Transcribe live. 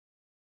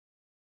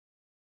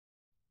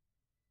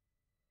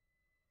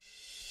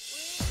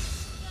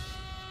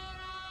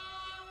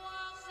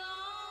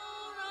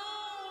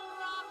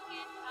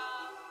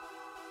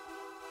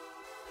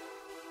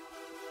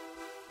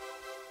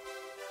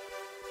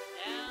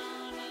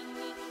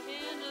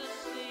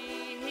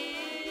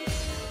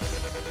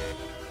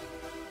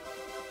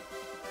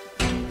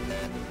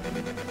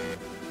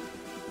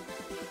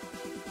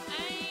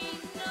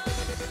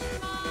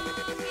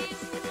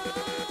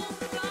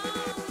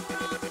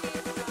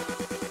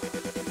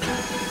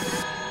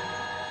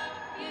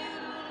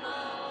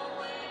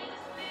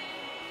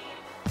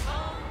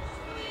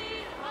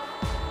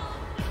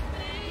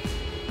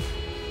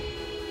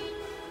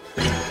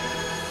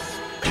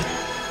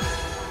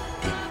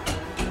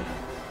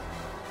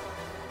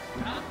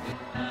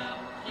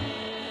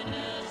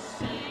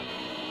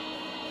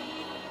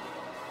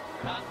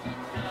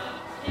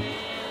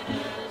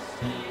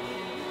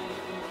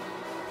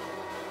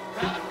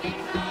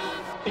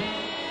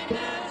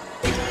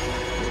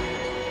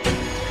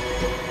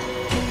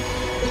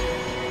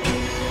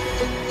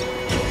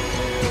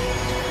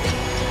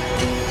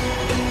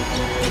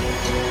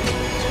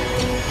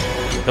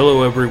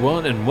Hello,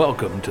 everyone, and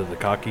welcome to the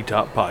Cocky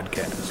Top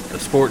Podcast, a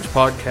sports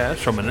podcast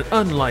from an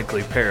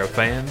unlikely pair of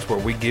fans where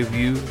we give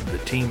you the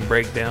team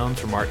breakdowns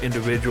from our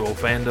individual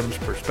fandom's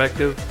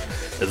perspective,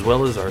 as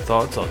well as our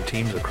thoughts on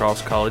teams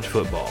across college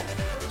football.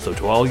 So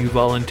to all you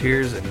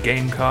volunteers and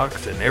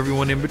Gamecocks and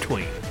everyone in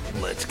between,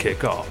 let's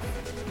kick off.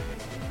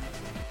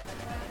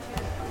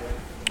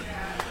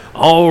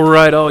 All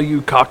right, all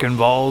you cock and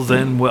balls,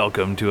 and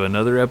welcome to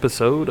another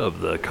episode of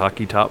the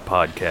Cocky Top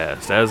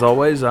Podcast. As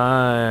always,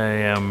 I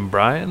am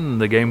Brian,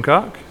 the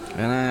Gamecock.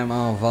 And I am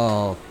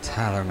all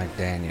Tyler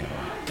McDaniel.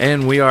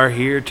 And we are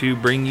here to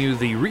bring you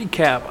the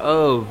recap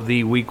of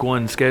the Week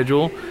 1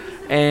 schedule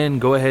and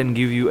go ahead and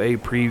give you a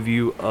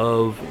preview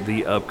of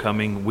the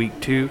upcoming Week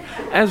 2,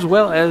 as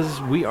well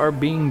as we are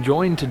being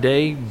joined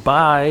today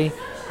by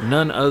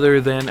none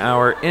other than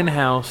our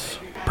in-house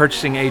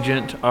purchasing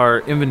agent, our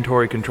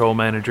inventory control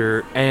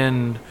manager,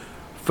 and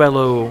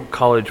fellow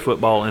college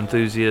football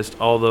enthusiast.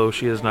 Although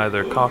she is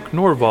neither cock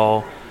nor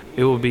vol,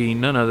 it will be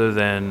none other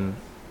than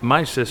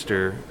my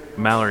sister,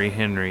 Mallory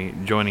Henry,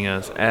 joining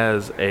us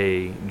as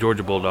a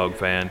Georgia Bulldog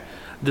fan,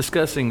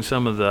 discussing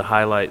some of the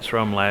highlights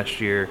from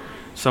last year,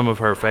 some of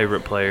her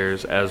favorite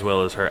players, as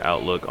well as her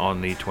outlook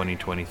on the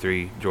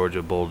 2023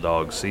 Georgia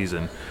Bulldogs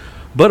season.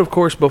 But, of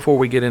course, before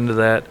we get into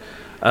that,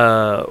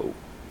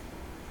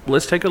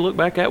 let's take a look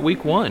back at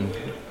Week 1.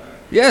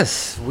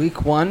 Yes,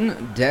 Week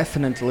 1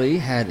 definitely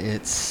had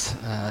its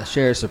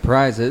share of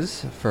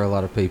surprises for a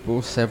lot of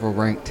people. Several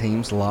ranked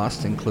teams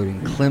lost, including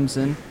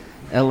Clemson,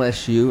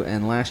 LSU,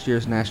 and last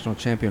year's national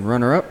champion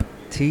runner-up,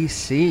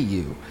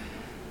 TCU.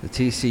 The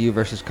TCU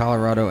versus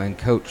Colorado and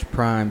Coach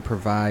Prime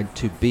provide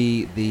to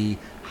be the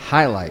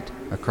highlight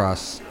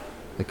across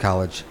the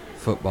college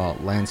football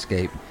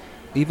landscape.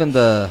 Even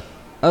the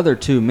other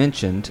two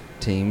mentioned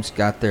teams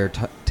got their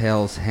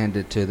tails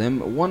handed to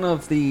them. One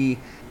of the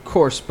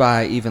course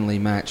by evenly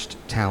matched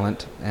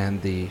talent,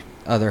 and the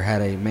other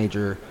had a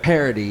major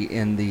parity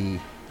in the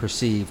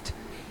perceived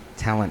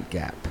talent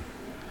gap.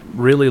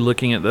 Really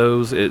looking at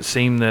those, it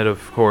seemed that,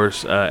 of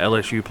course,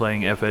 LSU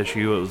playing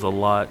FSU, it was a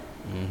lot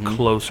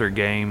closer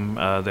game.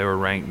 They were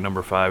ranked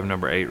number 5,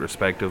 number 8,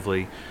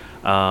 respectively.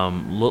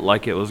 Looked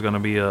like it was going to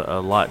be a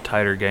lot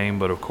tighter game,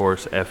 but, of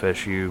course,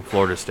 FSU,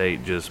 Florida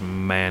State just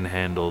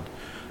manhandled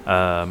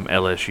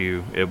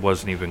LSU. It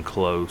wasn't even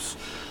close.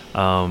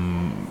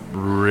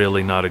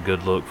 Really not a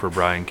good look for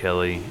Brian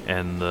Kelly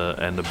and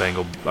the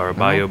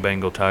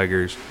Bengal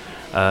Tigers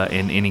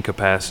in any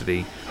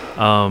capacity.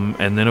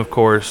 And then, of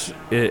course,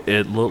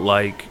 it looked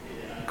like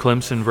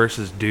Clemson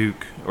versus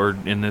Duke, or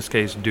in this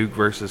case, Duke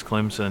versus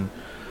Clemson.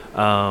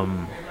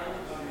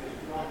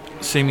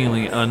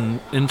 Seemingly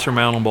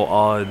insurmountable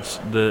odds.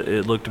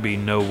 It looked to be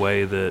no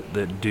way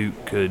that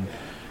Duke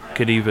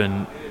could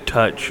even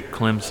touch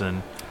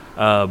Clemson.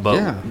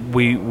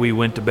 We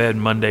went to bed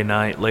Monday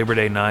night, Labor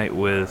Day night,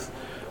 with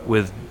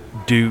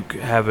Duke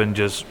having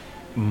just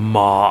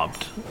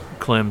mobbed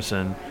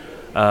Clemson.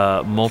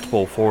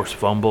 Multiple forced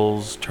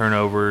fumbles,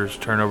 turnovers,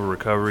 turnover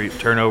recovery,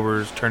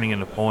 turnovers turning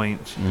into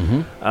points.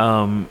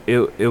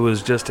 It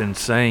was just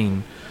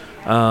insane.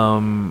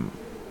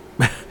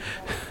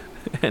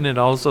 And it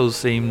also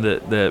seemed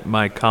that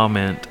my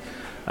comment,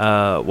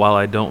 while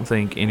I don't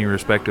think any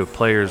respective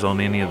players on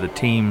any of the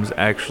teams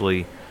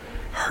actually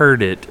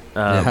heard it,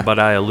 but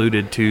I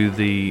alluded to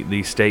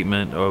the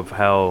statement of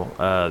how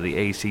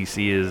the ACC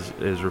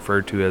is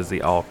referred to as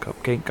the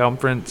All-Cupcake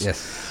Conference.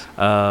 Yes.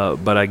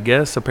 But I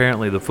guess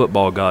apparently the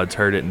football gods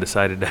heard it and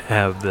decided to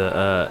have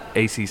the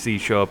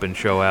ACC show up and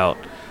show out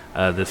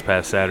this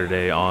past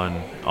Saturday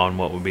on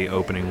what would be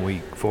opening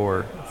week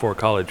for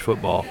college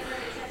football.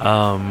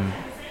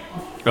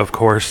 Of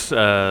course,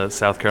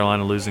 South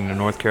Carolina losing to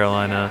North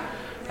Carolina.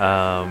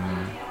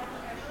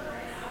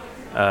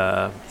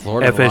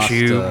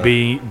 FSU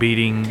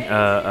beating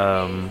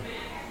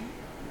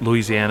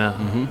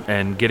Louisiana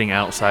and getting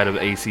outside of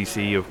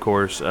ACC. Of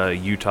course,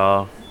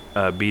 Utah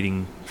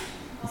beating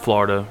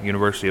Florida,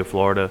 University of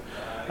Florida.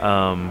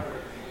 Some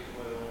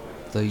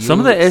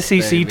of the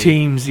SEC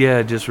teams,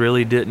 just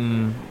really did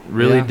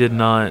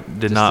not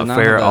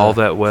fare all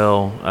that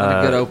well. Not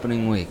a good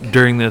opening week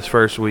during this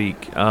first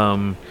week.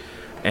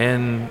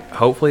 And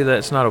hopefully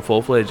that's not a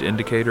full-fledged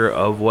indicator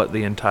of what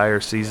the entire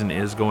season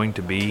is going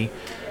to be.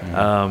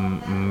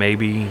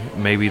 Maybe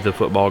the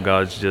football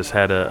gods just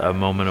had a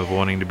moment of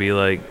wanting to be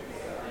like,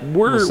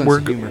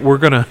 we're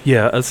gonna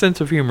a sense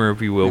of humor, if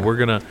you will.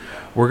 Yeah.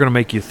 We're gonna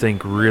make you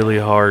think really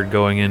hard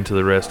going into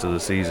the rest of the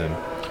season.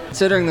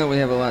 Considering that we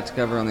have a lot to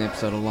cover on the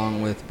episode,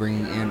 along with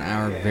bringing in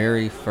our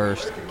very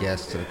first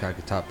guest to the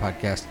Cocky Top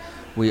Podcast,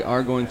 we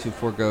are going to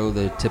forego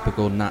the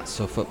typical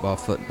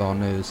not-so-football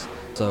news.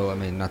 So,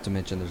 not to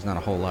mention there's not a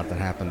whole lot that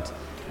happened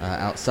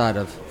outside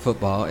of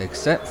football,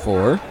 except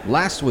for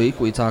last week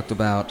we talked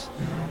about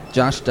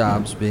Josh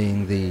Dobbs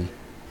being the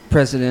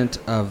president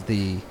of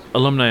the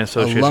Alumni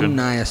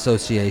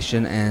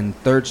Association and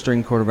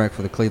third-string quarterback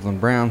for the Cleveland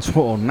Browns.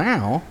 Well,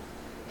 now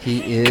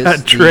He is got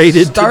the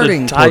traded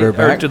starting to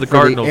quarterback to the for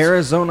Cardinals. the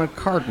Arizona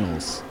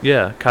Cardinals.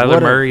 Yeah,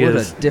 Kyler Murray what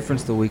a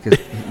difference the week has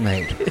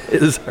made.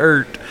 is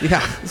hurt.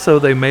 Yeah. So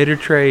they made a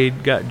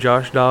trade, got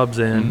Josh Dobbs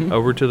in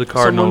over to the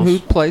Cardinals. Someone who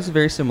plays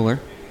very similar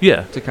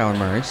yeah. to Kyler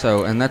Murray.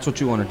 So, and that's what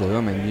you want to do.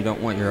 I mean, you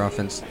don't want your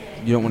offense,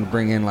 you don't want to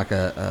bring in like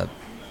a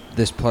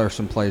this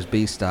person plays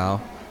B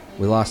style.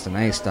 We lost an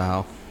A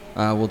style.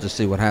 We'll just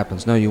see what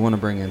happens. No, you want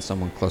to bring in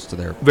someone close to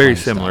their Very playing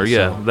similar,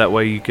 style, yeah. That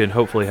way you can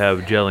hopefully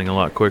have gelling a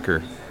lot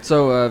quicker.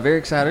 So, very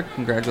excited.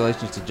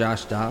 Congratulations to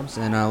Josh Dobbs,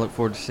 and I look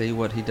forward to see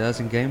what he does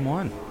in Game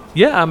 1.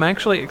 Yeah, I'm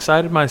actually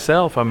excited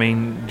myself. I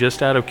mean,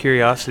 just out of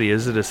curiosity,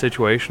 is it a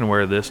situation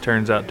where this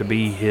turns out to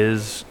be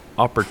his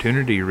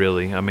opportunity,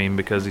 really? I mean,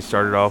 because he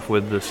started off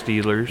with the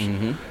Steelers,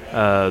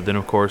 then,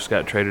 of course,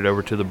 got traded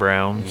over to the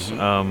Browns,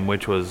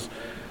 which was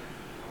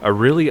a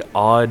really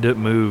odd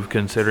move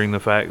considering the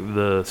fact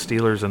the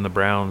Steelers and the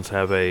Browns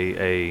have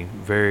a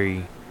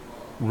very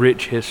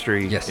rich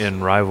history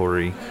in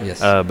rivalry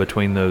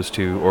between those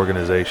two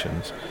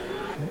organizations.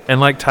 And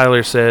like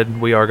Tyler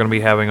said, we are going to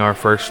be having our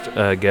first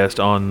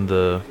guest on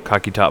the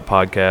Cocky Top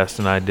podcast,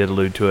 and I did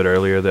allude to it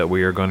earlier that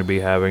we are going to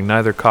be having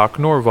neither Cock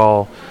nor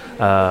Vol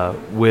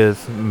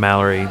with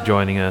Mallory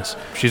joining us.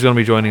 She's going to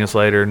be joining us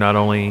later. Not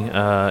only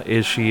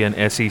is she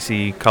an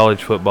SEC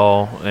college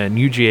football and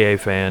UGA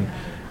fan,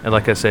 and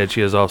like I said,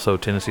 she is also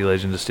Tennessee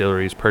Legend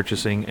Distillery's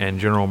purchasing and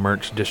general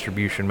merch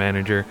distribution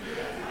manager.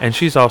 And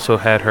she's also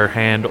had her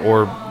hand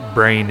or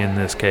brain in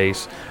this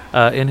case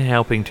in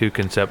helping to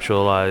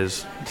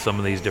conceptualize some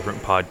of these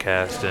different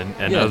podcasts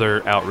and other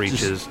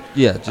outreaches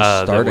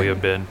that we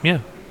have been.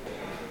 Yeah.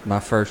 My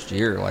first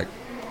year, like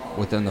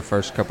within the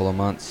first couple of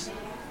months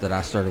that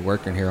I started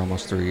working here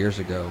almost 3 years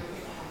ago,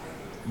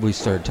 we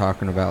started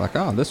talking about like,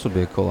 oh, this would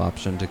be a cool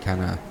option to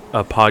kind of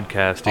a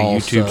podcast, a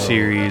YouTube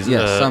series,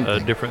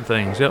 different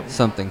things. Yep.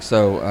 Something.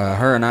 So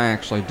her and I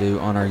actually do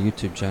on our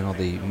YouTube channel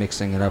the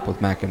Mixing It Up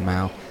with Mac and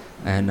Mal.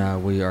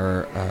 And we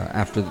are,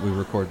 after we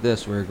record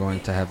this, we're going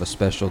to have a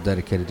special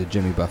dedicated to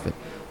Jimmy Buffett,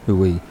 who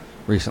we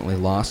recently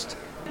lost.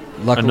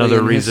 Luckily,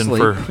 another reason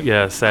for,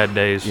 sad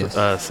days,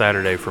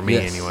 Saturday for me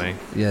anyway.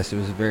 Yes, it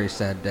was a very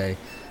sad day.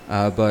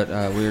 But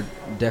we're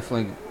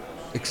definitely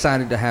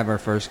excited to have our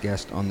first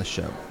guest on the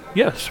show.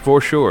 Yes,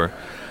 for sure.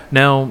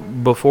 Now,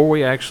 before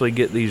we actually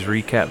get these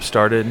recaps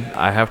started,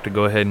 I have to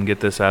go ahead and get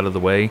this out of the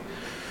way.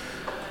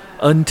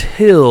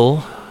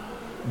 Until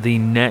the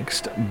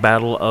next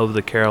Battle of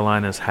the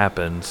Carolinas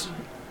happens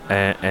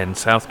and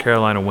South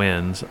Carolina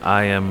wins,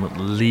 I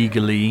am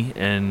legally,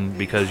 and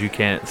because you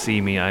can't see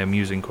me, I am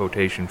using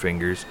quotation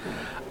fingers,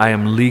 I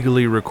am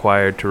legally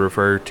required to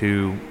refer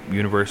to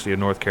University of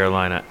North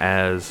Carolina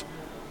as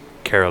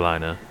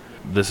Carolina.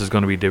 This is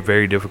going to be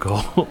very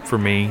difficult for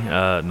me,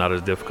 not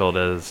as difficult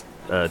as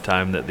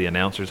time that the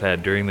announcers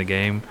had during the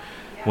game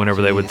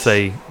whenever they would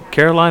say,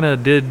 Carolina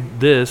did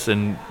this,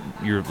 and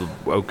you're,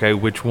 okay,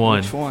 which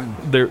one? Which one?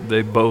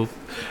 They both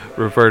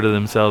refer to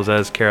themselves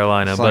as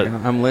Carolina. But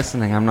like, I'm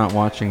listening, I'm not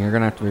watching. You're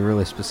going to have to be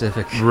really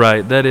specific.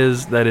 Right. That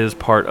is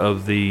part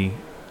of the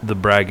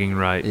bragging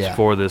rights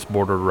for this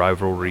border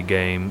rivalry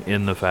game,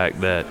 in the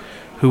fact that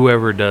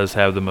whoever does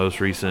have the most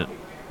recent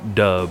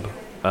dub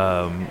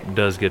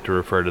does get to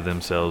refer to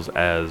themselves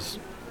as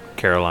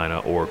Carolina,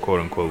 or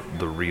quote-unquote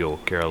the real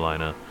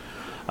Carolina.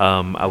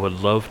 I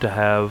would love to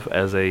have,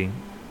 as a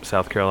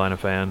South Carolina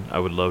fan, I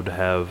would love to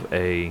have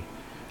a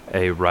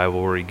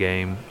rivalry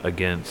game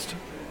against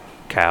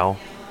Cal.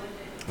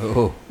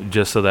 Oh.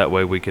 Just so that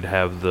way we could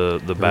have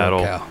the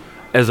battle,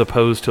 as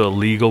opposed to a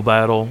legal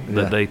battle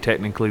that they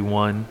technically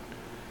won,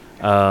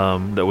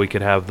 that we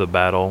could have the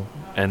battle.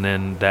 And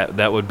then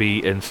that would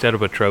be, instead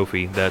of a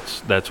trophy,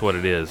 that's what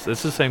it is.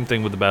 It's the same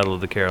thing with the Battle of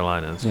the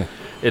Carolinas. Yeah.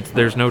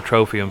 There's no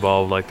trophy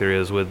involved like there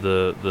is with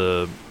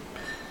the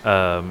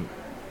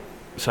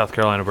South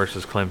Carolina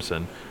versus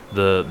Clemson,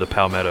 the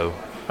Palmetto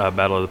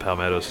Battle of the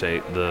Palmetto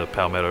State, the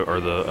Palmetto, or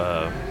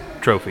the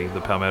trophy,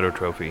 the Palmetto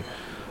Trophy.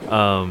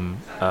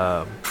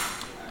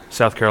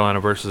 South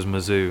Carolina versus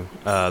Mizzou,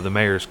 the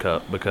Mayor's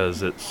Cup,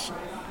 because it's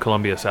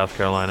Columbia, South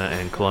Carolina,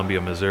 and Columbia,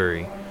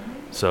 Missouri.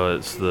 So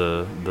it's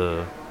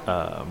the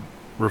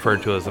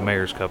referred to as the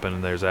Mayor's Cup,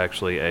 and there's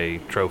actually a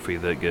trophy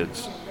that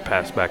gets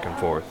passed back and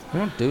forth. We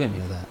don't do any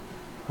of that.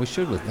 We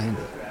should with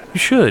Vandy. You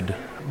should.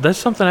 That's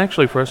something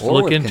actually for us to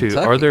look into.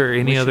 Kentucky. Are there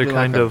any other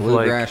kind of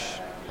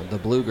the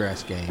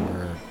bluegrass game,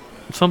 or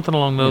something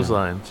along those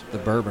lines? The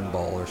Bourbon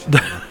Bowl or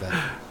something like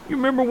that. You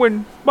remember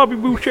when Bobby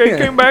Boucher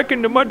came back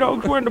and the Mud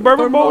Dogs were in the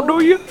Bourbon Bowl,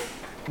 do you?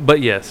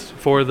 But yes,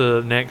 for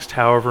the next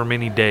however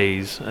many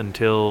days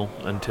until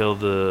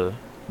the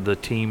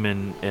team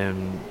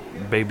in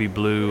baby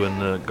blue and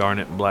the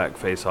garnet black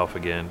face off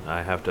again,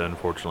 I have to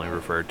unfortunately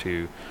refer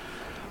to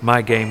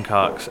my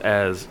Gamecocks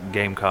as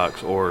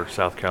Gamecocks or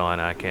South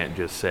Carolina. I can't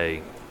just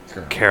say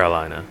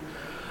Carolina.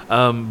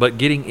 But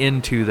getting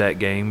into that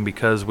game,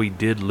 because we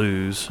did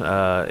lose,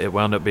 it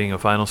wound up being a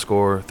final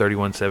score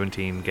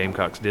 31-17.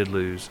 Gamecocks did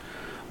lose.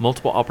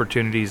 Multiple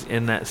opportunities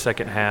in that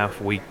second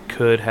half. We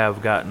could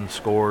have gotten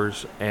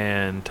scores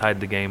and tied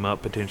the game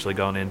up, potentially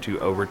gone into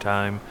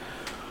overtime.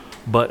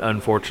 But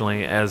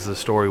unfortunately, as the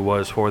story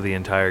was for the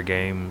entire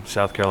game,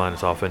 South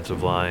Carolina's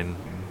offensive line,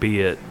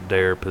 be it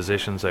their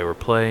positions they were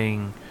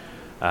playing,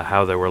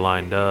 how they were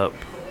lined up,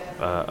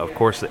 of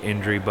course the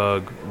injury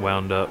bug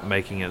wound up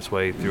making its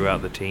way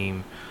throughout the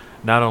team,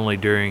 not only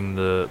during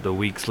the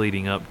weeks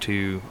leading up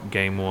to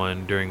Game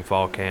 1 during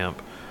fall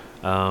camp,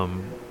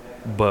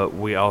 but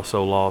we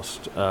also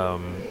lost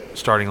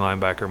starting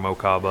linebacker Mo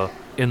Kaba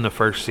in the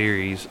first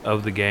series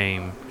of the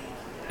game,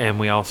 and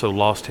we also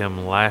lost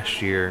him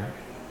last year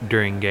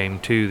during Game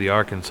 2, the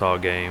Arkansas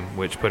game,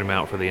 which put him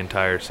out for the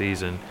entire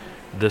season.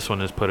 This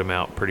one has put him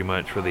out pretty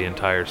much for the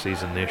entire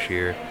season this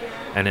year,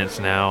 and it's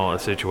now a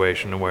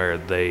situation where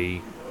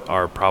they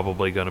are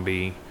probably going to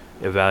be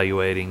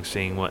evaluating,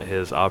 seeing what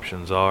his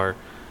options are.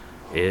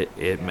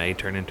 It may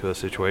turn into a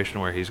situation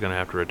where he's going to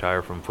have to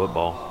retire from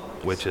football,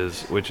 which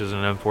is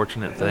an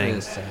unfortunate thing. That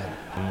is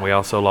sad. We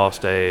also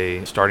lost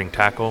a starting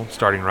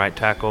right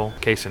tackle.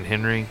 Cason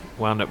Henry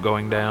wound up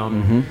going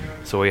down,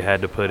 so we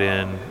had to put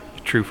in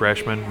true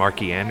freshman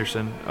Marquis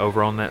Anderson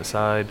over on that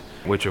side,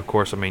 which of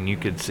course, I mean, you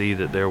could see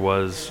that there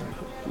was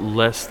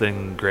less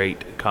than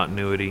great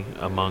continuity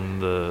among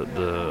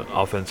the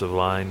offensive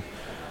line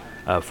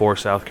for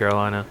South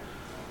Carolina.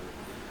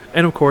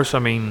 And of course, I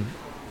mean,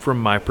 from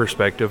my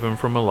perspective and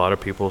from a lot of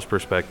people's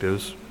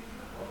perspectives,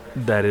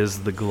 that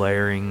is the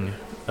glaring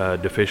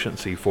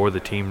deficiency for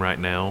the team right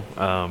now.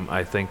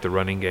 I think the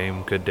running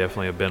game could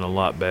definitely have been a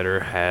lot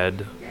better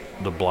had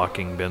the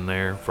blocking been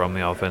there from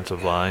the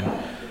offensive line.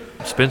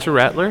 Spencer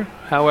Rattler,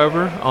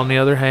 however, on the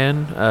other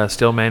hand,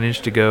 still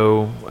managed to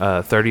go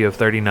 30 of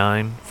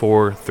 39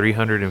 for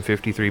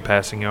 353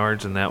 passing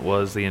yards, and that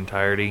was the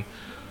entirety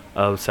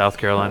of South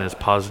Carolina's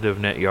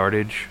positive net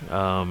yardage.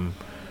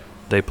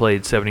 They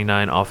played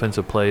 79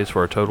 offensive plays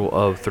for a total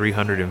of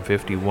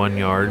 351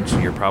 yards.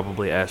 You're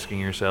probably asking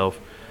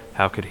yourself,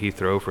 how could he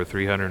throw for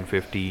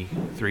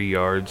 353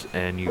 yards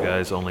and you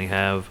guys only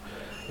have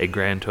a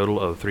grand total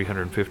of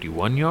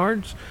 351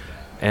 yards?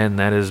 And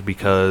that is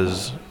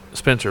because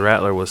Spencer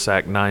Rattler was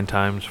sacked 9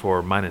 times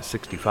for minus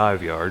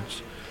 65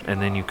 yards.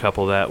 And then you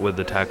couple that with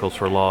the tackles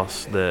for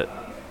loss that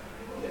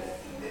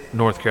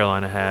North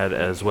Carolina had,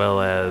 as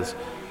well as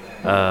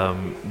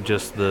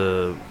just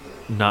the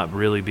not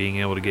really being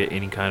able to get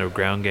any kind of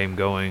ground game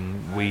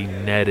going. We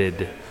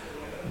netted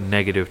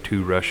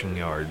 -2 rushing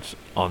yards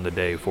on the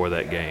day for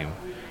that game.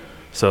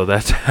 So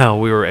that's how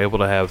we were able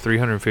to have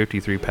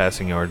 353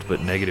 passing yards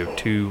but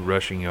 -2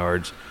 rushing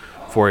yards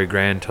for a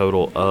grand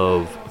total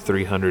of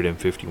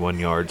 351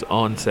 yards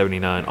on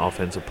 79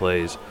 offensive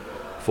plays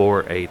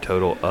for a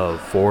total of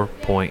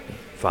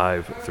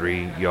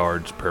 4.53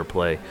 yards per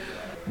play.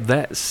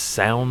 That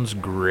sounds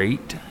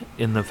great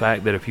in the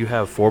fact that if you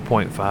have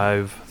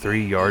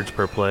 4.53 yards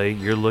per play,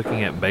 you're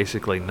looking at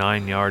basically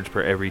 9 yards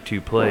per every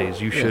 2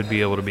 plays. You should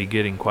be able to be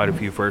getting quite a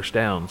few first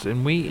downs.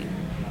 And we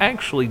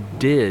actually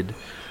did.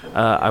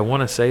 I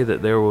want to say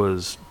that there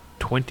was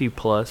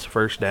 20-plus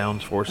first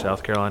downs for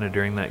South Carolina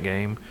during that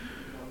game,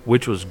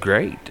 which was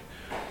great.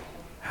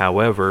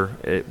 However,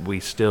 we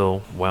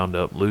still wound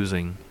up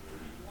losing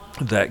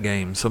that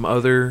game. Some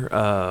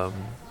other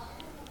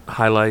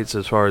highlights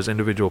as far as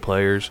individual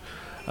players,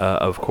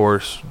 of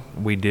course,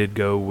 we did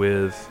go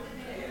with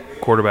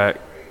quarterback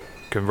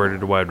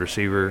converted to wide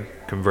receiver,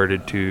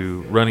 converted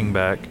to running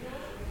back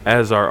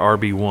as our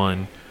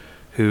RB1,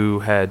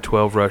 who had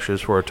 12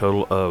 rushes for a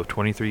total of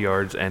 23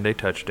 yards and a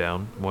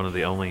touchdown, one of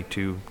the only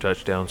 2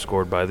 touchdowns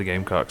scored by the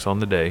Gamecocks on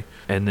the day.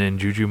 And then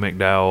Juju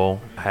McDowell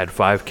had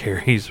 5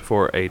 carries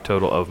for a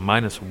total of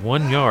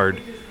 -1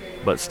 yard,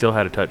 but still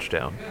had a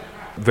touchdown.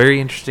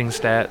 Very interesting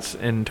stats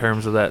in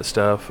terms of that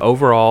stuff.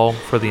 Overall,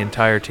 for the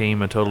entire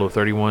team, a total of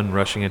 31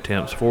 rushing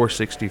attempts for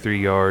 63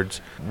 yards,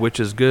 which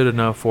is good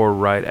enough for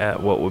right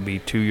at what would be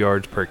 2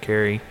 yards per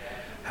carry.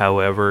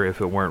 However,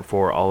 if it weren't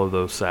for all of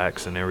those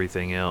sacks and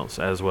everything else,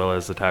 as well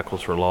as the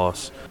tackles for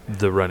loss,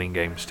 the running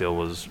game still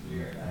was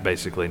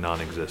basically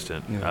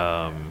non-existent.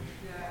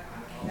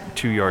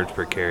 2 yards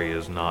per carry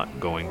is not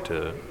going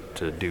to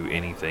do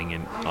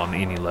anything on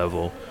any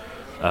level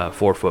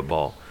for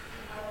football.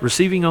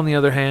 Receiving, on the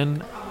other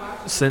hand,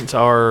 since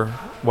our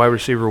wide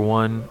receiver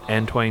 1,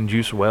 Antwain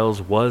Juice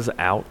Wells, was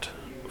out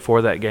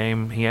for that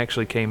game, he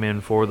actually came in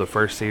for the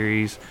first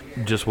series,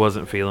 just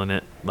wasn't feeling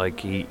it. Like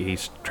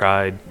he's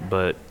tried,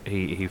 but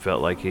he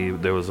felt like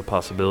there was a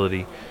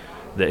possibility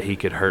that he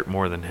could hurt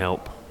more than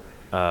help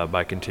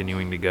by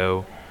continuing to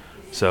go.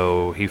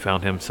 So he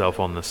found himself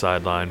on the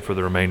sideline for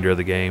the remainder of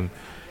the game.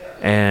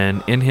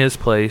 And in his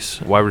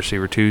place, wide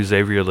receiver 2,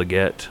 Xavier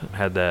Leggett,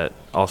 had that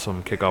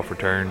awesome kickoff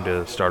return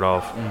to start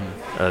off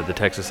the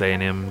Texas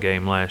A&M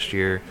game last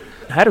year.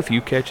 Had a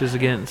few catches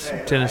against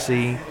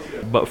Tennessee,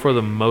 but for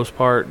the most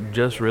part,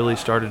 just really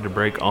started to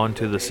break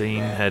onto the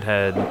scene.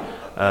 Had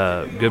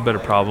good bit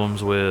of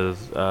problems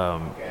with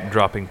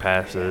dropping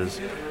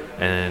passes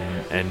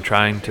and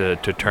trying to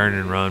turn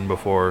and run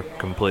before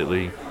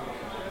completely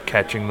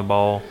catching the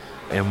ball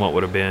in what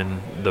would have been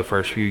the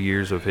first few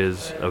years of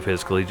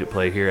his collegiate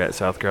play here at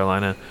South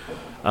Carolina,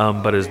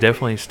 but has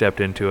definitely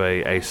stepped into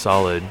a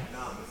solid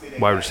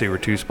wide receiver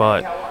 2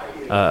 spot.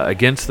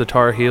 Against the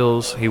Tar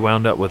Heels, he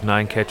wound up with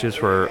 9 catches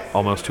for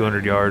almost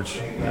 200 yards,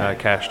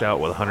 cashed out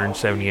with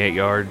 178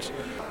 yards.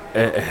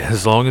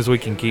 As long as we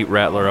can keep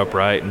Rattler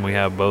upright and we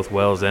have both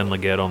Wells and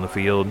Leggett on the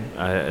field,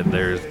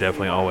 there's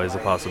definitely always a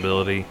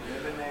possibility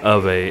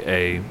of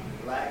a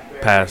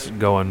pass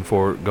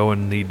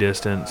going the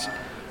distance.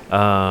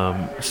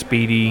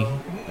 Speedy,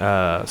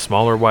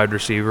 smaller wide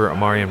receiver,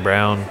 Amarian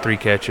Brown, 3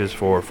 catches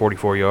for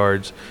 44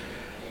 yards.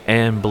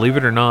 And believe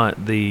it or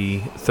not, the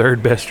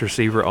third best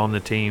receiver on the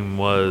team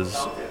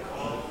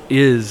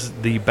is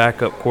the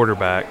backup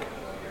quarterback,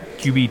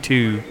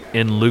 QB2,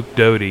 in Luke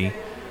Doty,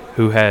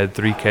 who had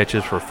 3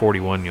 catches for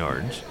 41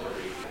 yards.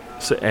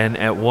 So, and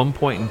at one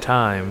point in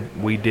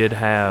time, we did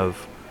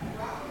have,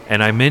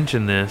 and I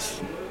mentioned this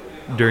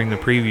during the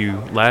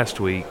preview last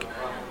week,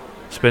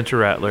 Spencer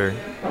Rattler,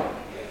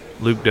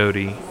 Luke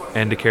Doty,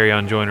 and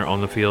Dacarrion Joyner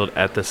on the field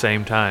at the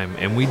same time.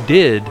 And we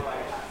did,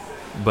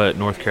 but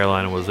North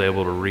Carolina was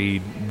able to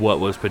read what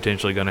was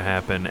potentially going to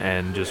happen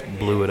and just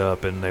blew it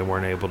up, and they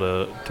weren't able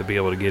to be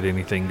able to get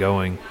anything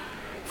going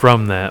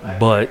from that.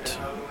 But,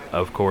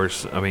 of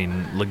course, I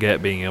mean,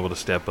 Leggett being able to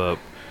step up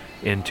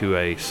into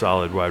a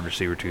solid wide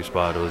receiver 2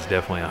 spot was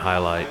definitely a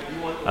highlight,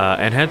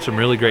 and had some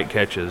really great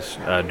catches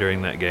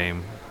during that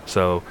game.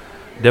 So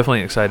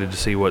definitely excited to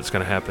see what's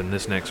going to happen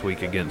this next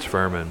week against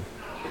Furman.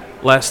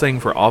 Last thing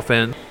for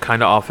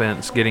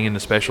offense, getting into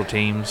special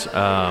teams,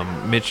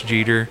 Mitch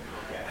Jeter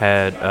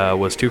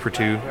was 2 for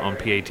 2 on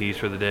PATs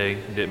for the day.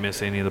 Didn't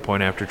miss any of the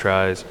point after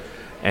tries,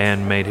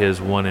 and made his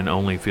one and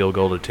only field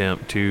goal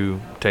attempt to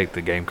take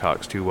the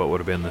Gamecocks to what would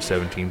have been the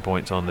 17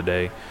 points on the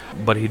day.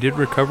 But he did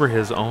recover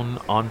his own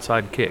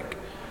onside kick.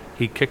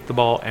 He kicked the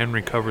ball and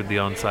recovered the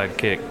onside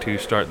kick to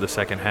start the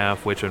second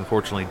half, which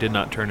unfortunately did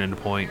not turn into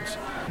points,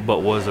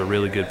 but was a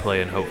really good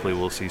play, and hopefully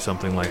we'll see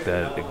something like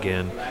that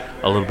again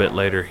a little bit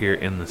later here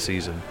in the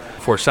season.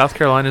 For South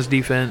Carolina's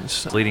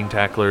defense, leading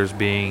tacklers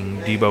being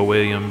Debo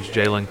Williams,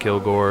 Jalen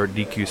Kilgore,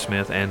 DQ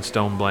Smith, and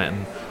Stone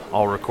Blanton,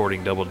 all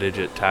recording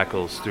double-digit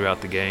tackles throughout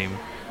the game,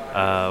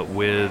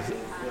 with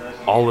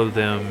all of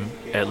them,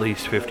 at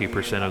least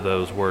 50% of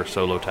those were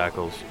solo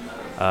tackles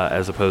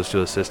as opposed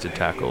to assisted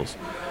tackles.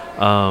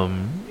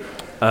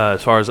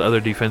 As far as other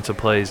defensive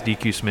plays,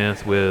 DQ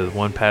Smith with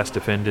 1 pass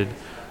defended,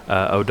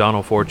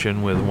 O'Donnell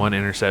Fortune with 1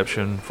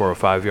 interception for a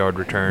 5-yard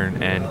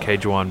return, and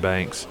K'Juan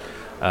Banks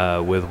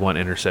with 1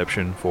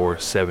 interception for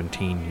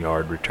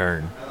 17-yard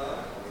return.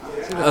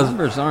 The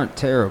numbers aren't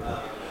terrible.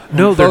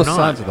 No, they're not. Both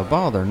sides of the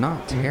ball, they're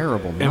not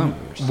terrible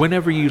numbers. And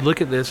whenever you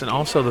look at this, and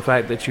also the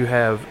fact that you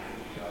have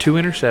 2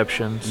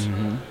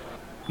 interceptions,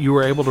 you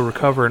were able to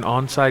recover an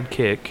onside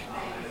kick,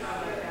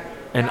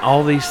 and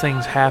all these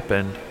things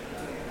happened.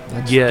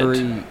 That's yet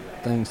 3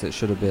 things that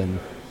should have been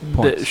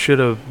points. That should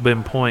have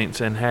been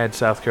points, and had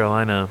South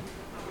Carolina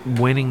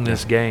winning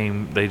this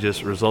game, they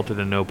just resulted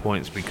in no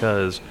points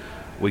because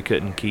we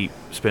couldn't keep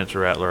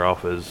Spencer Rattler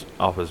off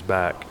his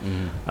back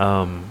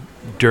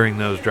during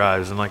those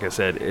drives. And like I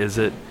said, is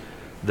it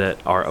that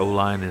our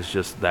O-line is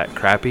just that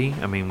crappy?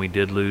 I mean, we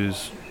did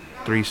lose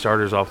 3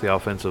 starters off the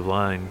offensive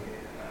line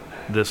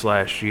this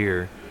last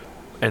year,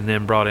 and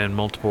then brought in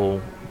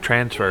multiple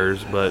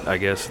transfers, but I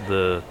guess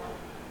the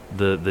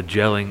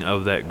gelling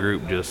of that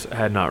group just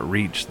had not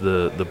reached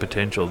the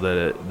potential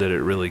that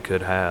it really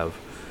could have.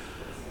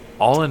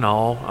 All in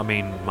all, I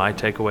mean, my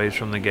takeaways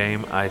from the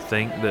game, I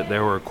think that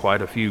there were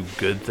quite a few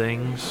good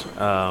things.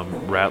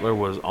 Rattler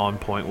was on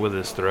point with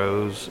his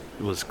throws,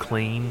 was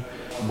clean,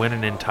 went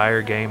an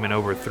entire game in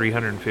over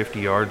 350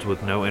 yards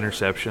with no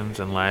interceptions,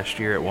 and last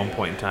year at one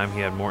point in time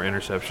he had more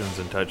interceptions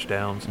than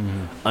touchdowns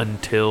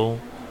until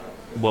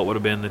what would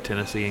have been the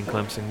Tennessee and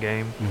Clemson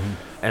game.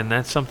 And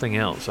that's something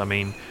else. I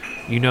mean,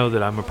 you know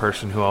that I'm a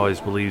person who always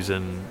believes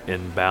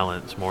in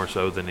balance more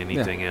so than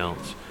anything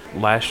else.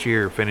 Last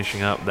year,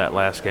 finishing up that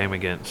last game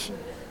against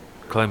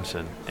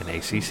Clemson, an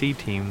ACC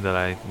team that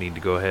I need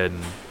to go ahead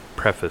and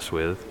preface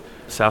with,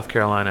 South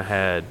Carolina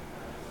had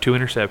 2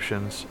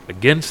 interceptions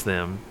against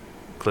them.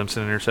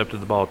 Clemson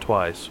intercepted the ball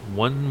twice.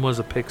 1 was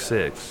a pick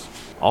 6.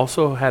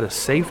 Also had a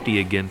safety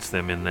against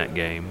them in that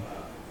game,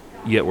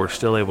 yet were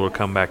still able to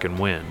come back and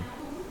win.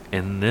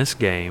 In this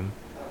game,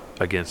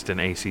 against an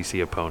ACC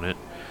opponent,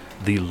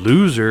 the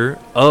loser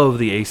of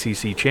the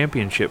ACC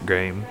championship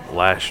game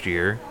last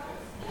year,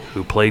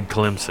 who played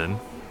Clemson,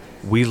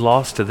 we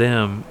lost to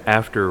them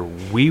after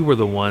we were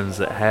the ones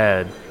that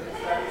had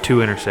 2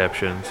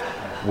 interceptions.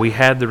 We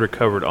had the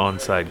recovered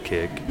onside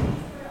kick.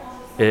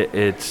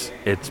 It's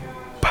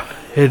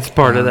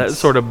part of that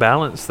sort of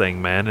balance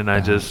thing, man. And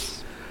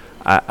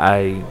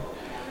I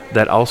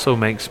that also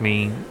makes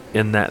me,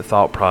 in that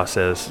thought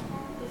process,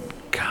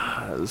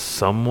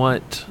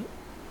 somewhat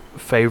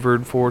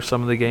favored for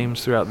some of the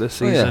games throughout this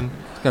season.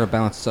 It's got to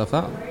balance stuff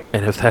out.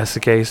 And if that's the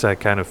case, I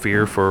kind of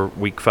fear for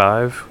week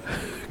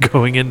 5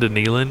 going into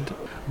Neyland.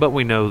 But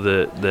we know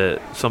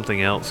that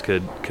something else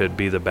could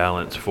be the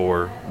balance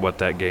for what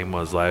that game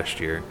was last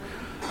year.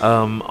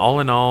 All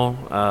in all,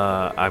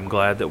 I'm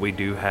glad that we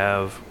do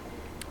have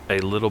a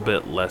little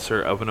bit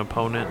lesser of an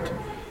opponent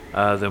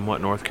than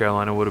what North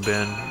Carolina would have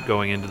been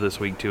going into this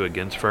week 2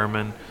 against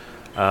Furman.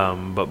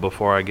 But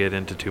before I get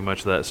into too much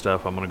of that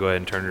stuff, I'm going to go ahead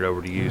and turn it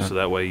over to you so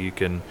that way you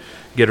can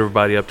get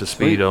everybody up to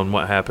speed on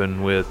what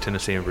happened with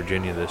Tennessee and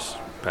Virginia this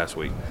past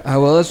week.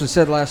 Well, as we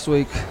said last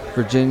week,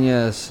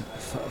 Virginia's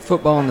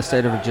football in the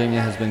state of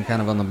Virginia has been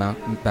kind of on the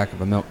back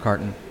of a milk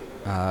carton.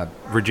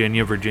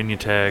 Virginia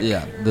Tech.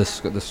 Yeah, the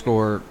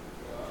score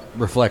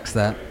reflects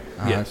that.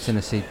 Yes.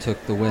 Tennessee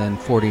took the win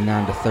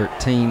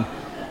 49-13.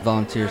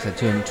 Volunteers had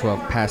 212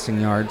 passing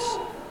yards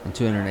and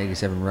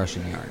 287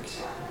 rushing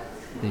yards.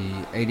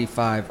 The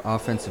 85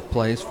 offensive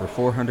plays for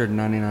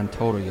 499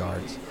 total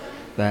yards.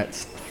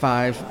 That's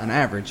an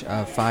average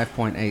of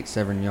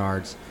 5.87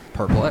 yards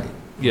per play.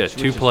 Yeah,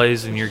 two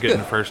plays and you're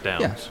getting first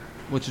downs. Yeah,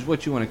 which is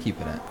what you want to keep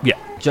it at. Yeah.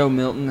 Joe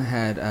Milton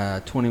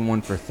had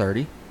 21 for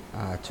 30,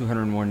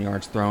 201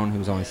 yards thrown. He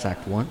was only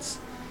sacked once.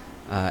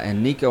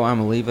 And Nico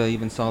Amaliva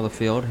even saw the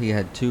field. He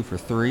had 2 for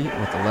 3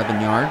 with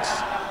 11 yards.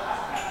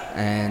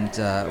 And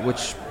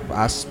which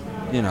I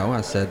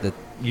said that.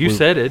 You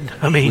said it.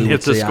 I mean,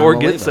 if the score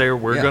gets there,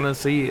 we're going to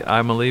see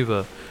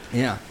Amaliva.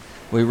 Yeah.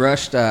 We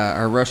rushed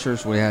our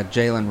rushers. We had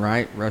Jalen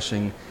Wright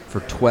rushing for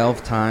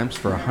 12 times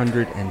for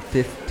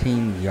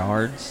 115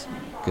 yards.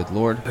 Good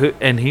Lord.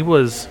 And he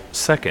was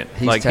second.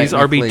 He's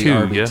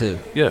RB2. RB2.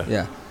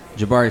 Yeah.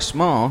 Jabari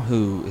Small,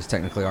 who is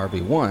technically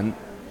RB1,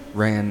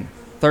 ran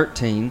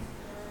 13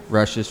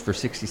 rushes for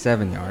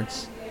 67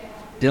 yards.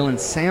 Dylan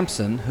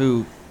Sampson,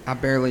 who I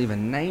barely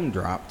even name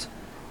dropped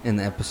in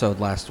the episode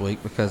last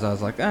week because I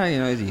was like, he's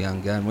a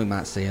young gun. We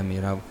might see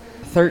him,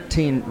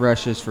 13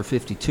 rushes for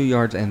 52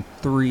 yards and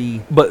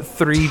 3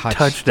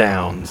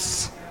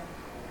 touchdowns.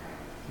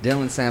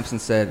 Dylan Sampson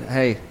said,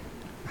 "Hey,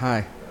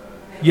 hi.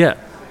 Yeah.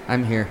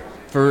 I'm here."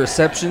 For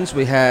receptions,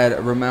 we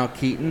had Ramel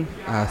Keaton,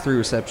 3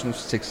 receptions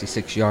for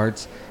 66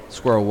 yards.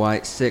 Squirrel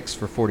White, 6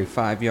 for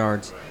 45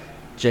 yards.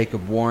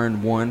 Jacob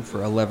Warren, 1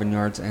 for 11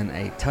 yards and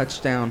a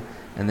touchdown.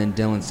 And then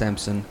Dylan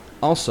Sampson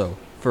also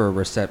for a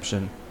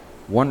reception,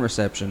 1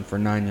 reception for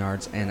 9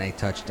 yards and a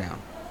touchdown.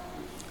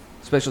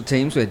 Special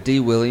teams, we had D.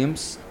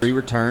 Williams, 3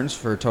 returns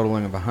for a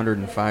totaling of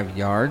 105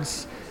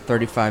 yards,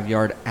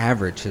 35-yard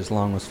average. His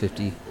long was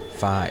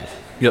 55.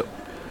 Yep.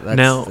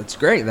 That's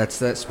great. That's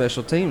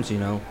special teams,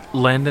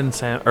 Dylan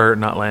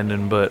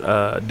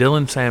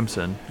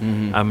Sampson.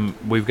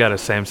 Mm-hmm. We've got a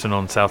Sampson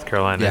on South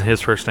Carolina. Yeah.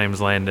 His first name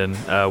is Landon.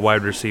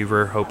 Wide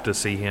receiver. Hope to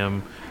see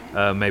him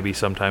maybe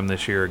sometime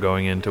this year or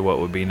going into what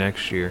would be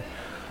next year.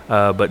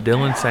 But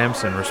Dylan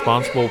Sampson,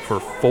 responsible for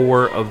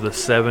 4 of the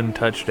 7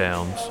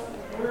 touchdowns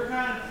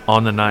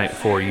on the night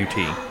for UT.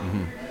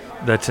 Mm-hmm.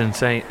 That's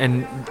insane.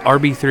 And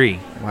RB3.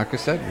 Like I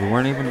said,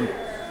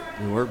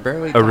 we were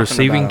barely a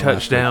receiving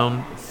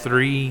touchdown,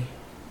 3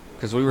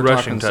 because we were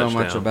rushing talking touchdowns. So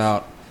much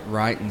about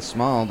Wright and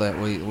Small that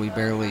we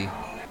barely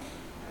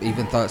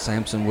even thought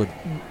Sampson would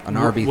an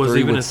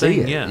RB3 would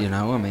see it. Yeah.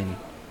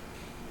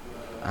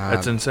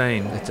 That's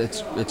insane.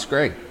 It's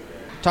great.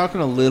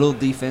 Talking a little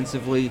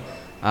defensively,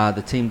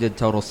 the team did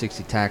total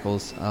 60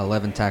 tackles.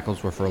 11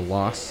 tackles were for a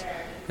loss.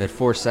 They had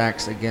 4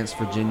 sacks against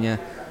Virginia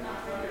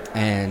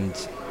and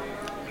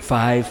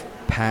 5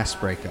 pass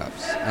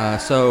breakups.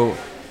 So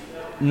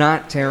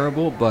not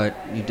terrible, but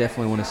you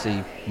definitely want to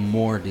see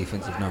more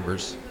defensive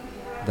numbers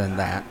than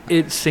that.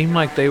 It seemed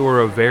like they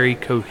were a very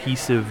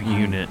cohesive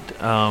unit.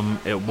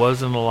 It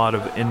wasn't a lot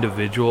of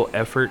individual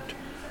effort.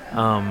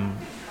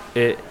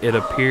 It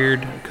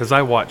appeared, because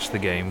I watched the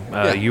game.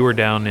 You were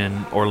down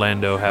in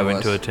Orlando having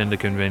to attend a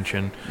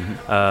convention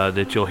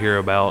that you'll hear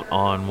about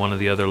on one of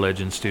the other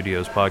Legend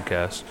Studios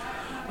podcasts.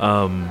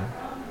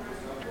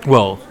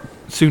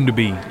 Soon to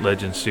be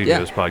Legend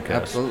Studios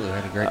podcast. Absolutely. I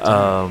had a great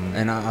time.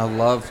 And I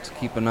loved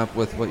keeping up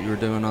with what you were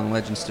doing on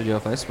Legend Studio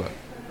Facebook.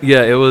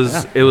 Yeah, it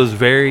was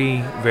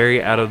very,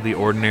 very out of the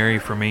ordinary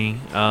for me.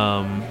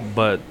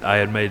 But I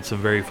had made some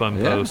very fun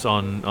posts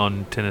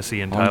on Tennessee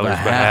and Tyler's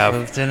behalf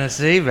of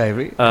Tennessee,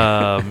 baby.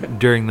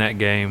 During that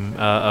game,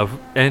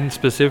 and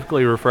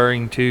specifically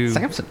referring to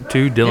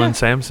Dylan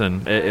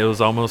Sampson. It was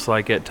almost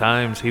like at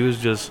times he was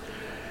just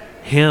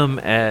him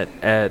at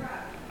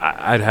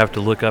I'd have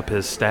to look up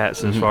his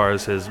stats as far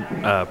as his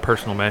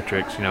personal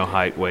metrics,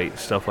 height, weight,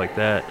 stuff like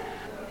that.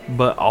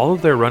 But all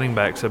of their running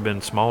backs have been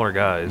smaller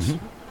guys.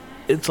 Mm-hmm.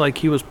 It's like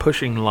he was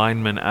pushing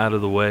linemen out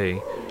of the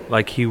way.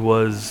 Like he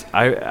was –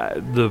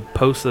 the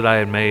post that I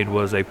had made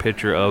was a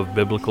picture of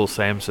biblical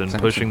Samson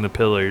pushing the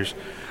pillars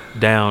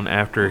down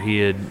after he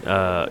had,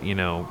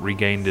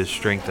 regained his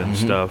strength and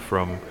stuff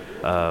from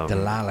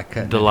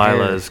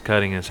Delilah's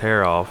cutting his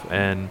hair off.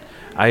 And –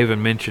 I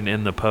even mentioned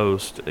in the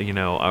post,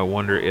 I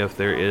wonder if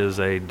there is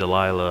a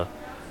Delilah,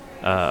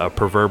 a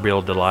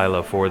proverbial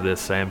Delilah for this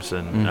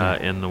Samson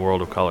in the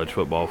world of college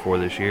football for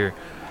this year,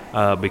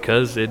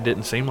 because it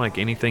didn't seem like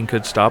anything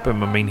could stop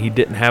him. I mean, he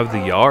didn't have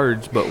the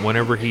yards, but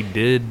whenever he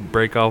did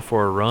break off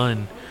for a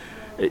run,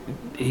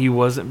 he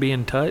wasn't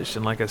being touched.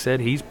 And like I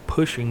said, he's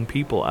pushing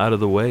people out of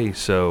the way.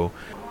 So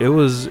it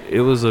was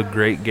a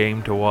great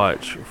game to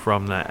watch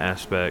from that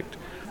aspect.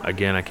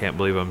 Again, I can't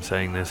believe I'm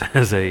saying this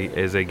as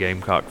a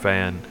Gamecock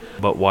fan,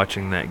 but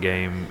watching that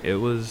game, it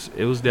was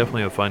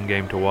definitely a fun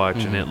game to watch,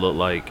 and it looked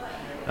like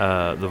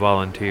the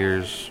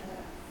Volunteers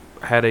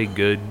had a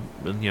good,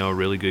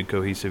 really good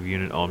cohesive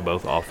unit on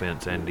both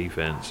offense and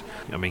defense.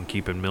 I mean,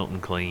 keeping Milton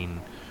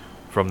clean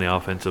from the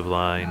offensive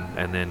line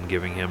and then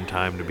giving him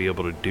time to be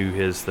able to do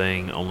his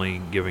thing,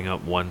 only giving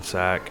up 1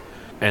 sack.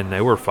 And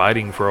they were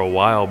fighting for a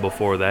while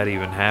before that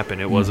even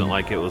happened. It wasn't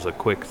like it was a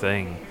quick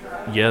thing.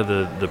 Yeah,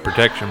 the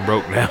protection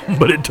broke down,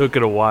 but it took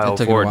it a while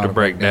for it to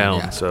break down.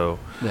 Yeah. So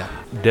Yeah.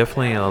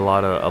 definitely a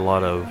lot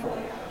of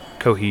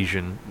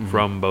cohesion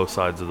from both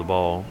sides of the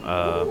ball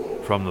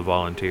from the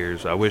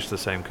Volunteers. I wish the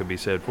same could be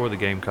said for the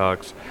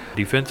Gamecocks.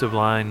 Defensive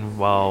line,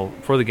 while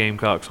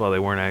they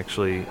weren't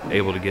actually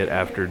able to get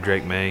after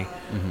Drake May,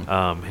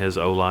 his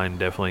O-line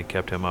definitely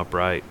kept him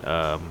upright.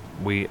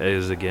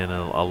 Again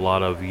a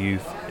lot of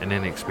youth and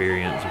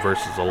inexperience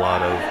versus a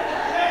lot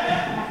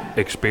of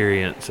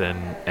experience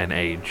and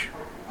age.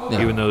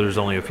 Yeah. Even though there's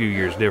only a few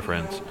years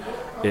difference,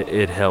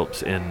 it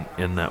helps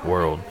in that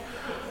world.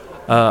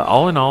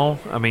 All in all,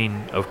 I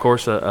mean, of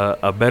course,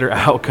 a better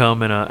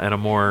outcome and a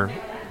more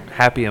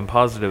happy and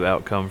positive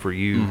outcome for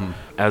you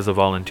as a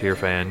Volunteer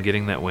fan,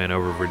 getting that win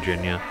over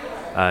Virginia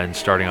and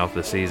starting off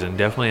the season.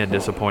 Definitely a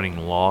disappointing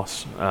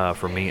loss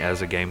for me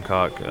as a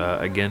Gamecock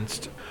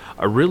against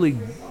a really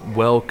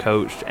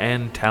well-coached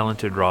and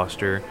talented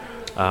roster.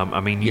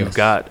 I mean, you've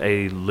got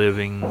a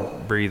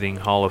living, breathing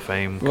Hall of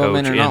Fame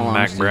coach in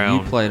Mac Brown.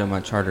 You played a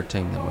much harder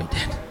team than we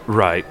did.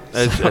 Right,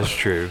 that's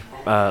true.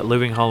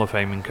 Living Hall of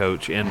Fame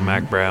coach in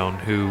Mac Brown,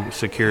 who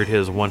secured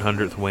his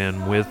 100th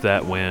win with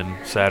that win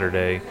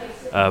Saturday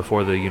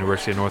for the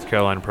University of North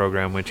Carolina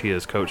program, which he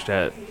has coached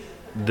at,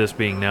 this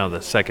being now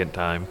the second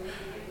time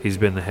he's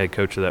been the head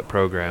coach of that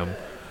program.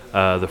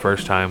 The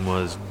first time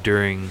was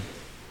during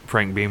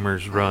Frank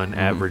Beamer's run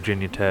at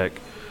Virginia Tech.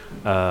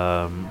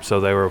 So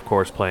they were, of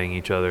course, playing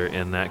each other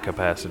in that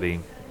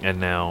capacity. And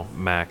now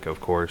Mac, of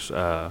course,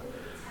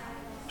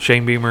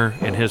 Shane Beamer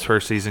in his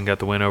first season got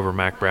the win over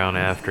Mac Brown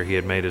after he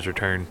had made his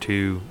return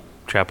to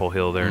Chapel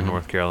Hill there in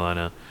North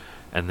Carolina.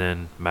 And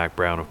then Mac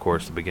Brown, of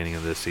course, the beginning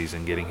of this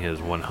season, getting his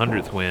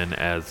 100th win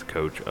as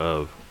coach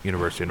of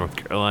University of North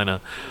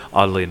Carolina,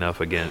 oddly enough,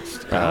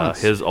 against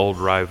his old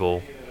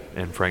rival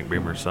and Frank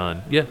Beamer's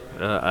son. Yeah,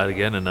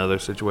 again, another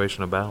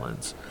situation of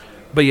balance.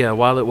 But yeah,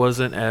 while it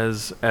wasn't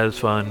as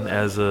fun,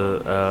 as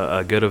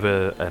a good of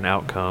an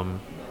outcome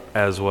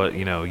as what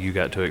you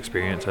got to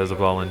experience as a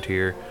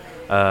Volunteer,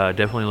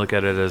 definitely look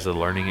at it as a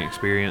learning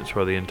experience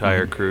for the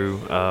entire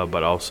crew.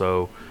 But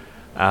also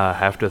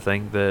have to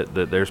think that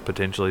there's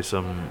potentially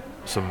some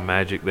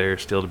magic there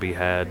still to be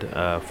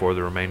had for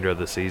the remainder of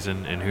the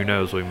season, and who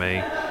knows, we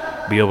may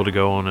be able to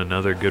go on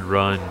another good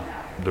run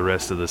the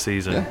rest of the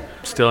season. Yeah.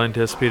 Still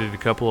anticipated a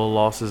couple of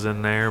losses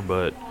in there,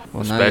 but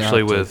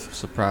especially with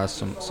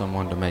surprise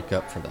someone to make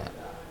up for that.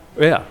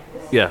 Yeah,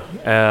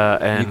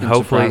 and you can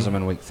hopefully surprise them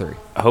in week 3.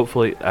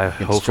 Hopefully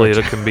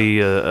it can be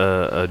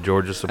a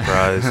Georgia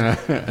surprise.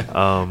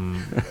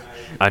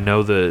 I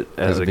know that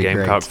as a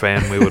Gamecock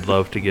fan, we would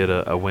love to get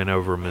a win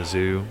over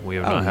Mizzou. We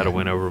have not had a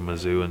win over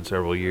Mizzou in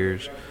several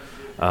years.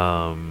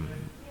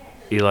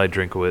 Eli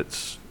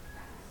Drinkowitz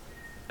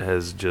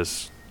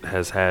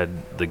has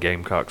had the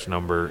Gamecocks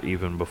number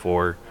even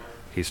before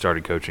he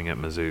started coaching at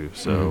Mizzou.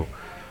 So,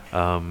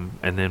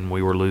 and then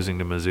we were losing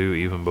to Mizzou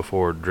even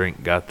before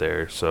Drink got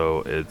there.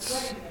 So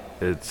it's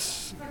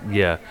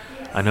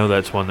I know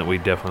that's one that we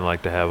definitely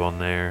like to have on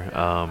there.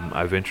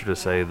 I venture to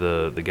say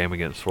the game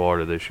against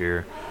Florida this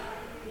year,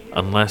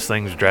 unless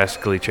things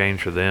drastically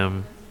change for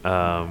them,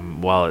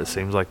 while it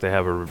seems like they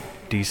have a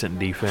decent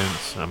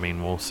defense, I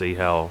mean, we'll see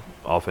how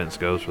offense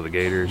goes for the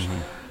Gators.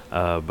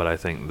 But I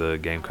think the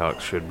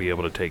Gamecocks should be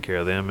able to take care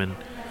of them, and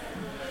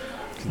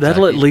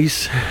that'll at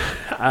least.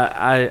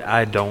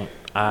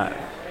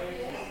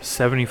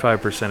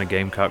 75% of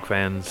Gamecock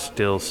fans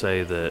still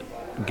say that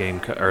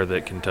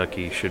that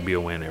Kentucky should be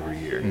a win every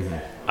year.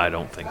 I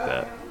don't think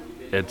that.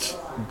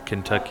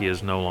 Kentucky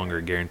is no longer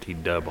a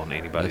guaranteed dub on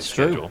anybody's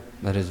schedule. True.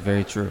 That is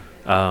very true.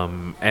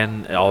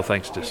 And all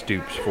thanks to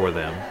Stoops for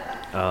them.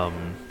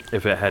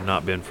 If it had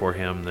not been for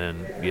him,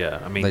 then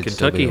I mean,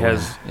 Kentucky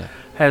has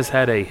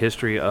had a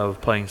history of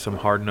playing some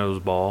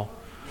hard-nosed ball,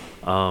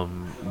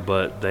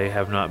 but they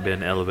have not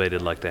been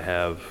elevated like they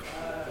have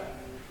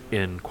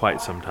in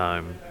quite some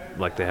time,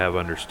 like they have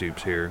under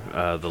Stoops here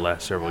the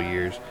last several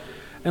years.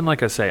 And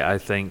like I say, I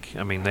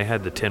mean, they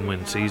had the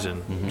 10-win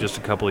season just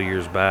a couple of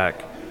years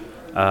back.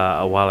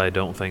 While I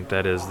don't think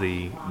that is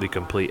the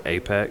complete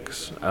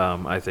apex,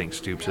 I think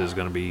Stoops is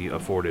going to be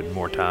afforded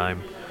more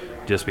time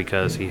just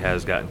because he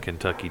has gotten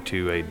Kentucky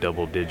to a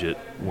double-digit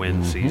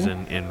win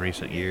season in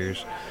recent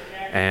years.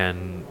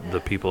 And the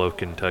people of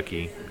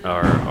Kentucky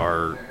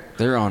are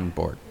they're on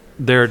board.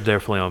 They're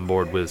definitely on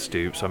board with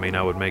Stoops. I mean,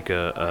 I would make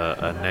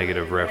a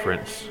negative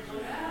reference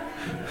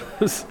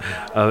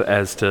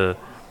as to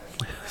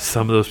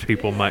some of those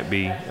people might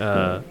be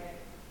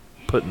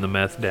putting the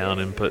meth down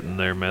and putting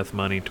their meth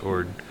money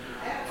toward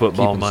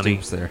football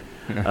money. Stoops there.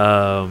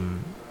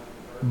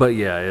 But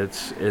yeah,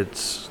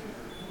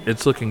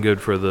 it's looking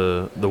good for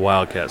the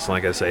Wildcats.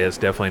 Like I say, it's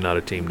definitely not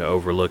a team to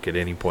overlook at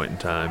any point in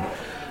time.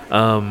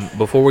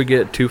 Before we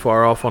get too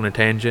far off on a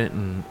tangent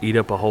and eat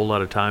up a whole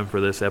lot of time for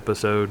this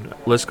episode,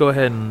 let's go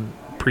ahead and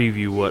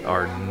preview what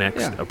our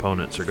next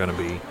opponents are going to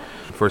be.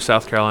 For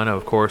South Carolina,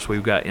 of course,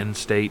 we've got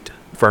in-state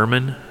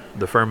Furman,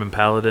 the Furman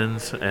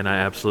Paladins, and I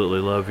absolutely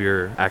love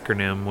your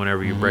acronym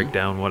whenever you break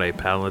down what a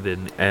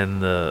paladin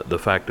and the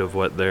fact of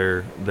what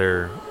their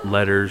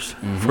letters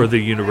for the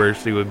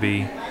university would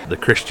be. The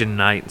Christian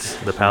Knights,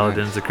 the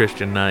Paladins, the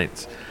Christian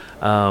Knights.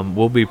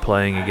 We'll be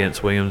playing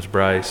against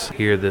Williams-Brice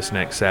here this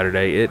next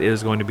Saturday. It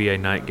is going to be a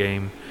night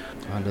game.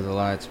 Under the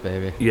lights,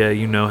 baby. Yeah,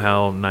 you know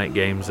how night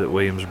games at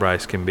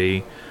Williams-Brice can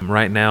be.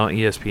 Right now,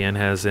 ESPN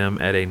has them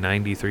at a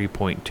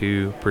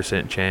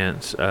 93.2%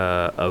 chance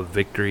of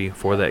victory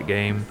for that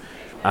game.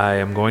 I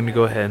am going to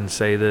go ahead and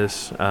say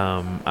this.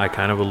 I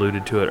kind of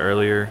alluded to it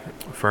earlier.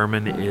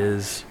 Furman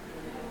is,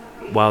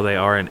 while they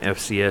are an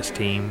FCS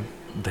team,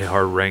 they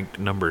are ranked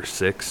number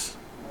 6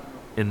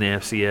 in the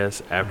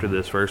FCS after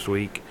this first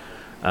week.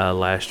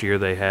 Last year,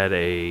 they had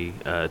a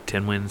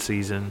 10-win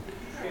season.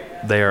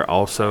 They are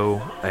also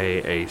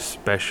a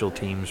special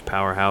teams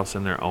powerhouse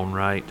in their own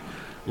right,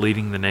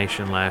 leading the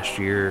nation last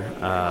year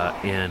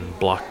in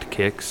blocked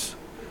kicks,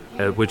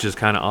 which is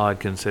kind of odd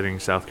considering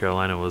South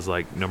Carolina was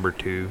like number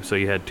 2. So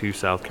you had 2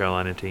 South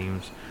Carolina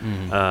teams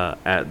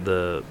at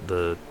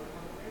the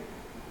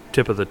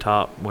tip of the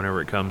top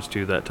whenever it comes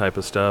to that type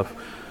of stuff.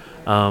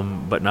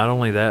 But not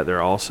only that,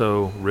 they're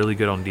also really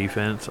good on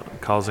defense,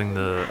 causing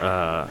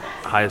the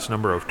highest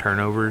number of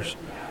turnovers,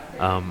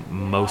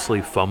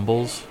 mostly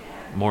fumbles,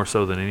 more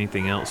so than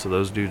anything else. So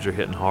those dudes are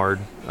hitting hard.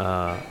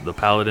 The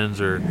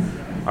Paladins are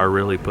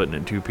really putting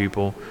it to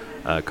people,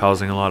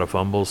 causing a lot of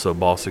fumbles. So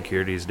ball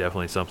security is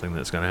definitely something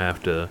that's going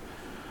to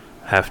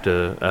have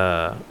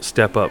to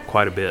step up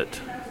quite a bit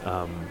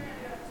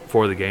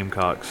for the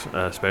Gamecocks,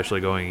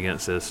 especially going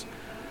against this,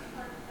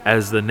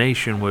 as the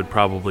nation would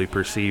probably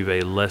perceive,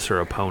 a lesser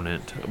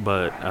opponent.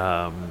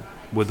 But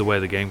with the way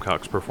the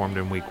Gamecocks performed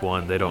in Week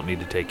 1, they don't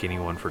need to take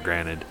anyone for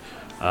granted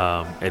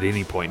at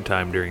any point in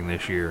time during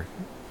this year.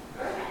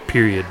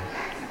 Period.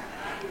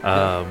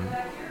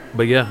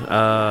 But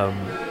yeah,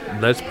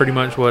 that's pretty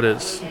much what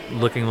it's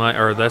looking like,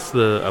 or that's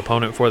the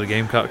opponent for the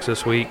Gamecocks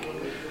this week.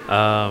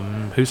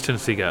 Who's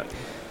Tennessee got?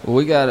 Well,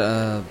 we got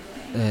an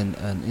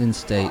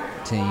in-state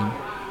team.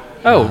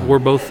 Oh, we're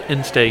both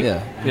in-state.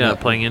 Yeah,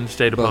 playing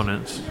in-state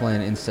opponents.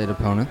 Playing in-state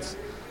opponents.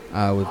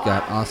 We've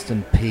got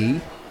Austin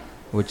Peay,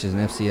 which is an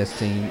FCS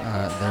team.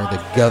 They're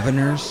the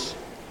Governors,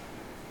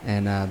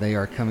 and they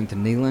are coming to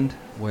Neyland,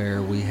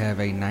 where we have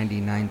a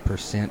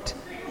 99%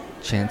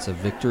 chance of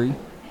victory.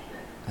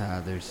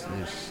 There's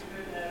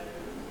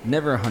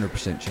never a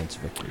 100% chance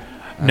of victory.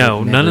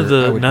 No, none of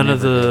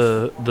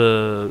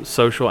the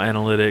social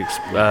analytics,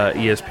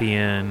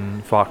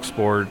 ESPN, Fox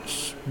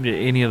Sports,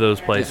 any of those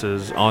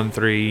places,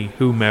 On3,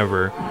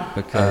 whomever,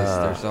 because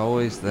there's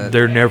always that.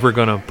 They're never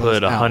going to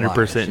put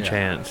 100%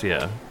 chance.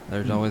 Yeah,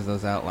 there's always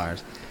those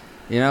outliers.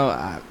 You know,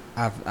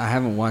 I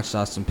haven't watched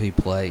Austin Peay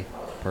play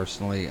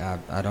personally.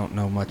 I don't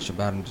know much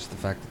about them, just the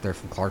fact that they're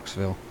from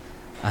Clarksville.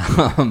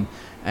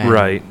 And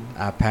right.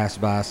 I pass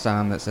by a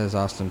sign that says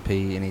Austin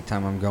Peay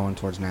anytime I'm going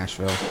towards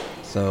Nashville.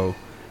 So.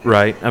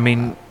 Right. I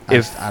mean,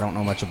 I don't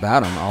know much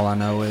about them. All I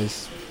know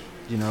is,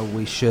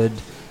 we should.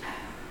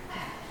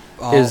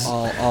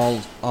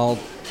 All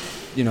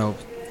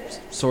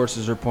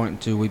sources are pointing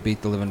to we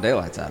beat the living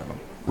daylights out of them.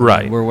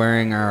 Right. We're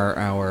wearing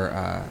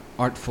our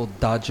Artful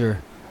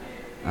Dodger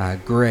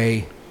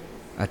gray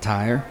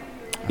attire.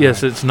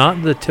 Yes, it's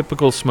not the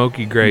typical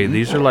smoky gray.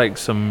 These are like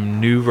some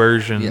new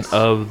versions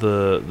of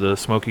the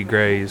smoky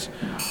grays.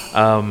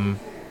 I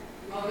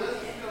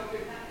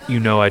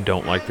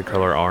don't like the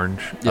color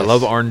orange. Yes. I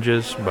love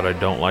oranges, but I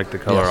don't like the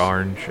color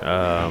orange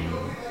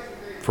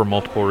for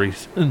multiple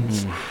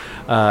reasons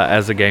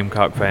as a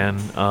Gamecock fan.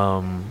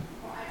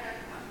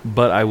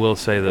 But I will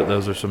say that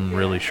those are some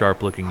really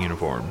sharp-looking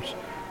uniforms.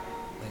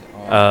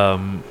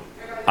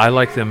 I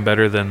like them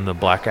better than the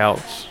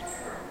blackouts,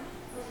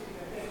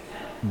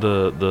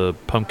 the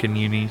pumpkin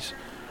unis.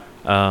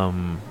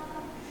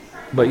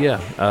 But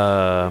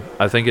yeah,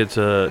 I think it's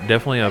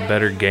definitely a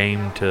better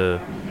game to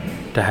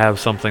have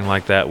something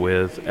like that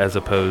with, as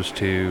opposed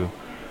to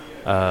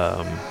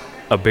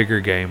a bigger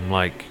game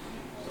like,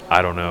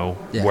 I don't know,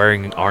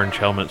 wearing orange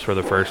helmets for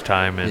the first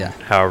time in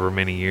however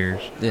many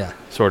years,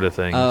 sort of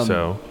thing.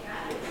 So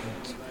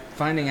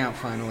finding out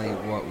finally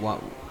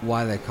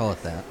why they call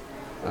it that,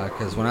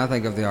 because when I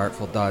think of the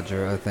Artful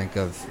Dodger, I think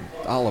of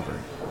Oliver,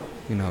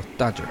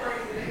 Dodger.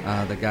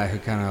 The guy who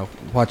kind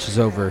of watches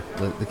over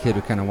the kid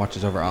who kind of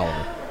watches over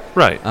Oliver,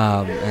 right?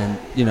 And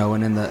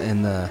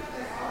in the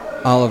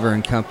Oliver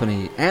and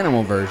Company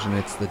animal version,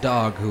 it's the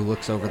dog who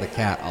looks over the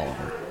cat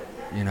Oliver.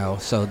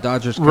 So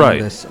Dodger's kind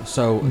of this.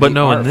 So, but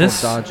no, in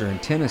this Dodger in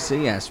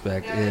Tennessee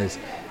aspect is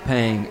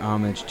paying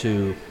homage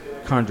to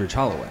Condridge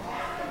Holloway,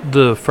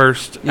 the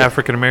first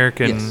African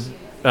American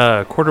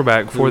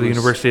quarterback for the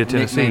University of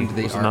Tennessee, named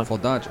the Artful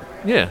Dodger.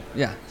 Yeah.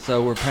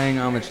 So we're paying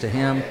homage to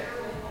him.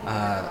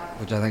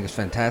 Which I think is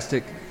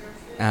fantastic.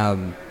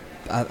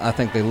 I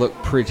think they look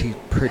pretty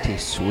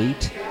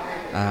sweet.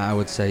 I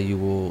would say you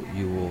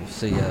will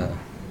see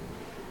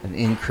an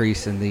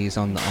increase in these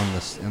on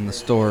the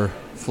store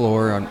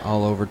floor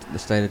all over the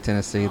state of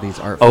Tennessee. These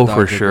Artful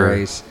Dodger for sure.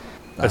 Grays,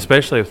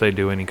 Especially if they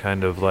do any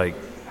kind of like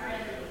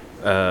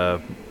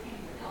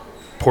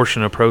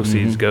portion of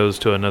proceeds goes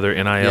to another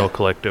NIL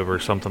collective or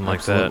something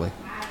like that.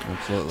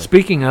 Absolutely.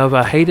 Speaking of,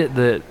 I hate it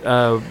that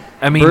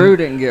Brew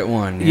didn't get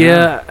one.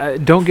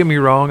 Don't get me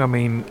wrong. I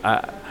mean,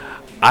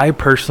 I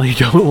personally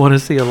don't want to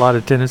see a lot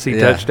of Tennessee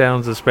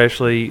touchdowns,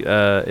 especially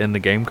in the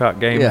Gamecock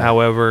game. Yeah.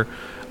 However,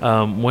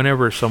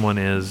 whenever someone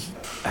is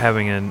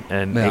having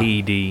an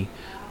AED,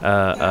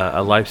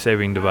 a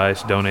life-saving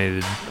device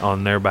donated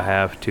on their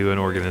behalf to an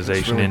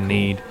organization really in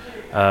need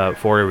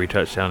for every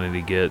touchdown that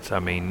he gets, I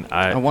mean,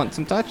 I want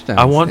some touchdowns.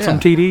 I want some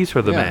TDs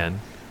for the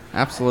man.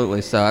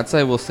 Absolutely. So I'd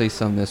say we'll see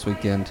some this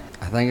weekend.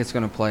 I think it's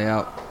going to play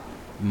out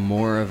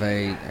more of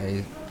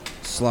a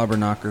slobber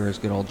knocker, as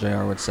good old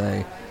JR would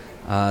say,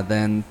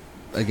 than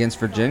against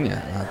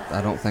Virginia.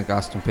 I don't think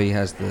Austin Peay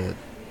has the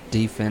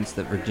defense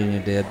that Virginia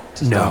did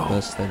to stop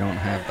us. They don't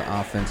have the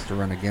offense to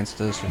run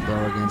against us or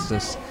throw against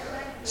us.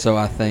 So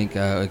I think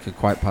it could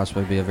quite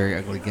possibly be a very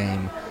ugly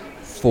game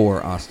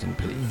for Austin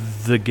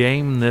Peay. The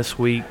game this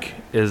week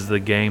is the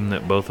game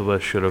that both of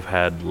us should have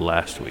had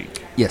last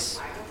week. Yes.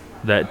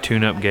 That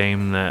tune-up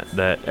game,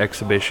 that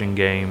exhibition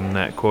game,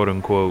 that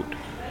quote-unquote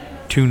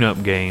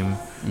tune-up game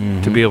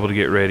to be able to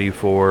get ready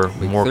for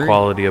Week more 3.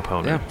 quality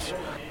opponents. Yeah.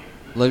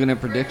 Looking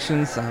at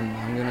predictions,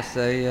 I'm going to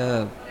say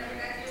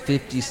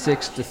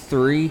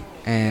 56-3,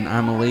 and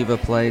Imaliva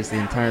plays the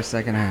entire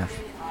second half.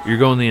 You're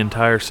going the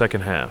entire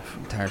second half.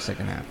 Entire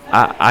second half.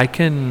 I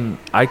can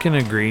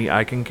agree.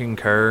 I can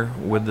concur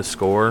with the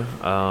score.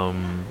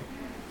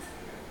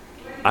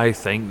 I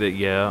think that,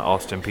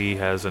 Austin Peay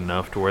has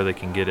enough to where they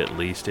can get at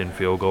least in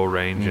field goal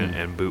range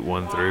and boot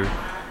one through.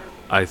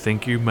 I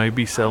think you may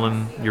be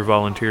selling your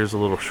Volunteers a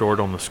little short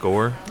on the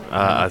score.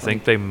 I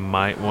think they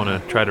might want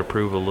to try to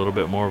prove a little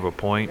bit more of a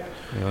point.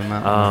 Yeah, we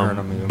might want to hurt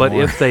them even but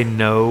more. if they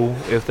know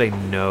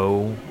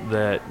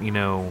that,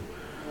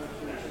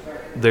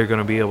 they're going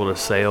to be able to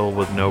sail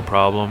with no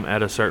problem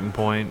at a certain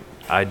point,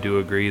 I do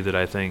agree that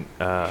I think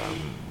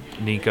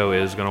Nico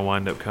is going to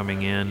wind up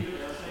coming in.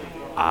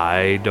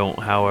 I don't,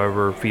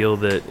 however, feel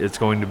that it's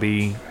going to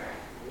be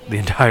the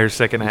entire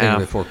second half.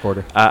 The fourth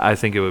quarter. I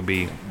think it would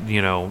be,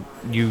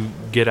 you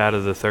get out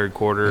of the third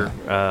quarter.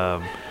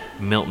 Yeah.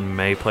 Milton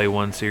may play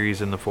one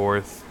series in the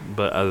fourth,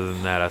 but other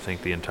than that, I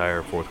think the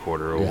entire fourth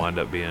quarter will wind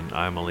up being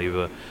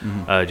Imaliva,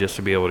 just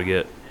to be able to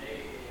get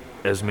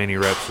as many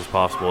reps as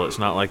possible. It's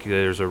not like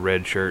there's a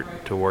red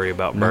shirt to worry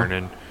about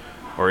burning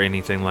or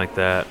anything like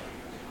that,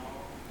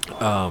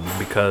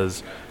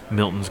 because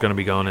Milton's going to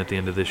be gone at the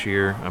end of this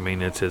year. I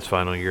mean, it's his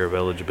final year of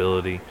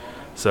eligibility.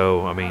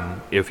 So, I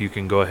mean, if you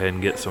can go ahead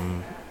and get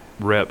some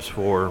reps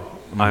for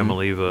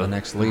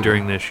Imaliva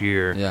during this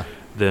year,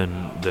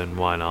 then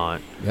why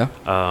not? Yeah.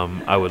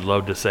 I would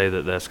love to say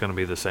that that's going to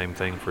be the same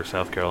thing for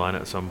South Carolina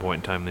at some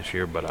point in time this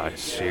year, but I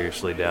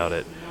seriously doubt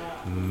it.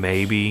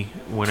 Maybe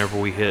whenever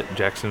we hit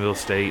Jacksonville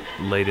State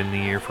late in the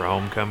year for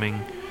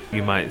homecoming,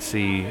 you might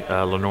see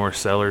Lenore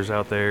Sellers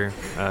out there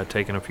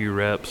taking a few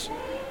reps.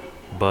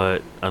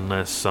 But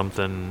unless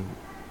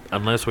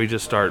we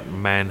just start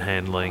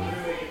manhandling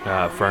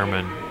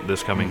Furman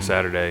this coming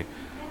Saturday,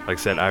 like I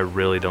said, I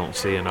really don't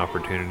see an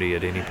opportunity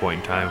at any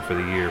point in time for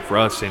the year, for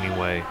us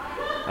anyway,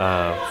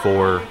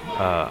 for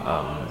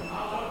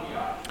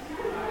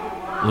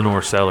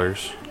Lenore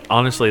Sellers.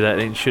 Honestly,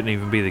 that shouldn't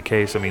even be the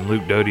case. I mean,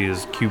 Luke Doty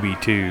is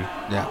QB2.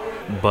 Yeah.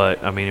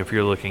 But, I mean, if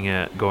you're looking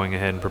at going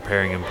ahead and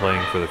preparing and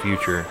playing for the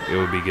future, it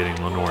would be getting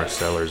Lenore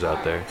Sellers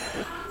out there.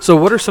 So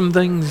what are some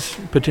things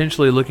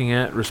potentially looking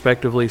at,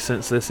 respectively,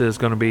 since this is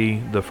going to be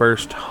the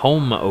first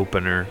home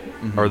opener,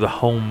 or the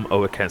home –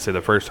 I can't say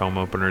the first home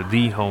opener,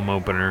 the home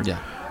opener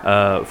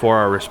for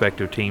our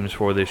respective teams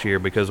for this year,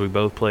 because we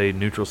both played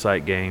neutral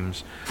site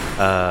games,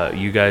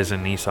 you guys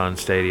in Nissan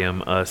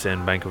Stadium, us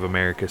in Bank of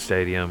America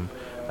Stadium,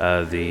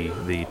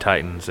 the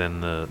Titans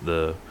and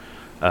the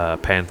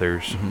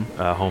Panthers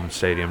home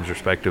stadiums,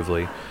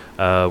 respectively.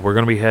 We're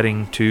going to be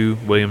heading to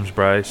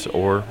Williams-Brice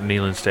or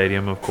Neyland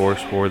Stadium, of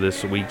course, for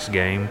this week's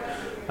game.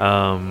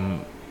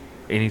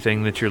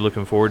 Anything that you're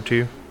looking forward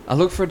to? I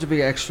look for it to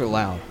be extra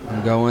loud.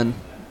 I'm going.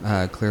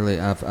 Clearly,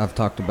 I've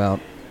talked about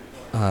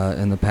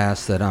in the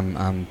past that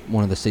I'm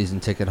one of the season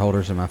ticket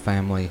holders in my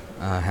family.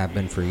 Have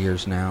been for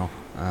years now.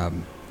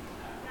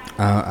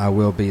 I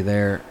will be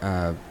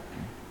there.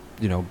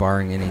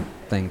 Barring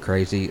anything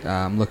crazy.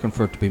 I'm looking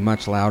for it to be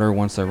much louder.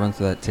 Once I run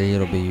through that tee,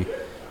 it'll be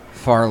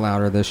far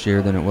louder this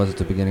year than it was at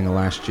the beginning of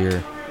last year,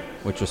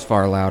 which was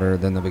far louder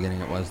than the beginning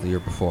it was the year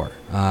before.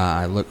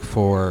 I look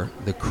for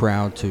the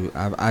crowd to.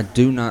 I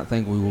do not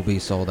think we will be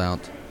sold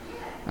out.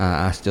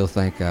 I still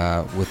think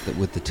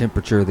with the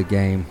temperature of the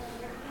game.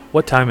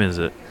 What time is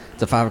it?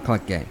 It's a 5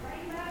 o'clock game.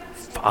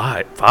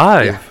 5?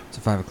 Yeah, it's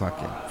a 5 o'clock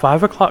game.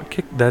 5 o'clock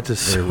kick? That is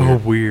so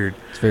weird.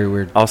 It's very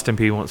weird. Austin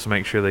Peay wants to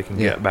make sure they can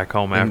get back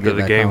home after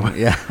the game.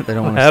 Yeah, they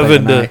don't want to stay the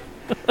night.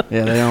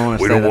 Yeah, they don't want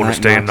to. We don't want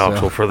to stay in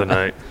Knoxville for the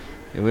night.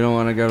 Yeah, we don't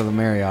want to go to the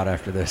Marriott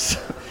after this.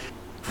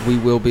 we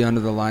will be under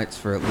the lights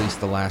for at least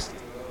the last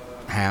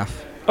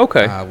half.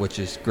 Okay. Which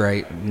is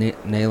great.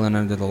 Nailing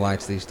under the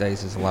lights these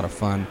days is a lot of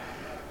fun.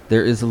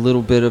 There is a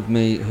little bit of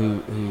me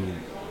who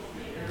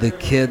the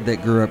kid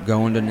that grew up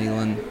going to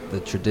Neyland, the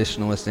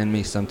traditionalist in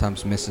me,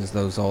 sometimes misses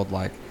those old,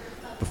 like,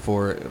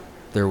 before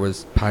there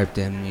was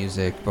piped-in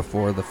music,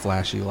 before the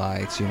flashy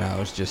lights, it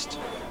was just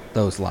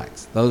those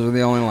lights. Those were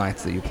the only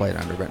lights that you played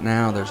under. But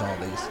now there's all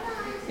these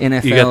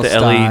NFL you got the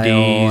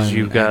style LEDs,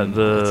 you've got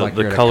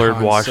the colored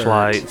wash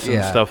lights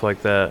and stuff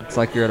like that. It's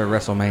like you're at a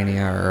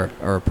WrestleMania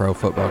or a pro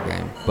football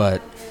game,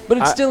 but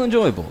it's still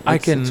enjoyable.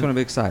 It's going to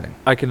be exciting.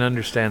 I can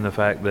understand the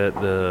fact that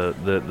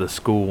the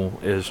school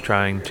is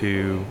trying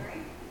to,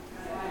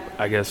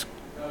 I guess,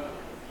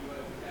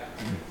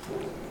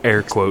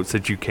 air quotes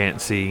that you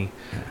can't see,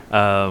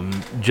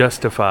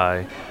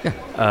 justify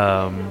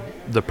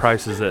the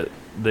prices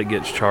that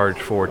gets charged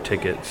for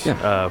tickets,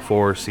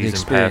 for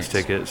season pass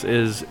tickets,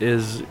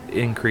 is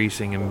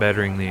increasing and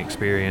bettering the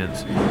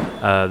experience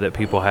that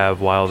people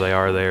have while they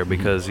are there,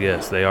 because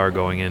yes, they are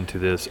going into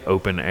this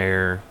open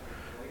air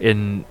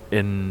in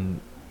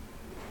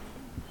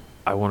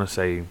I want to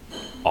say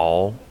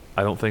I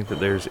don't think that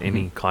there's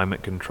any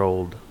climate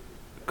controlled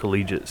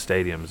collegiate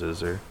stadiums, is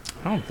there?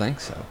 I don't think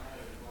so.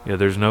 Yeah,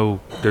 there's no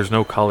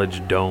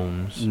college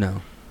domes.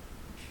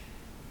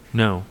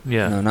 No,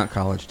 yeah. No, not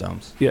college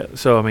domes. Yeah,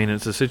 so, I mean,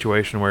 it's a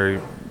situation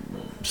where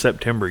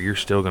September, you're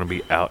still going to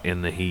be out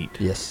in the heat.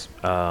 Yes.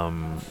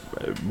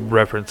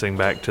 Referencing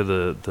back to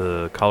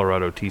the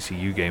Colorado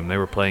TCU game, they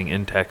were playing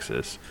in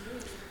Texas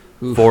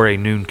Oof. for a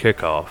noon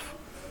kickoff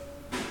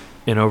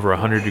in over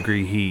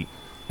 100-degree heat,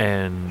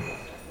 and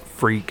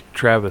freak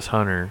Travis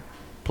Hunter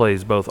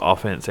plays both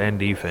offense and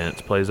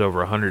defense, plays over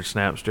 100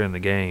 snaps during the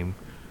game,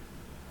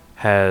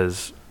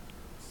 has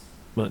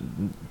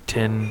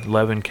 10,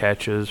 11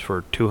 catches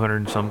for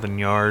 200-something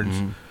yards,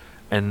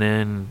 and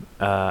then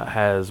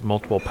has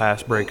multiple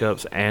pass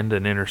breakups and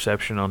an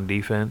interception on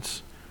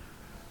defense.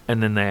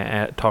 And then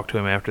they talked to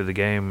him after the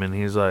game, and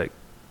he's like,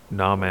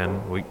 nah,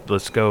 man,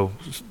 let's go.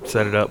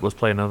 Set it up. Let's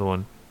play another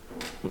one.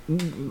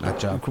 Not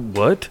job.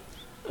 What?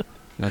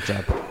 Not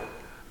job.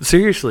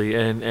 Seriously,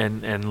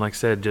 and like I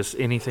said, just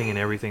anything and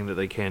everything that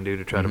they can do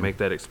to try to make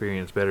that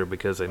experience better,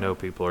 because they know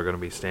people are going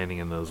to be standing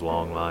in those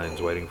long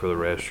lines, waiting for the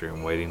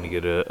restroom, waiting to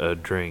get a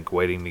drink,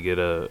 waiting to get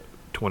a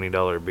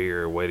 $20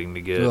 beer, waiting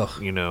to get,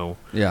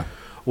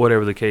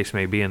 whatever the case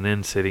may be, and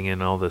then sitting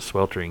in all this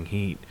sweltering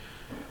heat.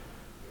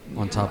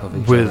 On top of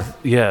each other.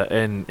 Yeah,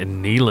 and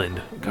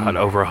Neyland, God,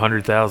 over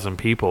 100,000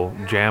 people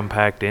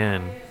jam-packed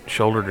in,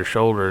 shoulder to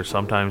shoulder,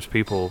 sometimes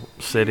people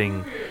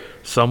sitting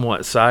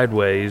somewhat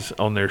sideways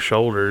on their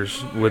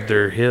shoulders with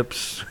their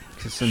hips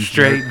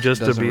straight, just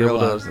to be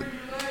able to.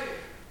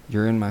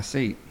 You're in my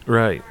seat.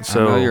 Right.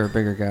 So I know you're a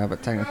bigger guy,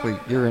 but technically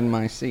you're in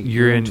my seat.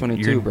 You're in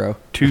 22, you're bro.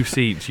 2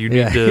 seats. You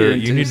need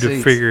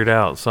to figure it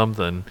out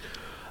something.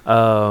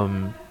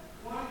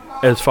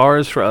 As far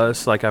as for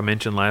us, like I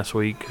mentioned last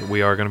week,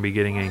 we are going to be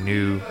getting a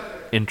new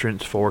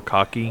entrance for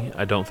Cocky.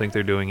 I don't think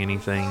they're doing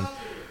anything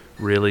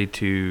really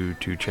to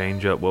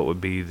change up what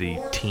would be the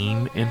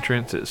team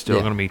entrance. It's still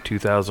going to be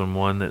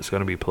 2001 that's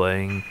going to be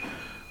playing,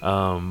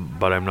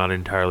 but I'm not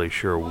entirely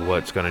sure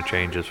what's going to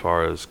change as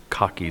far as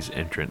Cocky's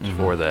entrance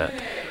for that.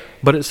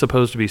 But it's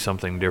supposed to be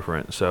something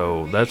different,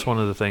 so that's one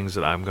of the things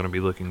that I'm going to be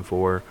looking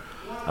for,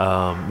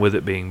 with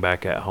it being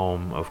back at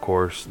home. Of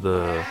course,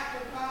 the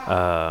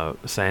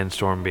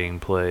Sandstorm being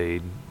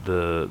played,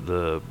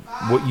 the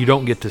what you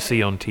don't get to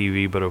see on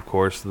TV, but of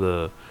course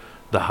the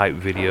hype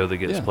video that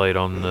gets played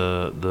on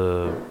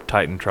the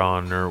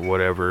Titantron or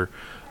whatever,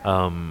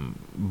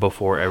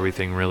 before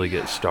everything really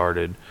gets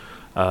started.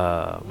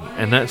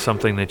 And that's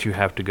something that you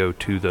have to go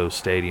to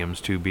those stadiums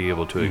to be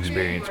able to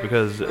experience,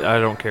 because I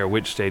don't care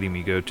which stadium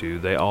you go to,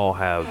 they all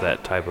have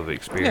that type of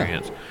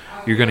experience.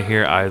 You're going to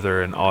hear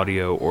either an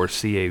audio or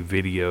see a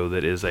video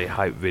that is a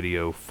hype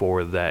video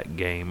for that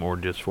game or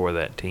just for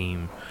that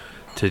team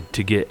to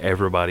get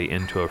everybody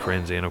into a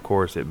frenzy. And, of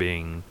course, it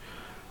being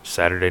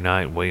Saturday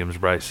night,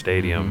 Williams-Brice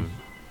Stadium,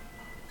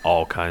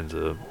 all kinds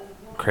of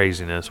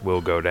craziness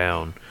will go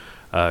down,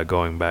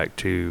 going back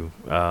to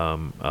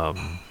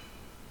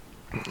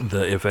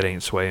the if it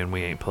ain't swaying,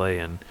 we ain't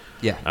playing.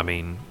 Yeah. I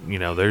mean,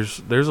 there's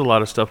a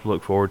lot of stuff to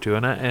look forward to,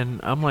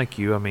 and I'm like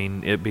you. I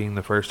mean, it being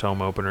the first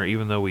home opener,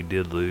 even though we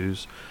did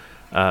lose,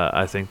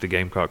 I think the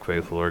Gamecock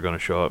faithful are going to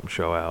show up and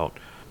show out.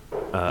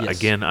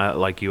 Again,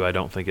 like you, I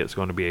don't think it's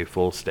going to be a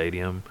full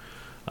stadium,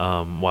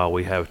 while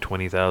we have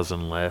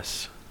 20,000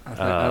 less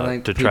I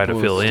think to try to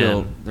fill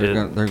in.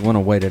 They're going to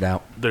wait it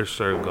out. They're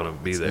still going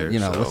to be there.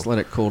 Let's let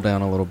it cool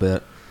down a little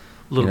bit.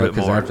 A little bit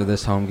more. Because after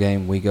this home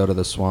game, we go to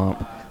the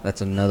Swamp. That's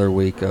another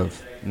week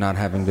of not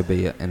having to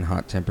be in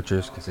hot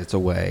temperatures because it's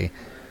away.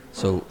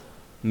 So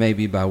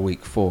maybe by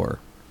week 4,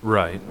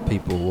 right,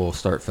 people will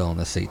start filling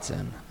the seats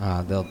in.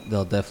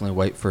 They'll definitely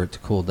wait for it to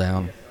cool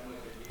down.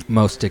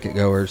 Most ticket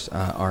goers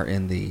are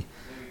in the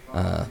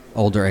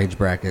older age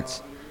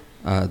brackets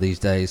these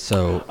days.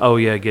 So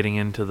getting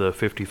into the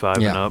 55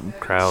 and up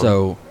crowd.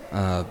 So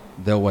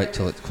they'll wait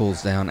till it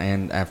cools down,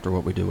 and after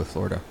what we do with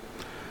Florida.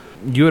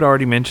 You had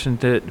already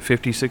mentioned it,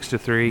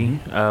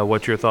 56-3.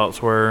 What your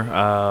thoughts were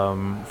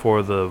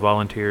for the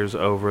Volunteers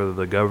over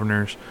the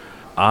Governors.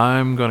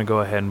 I'm going to go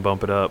ahead and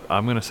bump it up.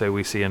 I'm going to say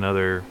we see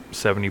another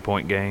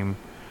 70-point game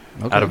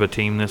out of a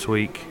team this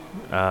week.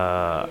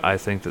 I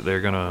think that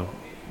they're going to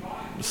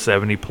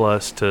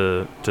 70-plus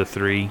to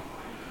 3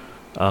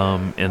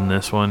 in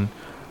this one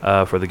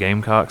for the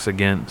Gamecocks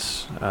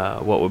against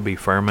what would be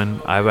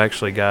Furman. I've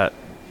actually got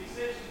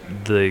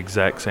the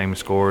exact same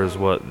score as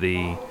what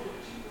the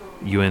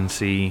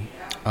UNC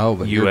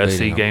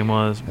USC game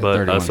was,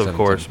 but us, of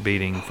course,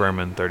 beating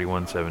Furman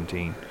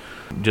 31-17.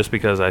 Just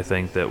because I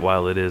think that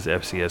while it is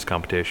FCS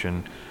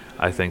competition,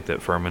 I think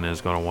that Furman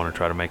is going to want to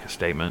try to make a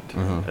statement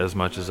as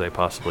much as they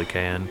possibly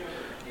can.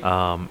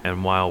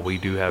 And while we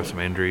do have some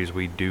injuries,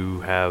 we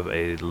do have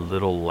a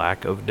little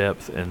lack of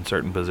depth in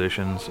certain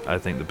positions. I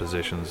think the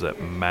positions that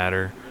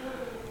matter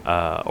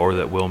or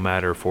that will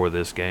matter for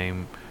this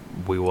game,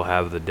 we will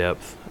have the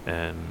depth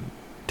and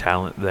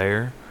talent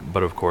there.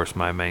 But, of course,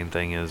 my main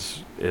thing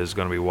is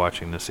going to be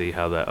watching to see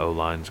how that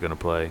O-line is going to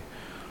play.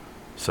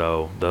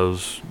 So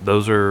those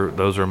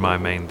are my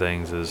main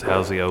things, is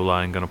how's the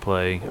O-line going to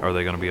play? Are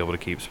they going to be able to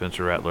keep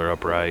Spencer Rattler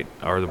upright?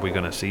 Are we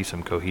going to see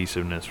some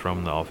cohesiveness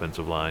from the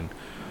offensive line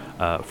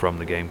from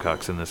the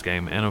Gamecocks in this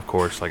game? And, of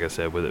course, like I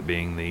said, with it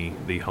being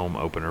the home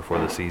opener for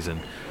the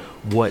season,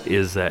 what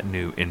is that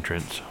new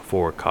entrance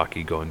for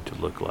Cocky going to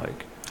look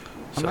like?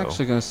 I'm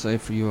actually going to say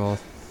for you all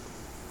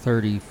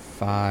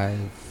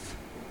 35-10.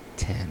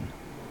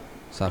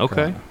 South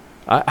Carolina.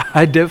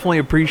 I definitely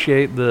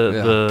appreciate I'm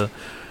going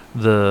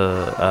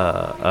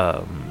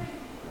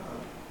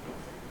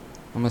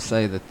to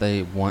say that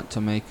they want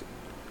to make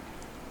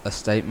a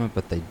statement,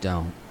 but they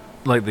don't.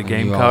 Like the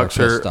Gamecocks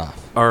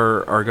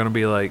are going to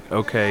be like,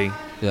 okay,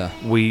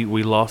 we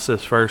lost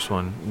this first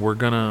one. We're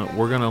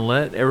gonna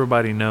let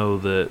everybody know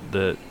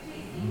that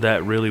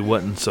really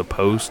wasn't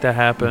supposed to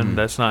happen.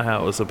 That's not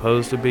how it was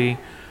supposed to be.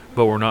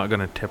 But we're not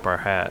going to tip our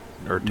hat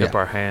or tip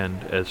our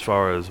hand as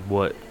far as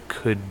what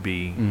could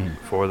be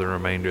for the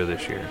remainder of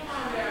this year.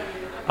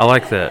 I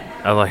like that.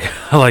 I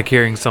like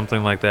hearing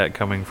something like that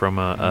coming from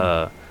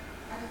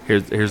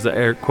here's the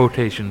air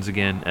quotations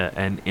again,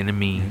 an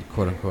enemy,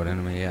 quote unquote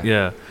enemy.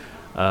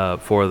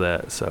 For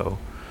that. So,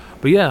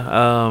 but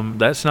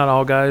that's not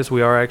all, guys.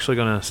 We are actually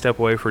going to step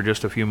away for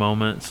just a few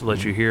moments,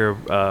 let you hear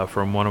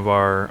from one of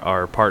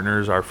our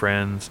partners, our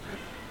friends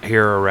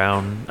here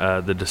around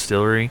the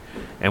distillery.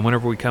 And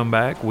whenever we come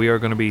back, we are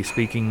going to be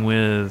speaking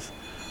with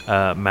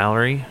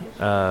Mallory,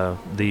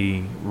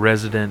 the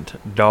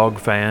resident dog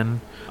fan.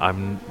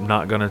 I'm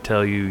not going to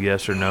tell you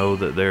yes or no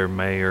that there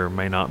may or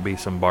may not be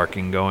some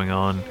barking going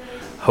on.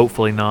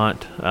 Hopefully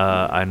not.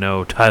 I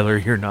know, Tyler,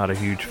 you're not a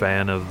huge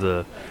fan of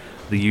the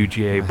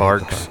UGA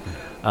barks.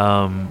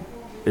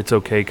 It's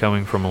okay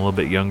coming from a little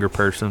bit younger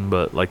person,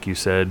 but like you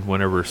said,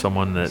 whenever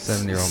someone that's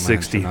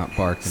 60,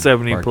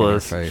 70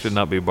 plus should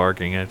not be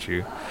barking at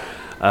you.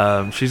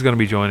 She's going to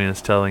be joining us,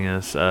 telling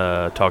us,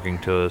 talking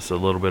to us a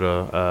little bit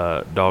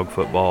of dog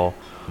football,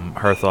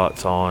 her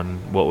thoughts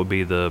on what would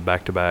be the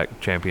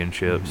back-to-back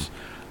championships,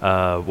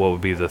 what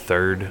would be the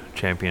third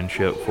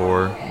championship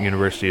for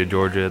University of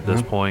Georgia at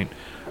this point.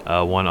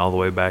 One all the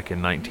way back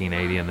in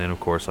 1980, and then, of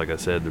course, like I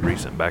said, the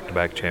recent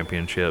back-to-back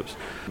championships.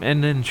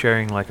 And then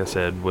sharing, like I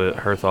said, with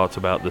her thoughts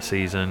about the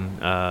season,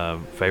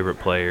 favorite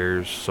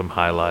players, some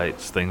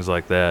highlights, things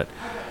like that.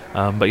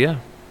 But,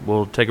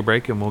 we'll take a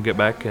break, and we'll get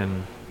back,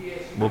 and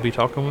we'll be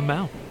talking with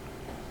Mal.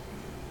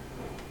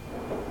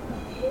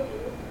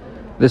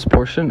 This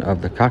portion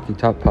of the Cocky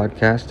Talk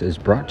podcast is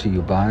brought to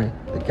you by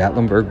the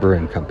Gatlinburg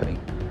Brewing Company.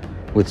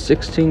 With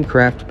 16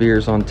 craft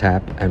beers on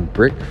tap and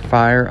brick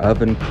fire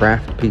oven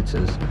craft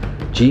pizzas,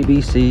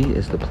 GBC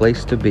is the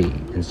place to be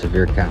in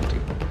Sevier County.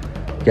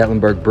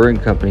 Gatlinburg Brewing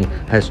Company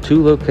has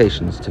 2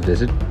 locations to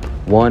visit,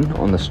 one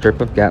on the strip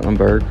of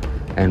Gatlinburg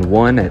and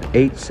one at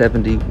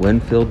 870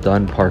 Winfield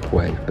Dunn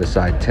Parkway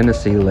beside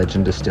Tennessee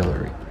Legend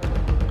Distillery.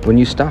 When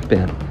you stop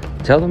in,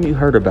 tell them you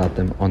heard about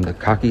them on the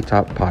Cocky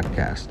Talk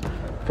podcast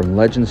from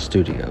Legend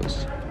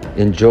Studios.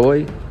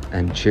 Enjoy,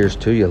 and cheers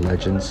to you,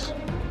 Legends.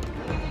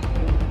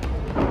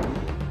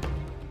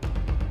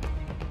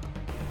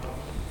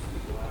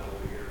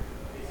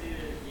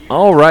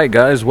 All right,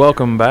 guys,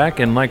 welcome back.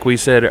 And like we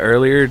said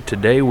earlier,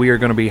 today we are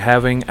going to be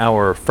having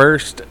our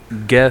first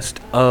guest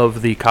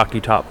of the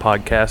Cocky Top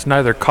podcast.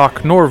 Neither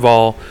cock nor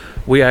vol.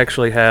 We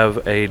actually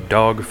have a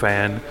dog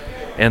fan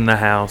in the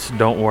house.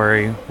 Don't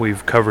worry,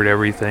 we've covered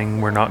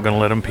everything. We're not going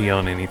to let him pee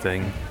on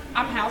anything.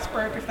 I'm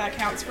housebroke, if that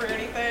counts for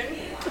anything.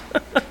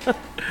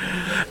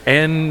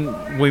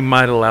 And we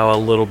might allow a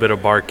little bit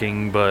of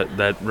barking, but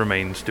that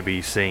remains to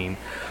be seen.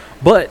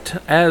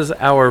 But as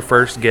our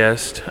first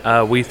guest,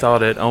 we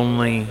thought it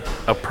only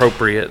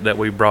appropriate that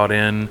we brought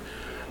in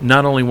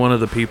not only one of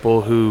the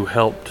people who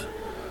helped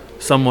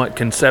somewhat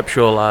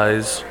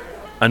conceptualize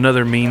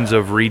another means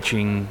of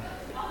reaching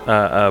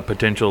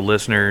potential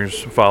listeners,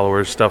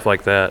 followers, stuff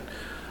like that,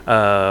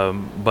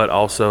 but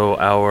also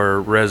our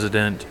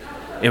resident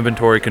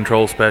inventory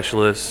control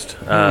specialist,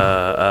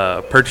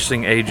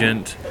 purchasing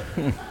agent,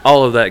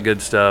 all of that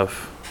good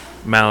stuff.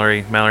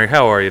 Mallory,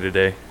 how are you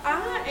today? I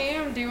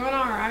am doing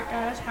all right,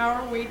 guys. How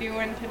are we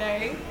doing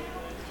today?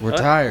 We're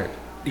tired.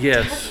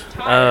 Yes.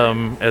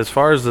 Tired. As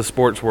far as the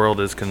sports world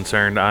is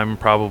concerned, I'm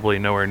probably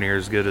nowhere near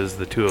as good as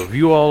the two of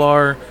you all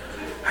are.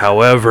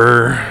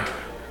 However,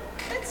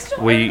 It's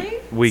still we early.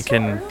 we It's still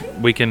can early.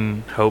 we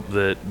can hope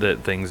that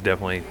things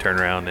definitely turn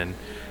around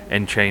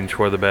and change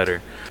for the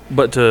better.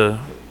 But to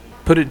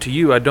put it to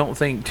you, I don't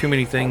think too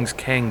many things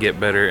can get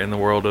better in the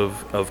world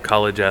of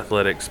college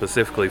athletics,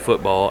 specifically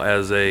football,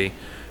 as a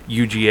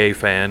UGA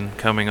fan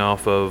coming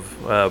off of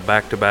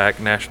back-to-back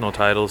national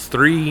titles,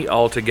 3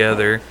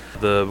 altogether,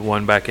 the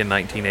one back in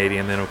 1980,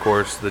 and then, of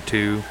course, the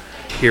 2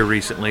 here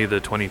recently, the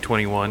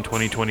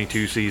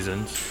 2021-2022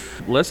 seasons.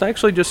 Let's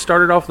actually just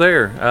start it off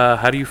there.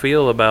 How do you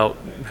feel about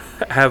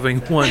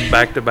having won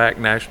back-to-back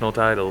national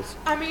titles?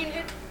 I mean,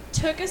 it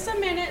took us a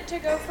minute to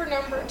go for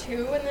number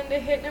 2 and then to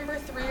hit number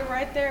 3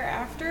 right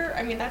thereafter.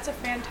 I mean, that's a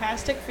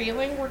fantastic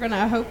feeling. We're going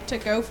to hope to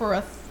go for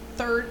a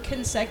third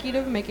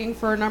consecutive, making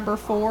for number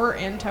 4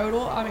 in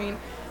total. I mean,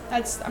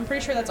 I'm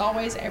pretty sure that's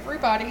always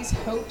everybody's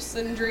hopes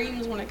and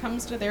dreams when it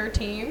comes to their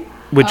team.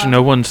 Which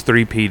no one's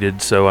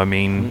three-peated, so I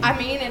mean,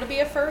 It'll be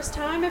a first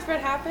time if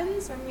it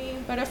happens.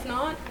 But if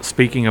not,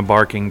 speaking of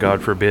barking,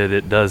 God forbid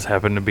it does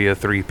happen to be a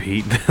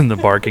three-peat, then the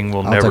barking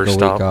will I'll never take a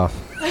stop. week off.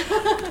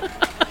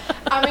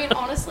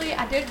 honestly,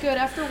 I did good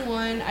after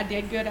 1. I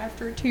did good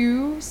after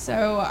 2.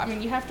 So,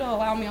 you have to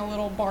allow me a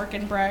little bark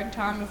and brag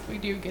time if we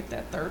do get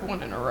that third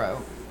one in a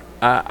row.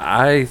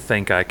 I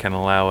think I can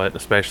allow it,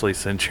 especially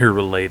since you're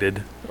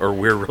related, or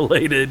we're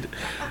related.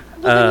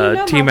 Well, then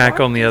my T-Mac,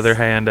 on the bark other is-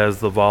 hand, as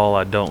the Vol,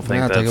 I don't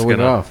think Yeah, that's take a week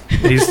gonna. off.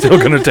 He's still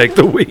gonna take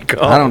the week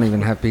off. I don't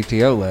even have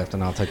PTO left,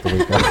 and I'll take the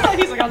week off.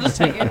 He's like, I'll just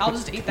take it. I'll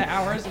just eat the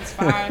hours. It's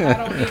fine. I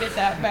don't need it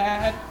that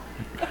bad.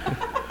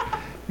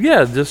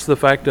 Yeah, just the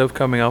fact of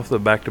coming off the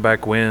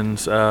back-to-back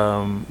wins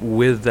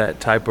with that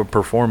type of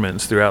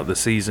performance throughout the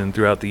season,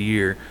 throughout the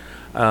year,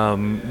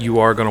 you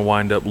are going to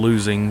wind up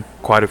losing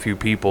quite a few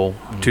people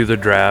to the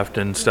draft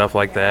and stuff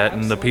like that.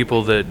 And the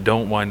people that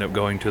don't wind up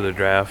going to the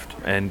draft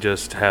and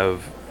just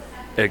have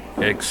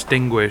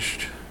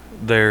extinguished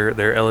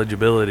their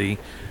eligibility,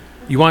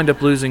 you wind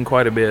up losing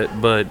quite a bit.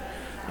 But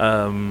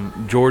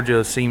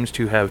Georgia seems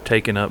to have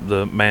taken up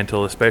the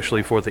mantle,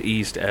 especially for the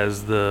East,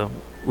 as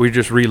we're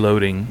just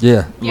reloading.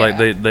 Yeah. Like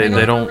they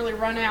don't really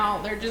run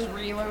out. They're just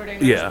reloading.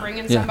 They're Yeah. just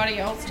bringing Yeah. somebody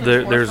else to the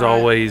there's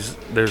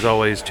forefront.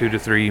 always 2 to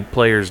 3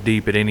 players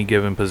deep at any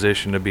given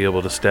position to be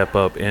able to step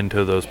up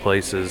into those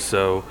places.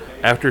 So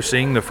after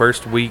seeing the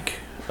first week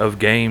of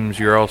games,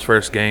 your all's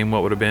first game,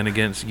 what would have been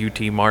against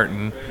UT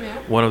Martin, Yeah.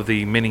 one of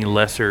the many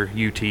lesser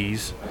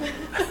UTs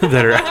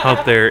that are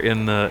out there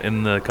in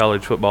the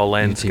college football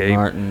landscape. UT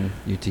Martin,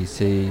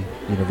 UTC,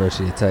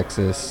 University of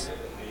Texas.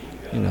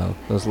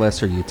 Those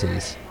lesser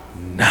UTs.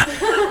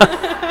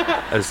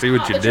 I see what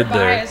Not you that you're did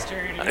there. biased or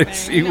I anything,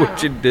 see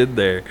what you did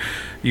there.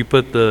 You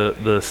put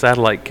the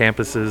satellite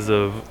campuses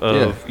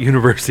of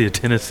University of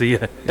Tennessee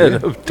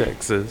ahead of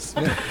Texas.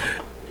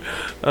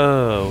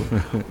 Oh,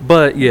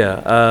 but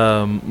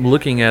yeah,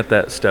 looking at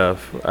that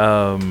stuff,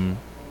 how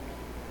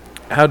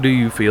do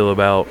you feel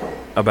about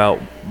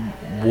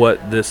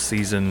what this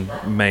season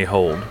may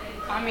hold?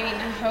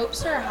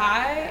 Hopes are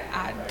high.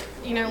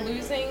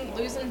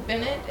 Losing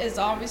Bennett is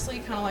obviously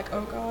kind of like,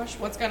 oh gosh,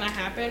 what's going to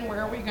happen?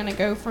 Where are we going to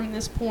go from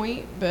this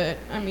point? But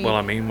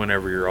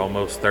whenever you're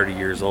almost 30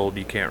 years old,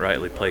 you can't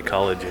rightly play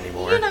college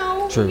anymore.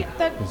 True.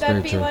 That's very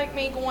That'd be true. like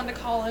me going to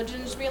college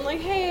and just being like,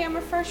 hey, I'm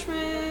a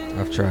freshman.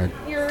 I've tried.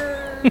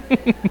 You're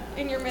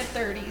in your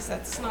mid-30s.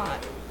 That's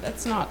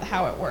not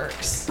how it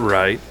works.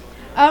 Right.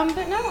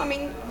 But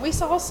no, we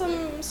saw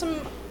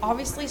some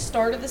obviously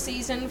start of the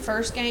season,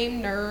 first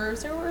game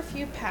nerves. There were a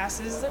few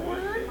passes that were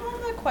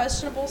on the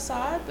questionable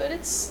side, but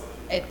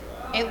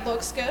it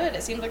looks good.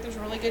 It seems like there's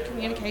really good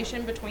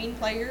communication between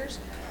players.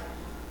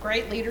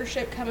 Great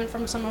leadership coming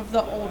from some of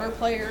the older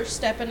players,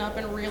 stepping up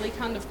and really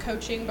kind of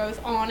coaching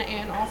both on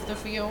and off the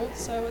field.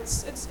 So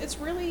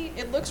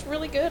it looks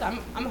really good. I'm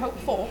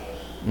hopeful.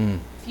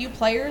 Few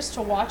players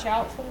to watch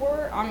out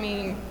for.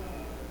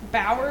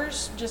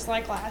 Bowers, just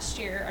like last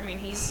year,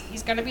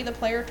 he's going to be the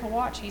player to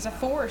watch. He's a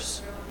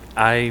force.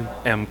 I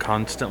am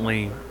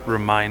constantly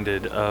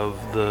reminded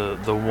of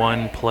the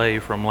one play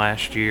from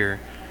last year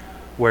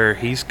where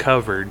he's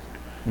covered.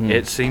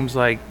 It seems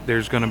like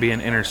there's going to be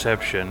an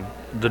interception.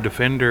 The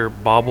defender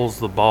bobbles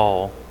the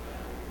ball.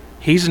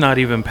 He's not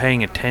even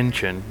paying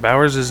attention.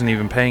 Bowers isn't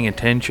even paying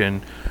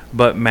attention,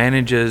 but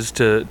manages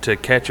to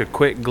catch a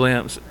quick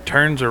glimpse,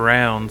 turns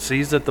around,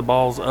 sees that the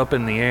ball's up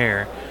in the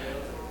air,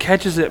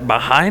 catches it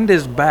behind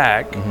his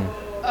back,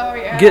 Oh,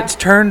 yeah. gets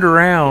turned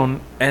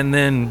around, and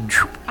then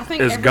I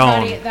think is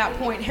everybody gone. at that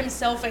point,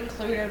 himself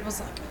included, was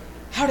like,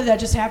 how did that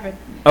just happen?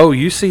 Oh,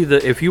 you see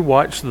if you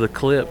watch the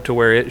clip to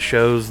where it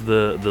shows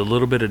the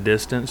little bit of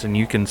distance and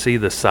you can see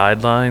the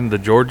sideline, the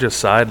Georgia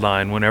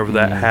sideline, whenever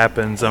that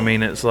happens,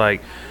 it's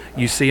like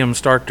you see him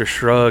start to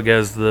shrug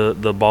as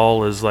the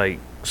ball is like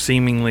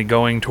seemingly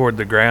going toward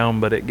the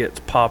ground, but it gets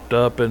popped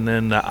up, and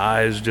then the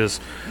eyes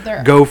just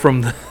They're- go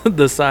from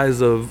the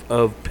size of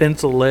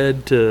pencil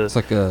lead to It's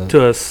like a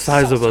to a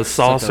size of a it's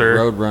like a saucer,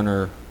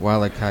 Roadrunner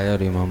Wile E.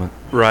 Coyote moment.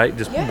 right?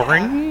 Just Yeah,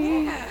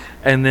 bring, yeah.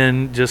 and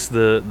then just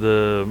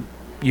the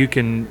you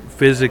can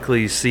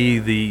physically see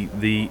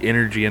the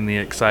energy and the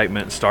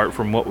excitement start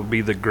from what would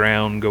be the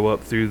ground, go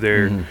up through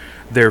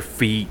their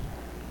feet,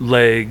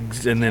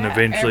 legs, and then Yeah,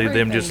 eventually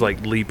them just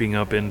everything. like leaping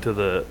up into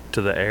the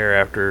air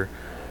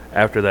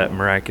after that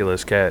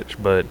miraculous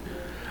catch. But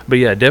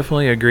yeah,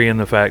 definitely agree in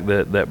the fact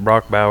that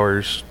Brock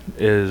Bowers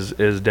is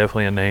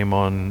definitely a name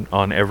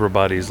on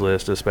everybody's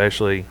list,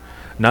 especially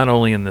not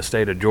only in the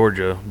state of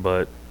Georgia,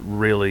 but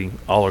really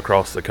all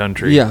across the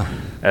country. Yeah.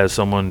 As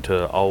someone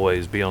to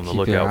always be on the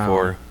Keep your lookout eye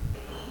for. on.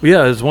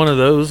 Yeah, it's one of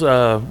those.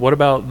 What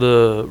about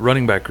the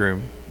running back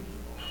room?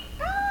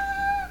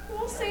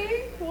 We'll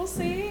see. We'll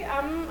see.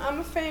 I'm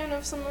a fan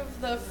of some of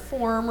the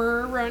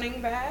former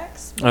running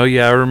backs. Oh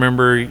yeah, I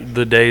remember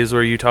the days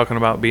where you talking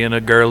about being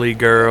a girly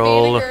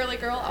girl. Being a girly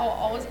girl, I'll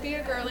always be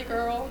a girly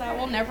girl. That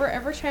will never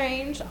ever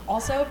change.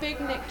 Also a big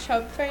Nick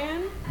Chubb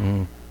fan.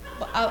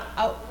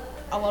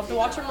 I love to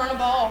watch him run a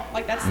ball.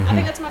 Like I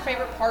think that's my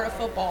favorite part of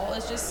football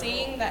is just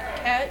seeing that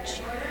catch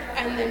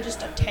and then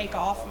just a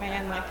takeoff,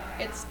 man. Like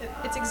it's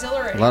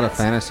exhilarating. A lot of It's-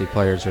 fantasy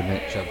players are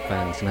Nick Chubb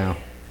fans now.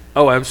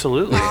 Oh,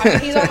 absolutely.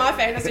 He's on my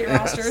fantasy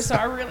roster, so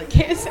I really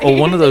can't say. Well,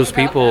 one of those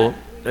anything people,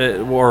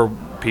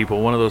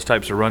 about one of those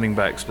types of running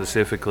back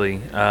specifically,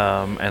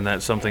 and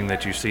that's something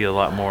that you see a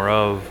lot more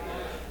of.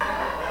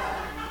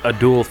 A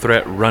dual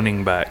threat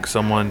running back,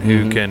 someone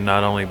who can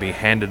not only be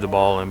handed the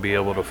ball and be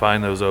able to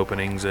find those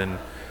openings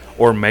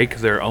or make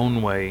their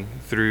own way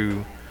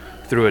through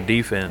a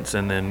defense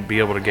and then be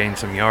able to gain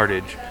some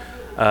yardage,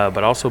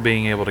 but also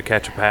being able to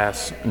catch a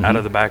pass out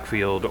of the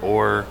backfield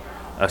or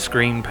a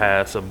screen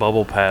pass, a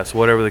bubble pass,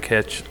 whatever the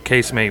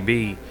case may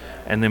be,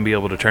 and then be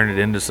able to turn it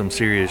into some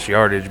serious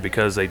yardage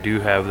because they do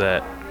have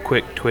that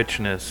quick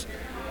twitchness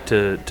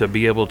to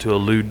be able to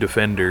elude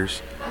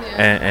defenders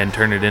and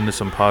turn it into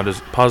some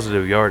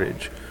positive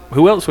yardage.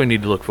 Who else we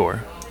need to look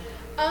for?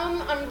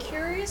 I'm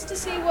curious to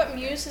see what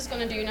Muse is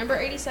going to do. Number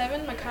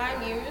 87, Makai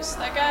Muse.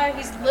 That guy,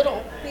 he's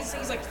little. He's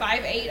like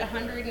 5'8",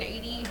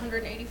 180,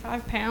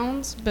 185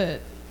 pounds,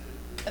 but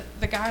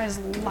the guy is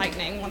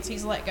lightning once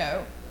he's let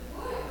go.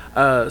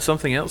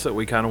 Something else that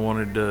we kind of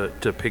wanted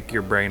to pick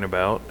your brain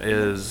about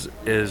is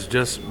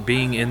just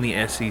being in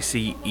the SEC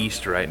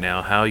East right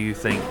now, how you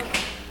think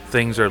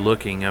things are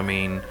looking. I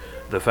mean,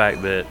 the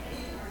fact that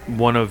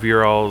one of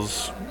your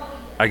all's,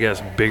 I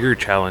guess, bigger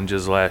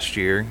challenges last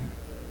year,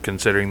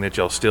 considering that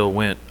y'all still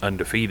went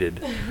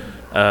undefeated,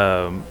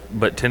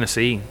 but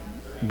Tennessee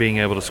being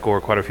able to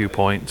score quite a few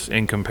points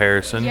in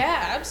comparison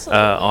Yeah, absolutely.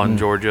 on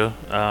Georgia.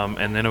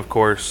 And then, of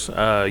course,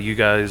 you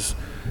guys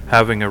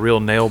having a real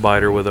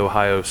nail-biter with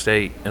Ohio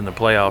State in the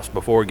playoffs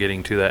before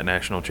getting to that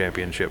national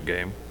championship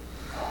game.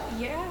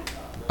 Yeah.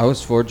 I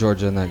was for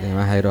Georgia in that game.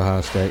 I hate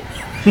Ohio State.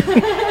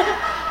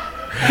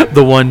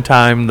 The one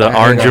time the I hate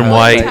orange and Ohio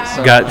white State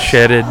so got much.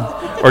 shedded,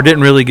 or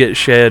didn't really get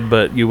shed,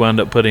 but you wound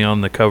up putting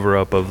on the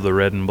cover-up of the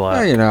red and Well,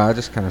 black. you know, I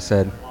just kind of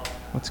said,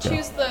 let's go.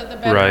 Choose the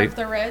better Right. of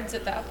the Reds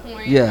at that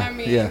point. Yeah, I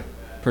mean, yeah,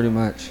 pretty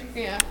much.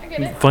 Yeah, I get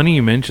it. Funny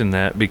you mentioned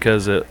that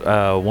because at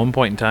one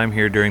point in time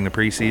here during the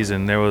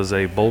preseason, there was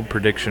a bold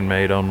prediction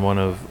made on one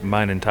of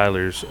mine and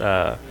Tyler's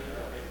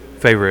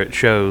favorite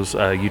shows,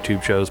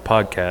 YouTube shows,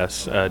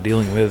 podcasts,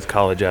 dealing with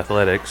college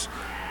athletics.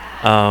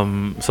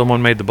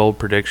 Someone made the bold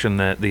prediction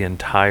that the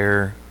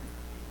entire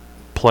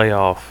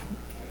playoff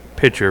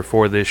picture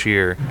for this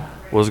year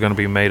was going to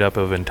be made up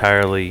of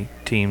entirely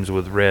teams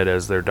with red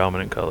as their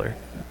dominant color.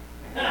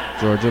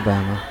 Georgia,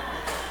 Bama,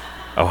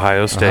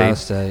 Ohio State. Ohio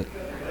State,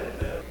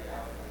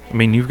 I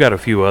mean, you've got a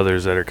few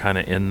others that are kind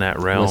of in that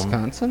realm.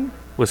 Wisconsin.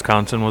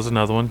 Wisconsin was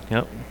another one.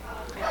 Yep.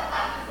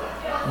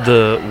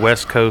 The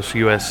West Coast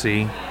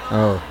USC.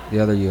 Oh, the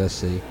other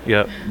USC.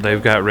 Yep.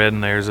 They've got red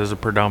in theirs as a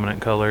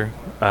predominant color.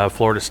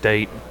 Florida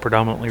State,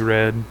 predominantly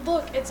red.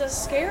 Look, it's a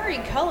scary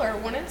color.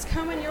 When it's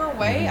coming your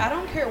way, I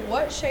don't care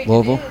what shade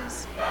Louisville? it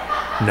is.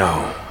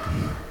 No.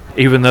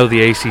 Even though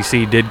the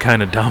ACC did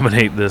kind of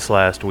dominate this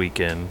last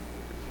weekend.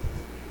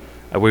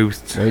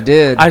 They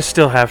did. I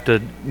still have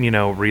to,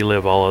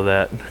 relive all of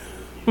that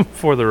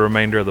for the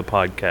remainder of the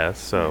podcast.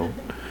 So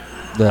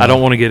I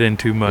don't want to get in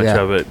too much Yeah.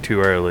 of it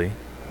too early.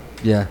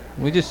 Yeah,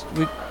 we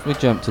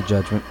jumped to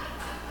judgment.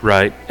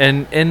 Right.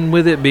 And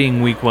with it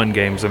being week one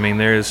games, I mean,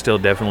 there is still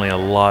definitely a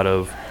lot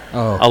of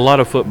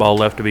football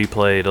left to be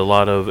played, a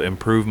lot of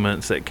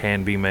improvements that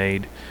can be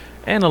made,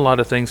 and a lot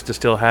of things to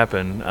still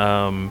happen.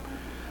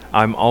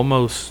 I'm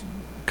almost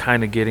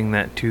kind of getting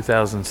that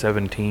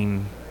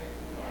 2017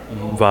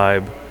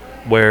 vibe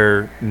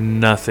where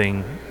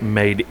nothing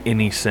made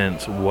any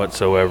sense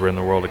whatsoever in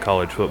the world of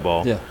college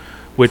football. Yeah.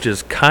 Which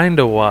is kind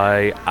of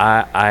why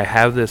I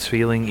have this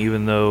feeling,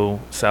 even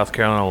though South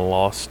Carolina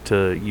lost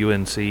to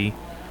UNC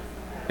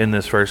in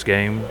this first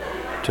game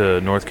to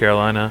North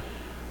Carolina,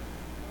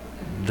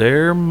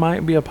 there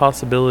might be a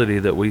possibility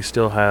that we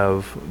still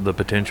have the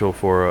potential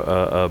for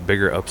a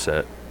bigger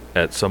upset.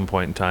 at some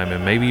point in time,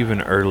 and maybe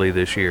even early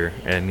this year.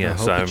 And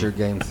yes, I hope it's your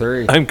game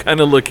 3. I'm kind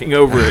of looking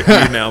over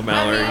at you now,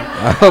 Mallory.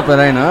 I hope it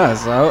ain't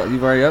us.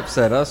 You've already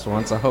upset us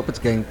once. I hope it's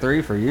game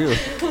 3 for you.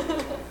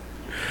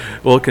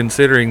 Well,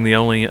 considering the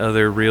only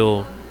other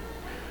real,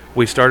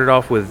 we started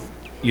off with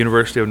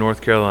University of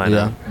North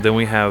Carolina. Yeah. Then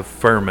we have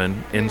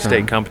Furman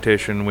in-state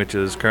competition, which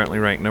is currently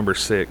ranked number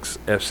 6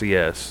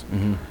 FCS.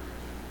 Mm-hmm.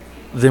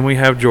 Then we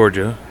have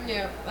Georgia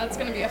Yeah, that's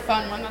going to be a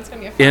fun one. That's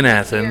going to be a fun in one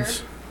Athens.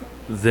 here.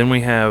 Then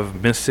we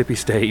have Mississippi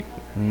State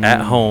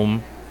at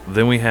home.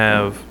 Then we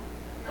have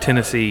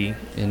Tennessee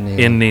in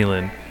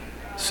Neyland.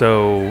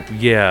 So,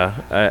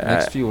 yeah.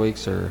 Next few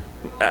weeks are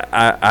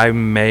I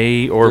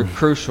may or they're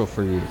crucial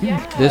for you.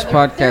 Yeah, This they're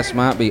podcast good.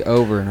 might be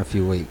over in a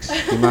few weeks.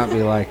 You might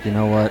be like, you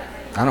know what?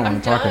 I don't want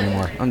I'm to talk done.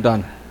 anymore. I'm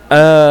done.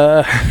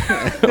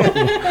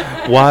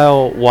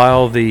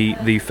 while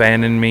the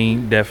fan in me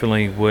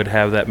definitely would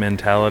have that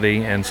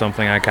mentality, and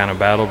something I kind of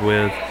battled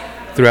with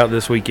throughout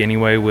this week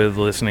anyway, with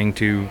listening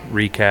to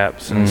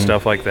recaps and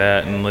stuff like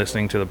that, and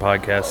listening to the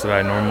podcasts that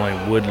I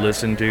normally would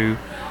listen to,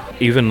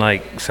 even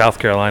like South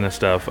Carolina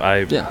stuff.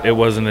 It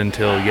wasn't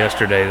until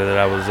yesterday that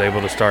I was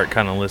able to start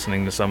kind of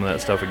listening to some of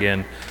that stuff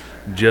again,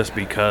 just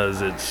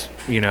because it's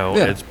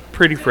it's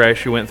pretty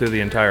fresh. You went through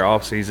the entire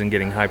off season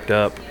getting hyped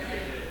up,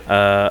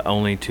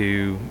 only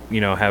to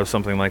have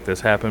something like this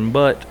happen.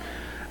 But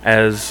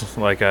as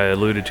like I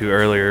alluded to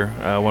earlier,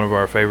 one of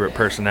our favorite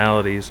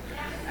personalities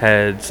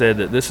had said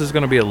that this is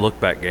going to be a look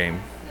back game.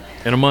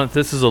 In a month,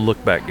 this is a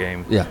look back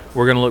game. Yeah.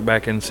 We're going to look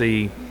back and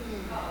see,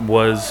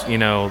 was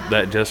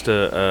that just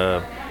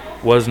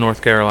was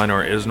North Carolina,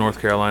 or is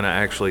North Carolina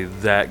actually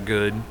that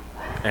good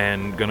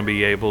and going to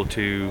be able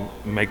to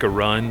make a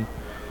run,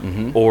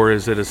 or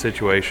is it a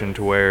situation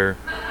to where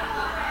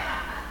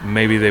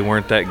maybe they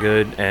weren't that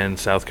good and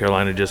South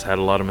Carolina just had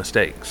a lot of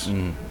mistakes,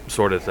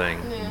 sort of thing.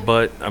 Yeah.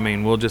 But I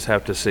mean, we'll just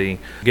have to see.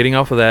 Getting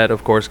off of that,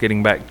 of course,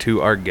 getting back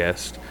to our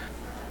guest,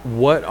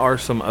 what are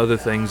some other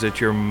things that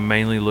you're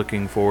mainly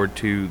looking forward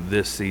to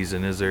this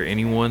season? Is there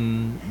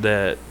anyone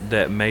that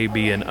may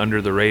be an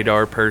under the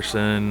radar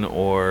person,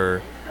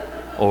 or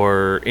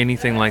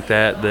anything like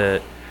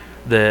that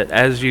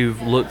as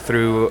you've looked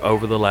through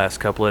over the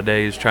last couple of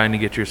days, trying to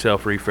get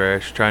yourself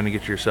refreshed, trying to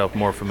get yourself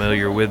more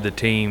familiar with the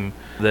team,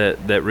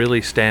 that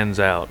really stands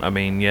out? I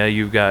mean, yeah,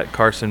 you've got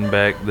Carson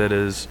Beck that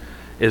is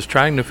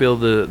trying to fill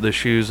the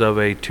shoes of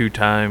a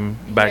 2-time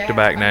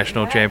back-to-back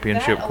national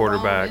championship that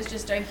quarterback. Alone is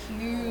just a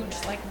huge,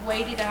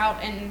 wait it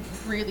out and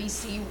really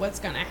see what's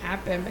going to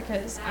happen,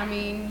 because, I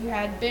mean, you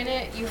had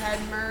Bennett, you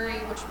had Murray,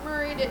 which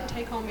Murray didn't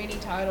take home any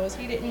titles.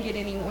 He didn't get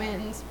any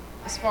wins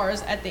as far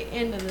as at the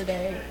end of the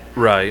day.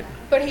 Right.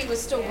 But he was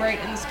still great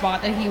in the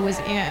spot that he was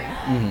in.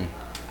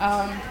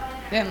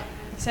 Then, like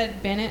I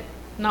said, Bennett,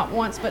 not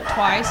once but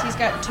twice. He's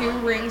got 2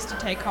 rings to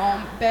take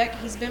home. Beck,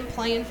 he's been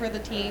playing for the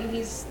team.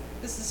 This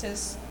is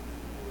his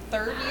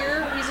 3rd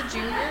year. He's a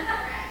junior.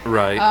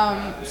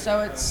 Right.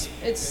 So it's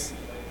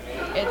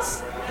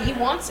he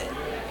wants it.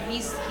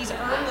 He's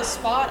earned the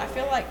spot. I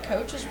feel like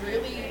coach is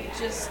really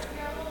just,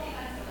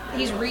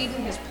 he's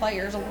reading his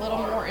players a little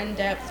more in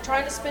depth,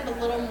 trying to spend a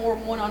little more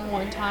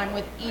one-on-one time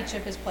with each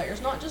of his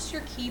players, not just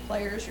your key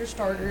players, your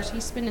starters.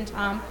 He's spending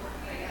time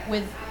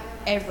with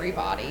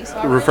everybody.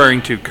 So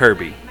Referring to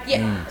Kirby.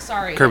 Yeah,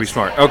 sorry. Kirby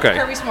Smart. Okay.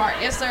 Kirby Smart,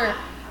 yes, sir.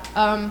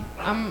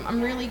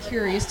 I'm really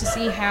curious to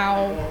see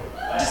how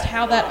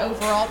that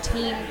overall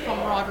team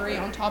camaraderie,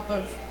 on top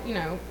of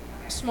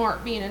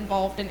Smart being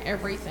involved in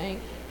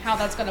everything, how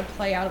that's going to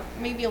play out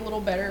maybe a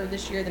little better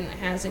this year than it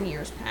has in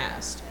years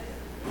past.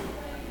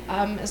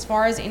 As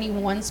far as any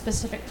one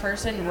specific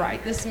person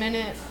right this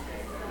minute,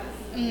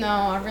 no,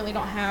 I really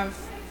don't have.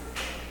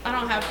 I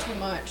don't have too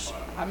much.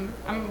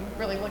 I'm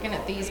really looking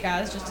at these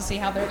guys just to see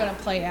how they're going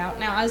to play out.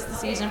 Now, as the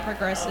season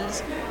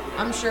progresses,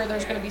 I'm sure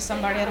there's going to be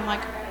somebody that I'm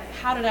like,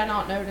 how did I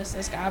not notice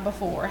this guy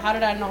before? How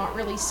did I not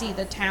really see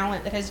the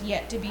talent that has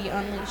yet to be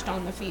unleashed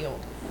on the field?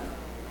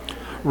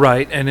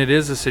 Right, and it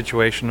is a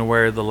situation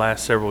where the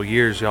last several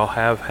years y'all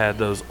have had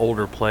those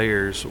older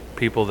players,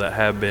 people that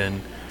have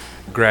been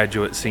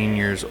graduate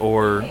seniors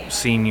or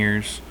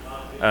seniors,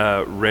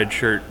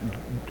 redshirt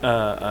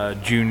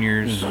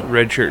juniors,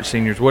 redshirt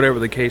seniors, whatever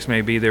the case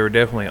may be. They were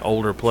definitely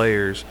older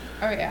players.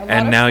 Oh yeah,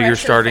 and now you're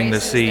starting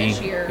to see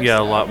a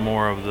lot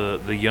more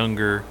of the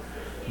younger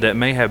that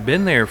may have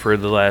been there for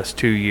the last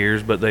 2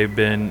 years, but they've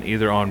been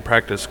either on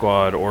practice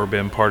squad or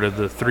been part of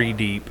the 3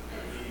 deep,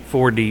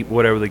 4 deep,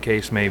 whatever the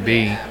case may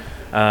be,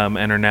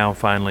 and are now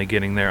finally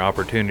getting their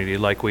opportunity.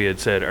 Like we had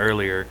said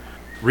earlier,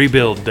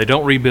 rebuild. They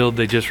don't rebuild,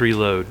 they just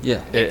reload.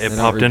 Yeah, it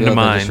popped into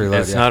mind.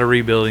 It's not a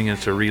rebuilding,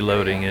 it's a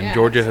reloading. And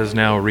Georgia has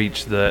now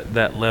reached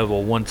that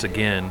level once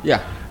again.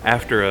 Yeah.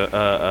 After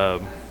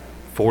a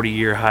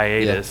 40-year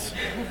hiatus,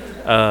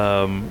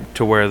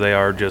 to where they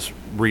are just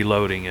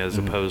reloading as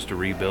opposed to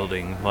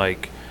rebuilding.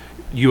 Like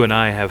you and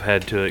I have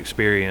had to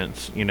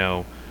experience,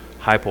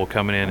 Heupel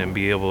coming in and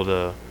be able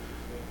to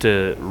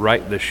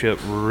right the ship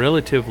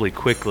relatively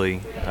quickly,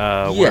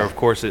 where of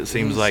course it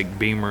seems like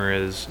Beamer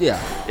is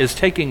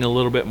taking a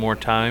little bit more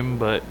time,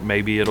 but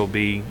maybe it'll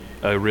be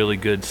a really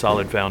good,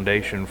 solid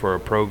foundation for a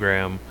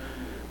program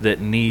that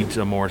needs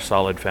a more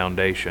solid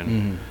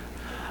foundation.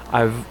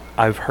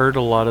 I've heard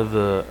a lot of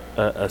the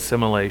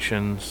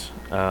assimilations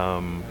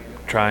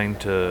trying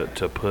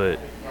to put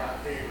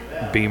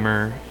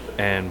Beamer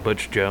and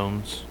Butch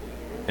Jones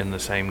in the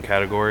same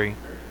category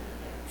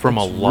from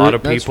a lot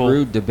of people. That's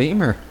rude to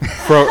Beamer.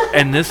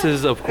 And this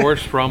is, of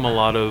course, from a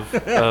lot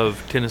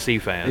of Tennessee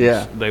fans.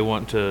 Yeah. They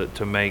want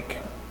to make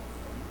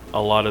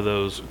a lot of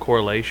those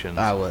correlations.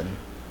 I wouldn't.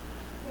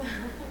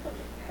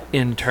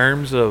 In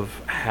terms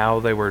of how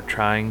they were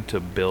trying to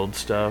build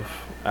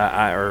stuff,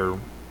 I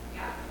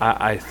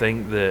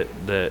think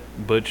that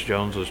Butch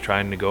Jones was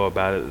trying to go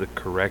about it the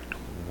correct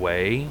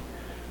way,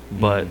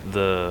 but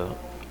the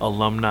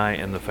alumni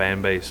and the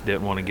fan base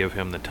didn't want to give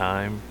him the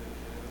time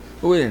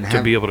We didn't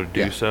to be able to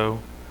do so.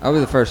 I'll be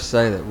the first to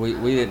say that we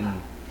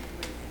didn't,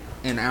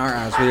 in our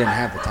eyes, we didn't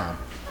have the time.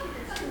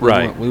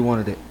 We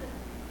wanted it.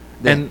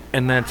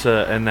 And that's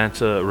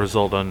a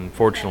result,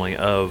 unfortunately,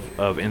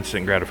 of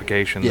instant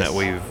gratification that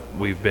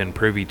we've been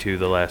privy to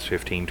the last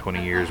 15,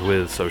 20 years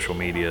with social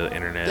media,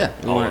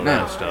 internet, all of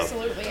that stuff.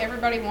 Absolutely.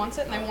 Everybody wants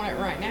it, and they want it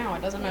right now.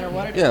 It doesn't matter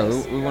what it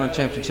is. Yeah, we want a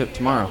championship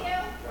tomorrow.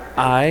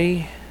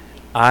 I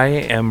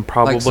am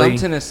probably... Like some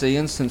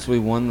Tennesseans, since we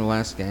won the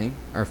last game,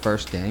 our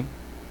first game,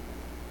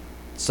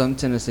 some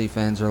Tennessee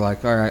fans are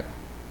like, all right,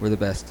 we're the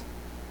best.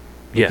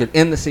 We could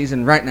end the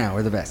season right now.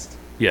 We're the best.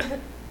 Yeah.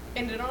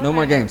 No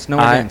more games. No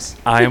more games.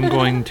 I'm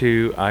going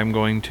to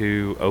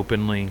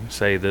openly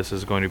say this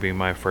is going to be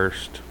my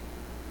first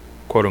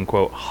quote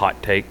unquote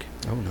hot take.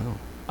 Oh no.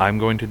 I'm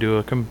going to do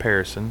a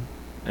comparison,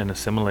 an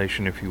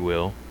assimilation, if you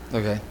will.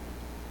 Okay.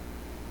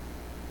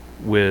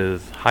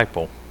 With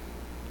Heupel.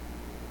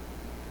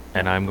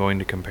 And I'm going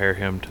to compare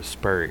him to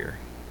Spurrier.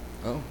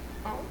 Oh.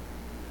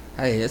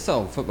 Hey, it's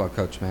all football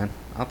coach, man.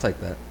 I'll take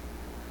that.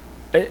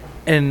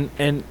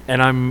 And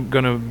I'm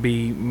going to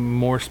be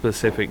more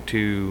specific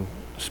to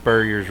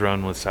Spurrier's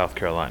run with South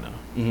Carolina.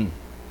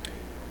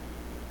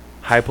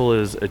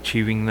 Heupel is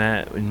achieving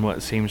that in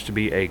what seems to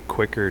be a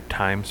quicker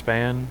time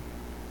span,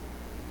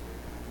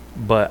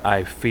 but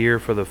I fear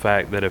for the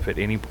fact that if at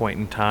any point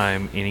in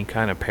time any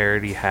kind of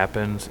parity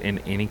happens in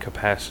any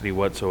capacity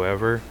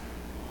whatsoever,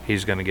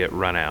 he's going to get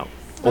run out,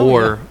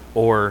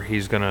 or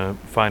he's going to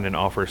find an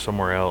offer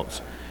somewhere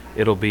else.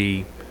 It'll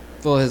be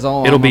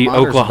Oklahoma. It'll be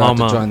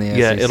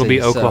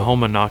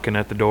Oklahoma knocking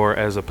at the door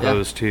as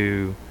opposed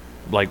to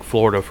like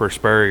Florida for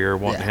Spurrier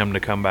wanting him to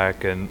come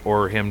back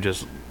or him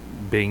just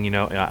being,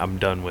 I'm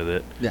done with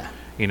it. Yeah.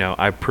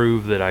 I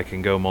prove that I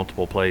can go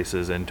multiple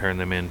places and turn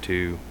them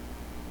into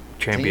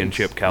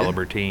championship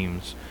caliber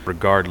teams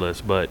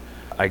regardless. But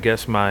I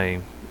guess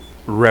my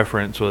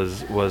reference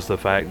was the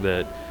fact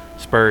that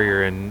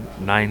Spurrier in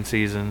 9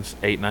 seasons,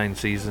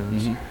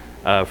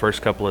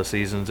 first couple of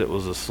seasons it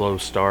was a slow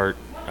start,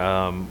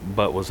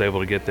 but was able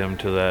to get them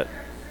to that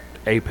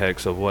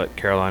apex of what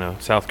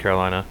South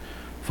Carolina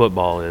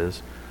football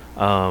is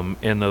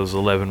in those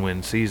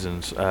 11-win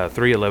seasons, 3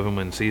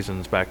 11-win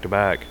seasons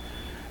back-to-back.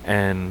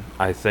 And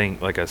I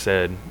think, like I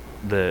said,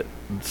 that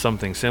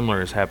something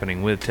similar is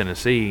happening with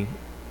Tennessee,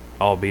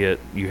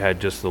 albeit you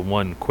had just the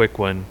one quick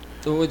one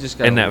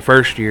in that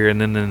first year, and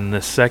then in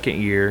the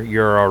second year,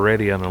 you're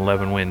already an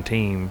 11-win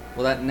team.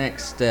 Well, that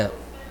next step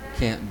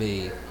can't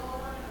be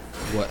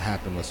what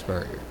happened with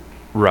Spurrier.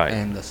 Right.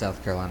 And the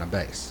South Carolina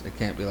base. It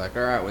can't be like,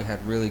 all right, we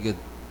had really good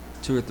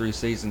 2 or 3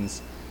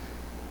 seasons.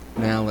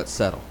 Now let's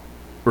settle.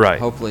 Right.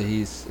 Hopefully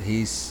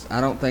he's.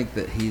 I don't think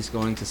that he's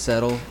going to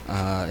settle,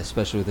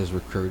 especially with his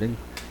recruiting.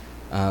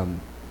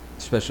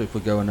 Especially if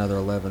we go another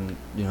 12-1,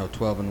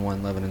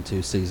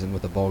 11-2 season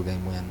with a bowl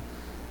game win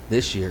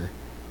this year.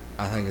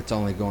 I think it's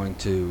only going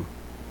to.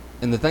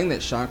 And the thing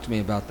that shocked me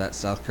about that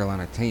South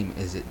Carolina team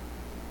is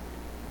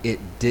it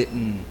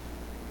didn't.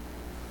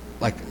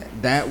 Like,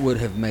 that would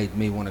have made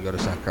me want to go to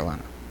South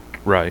Carolina.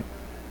 Right.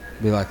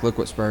 Be like, look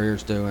what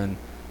Spurrier's doing.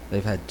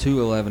 They've had 2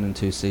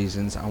 11-2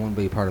 seasons. I want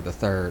to be part of the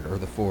 3rd or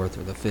the 4th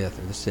or the 5th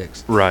or the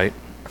 6th. Right.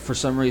 For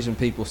some reason,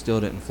 people still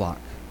didn't flock.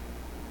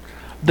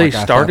 They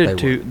started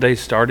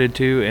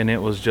to, and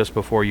it was just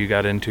before you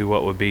got into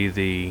what would be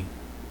the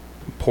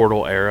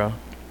portal era.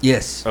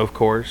 Yes. Of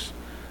course.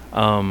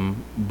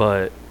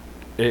 But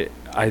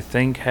I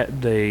think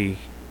had they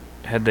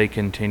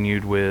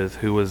continued with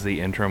who was the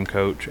interim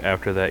coach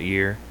after that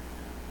year,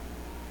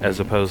 as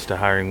opposed to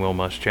hiring Will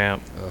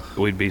Muschamp,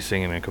 we'd be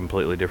singing a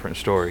completely different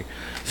story.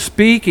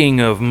 Speaking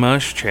of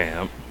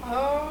Muschamp,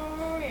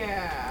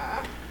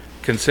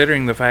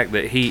 considering the fact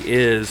that he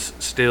is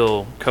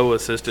still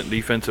co-assistant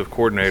defensive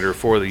coordinator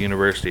for the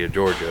University of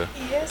Georgia,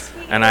 Yes, he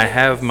and is. I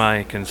have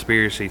my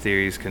conspiracy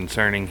theories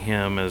concerning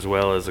him as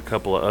well as a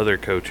couple of other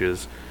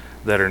coaches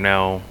that are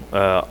now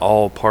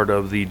all part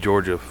of the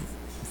Georgia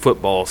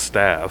football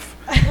staff,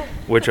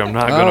 which I'm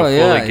not going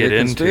to fully get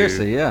into.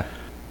 Conspiracy, yeah.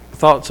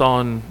 Thoughts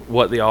on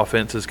what the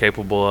offense is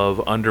capable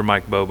of under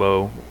Mike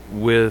Bobo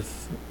being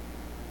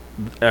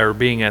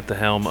at the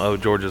helm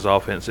of Georgia's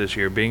offense this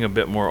year, being a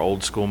bit more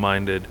old school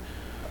minded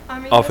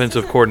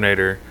offensive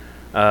coordinator,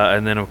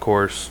 and then of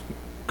course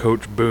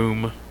Coach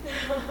Boom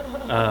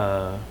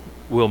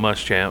Will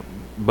Muschamp,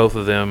 both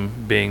of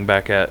them being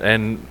back at,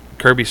 and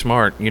Kirby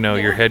Smart, your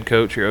Yeah. head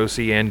coach, your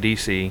OC and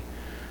DC,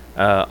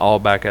 all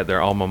back at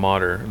their alma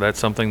mater. That's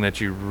something that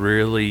you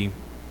really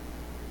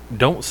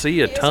don't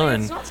see a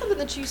ton. It's not something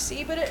that you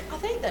see, but I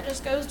think that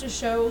just goes to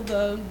show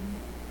the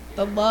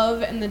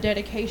love and the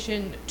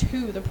dedication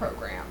to the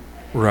program.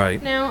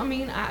 Right. Now, I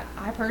mean,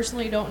 I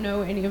personally don't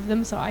know any of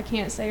them, so I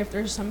can't say if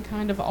there's some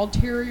kind of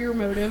ulterior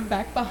motive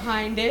back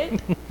behind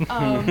it.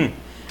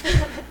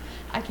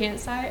 I can't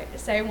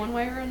say one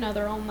way or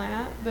another on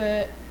that,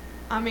 but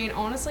I mean,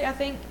 honestly, I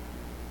think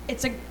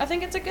it's a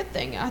good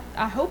thing.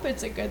 I hope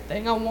it's a good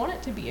thing. I want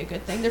it to be a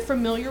good thing. They're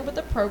familiar with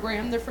the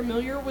program. They're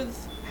familiar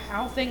with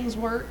how things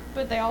work,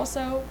 but they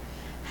also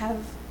have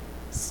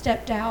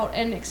stepped out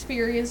and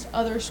experienced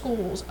other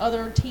schools,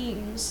 other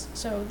teams,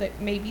 so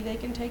that maybe they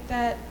can take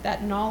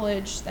that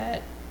knowledge,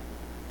 that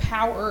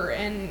power,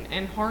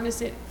 and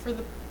harness it for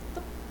the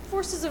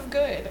forces of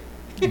good.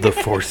 The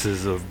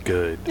forces of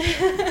good.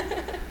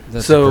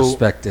 That's So- a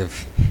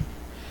perspective.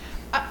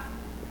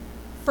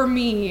 For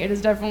me, it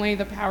is definitely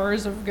the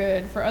powers of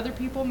good. For other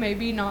people,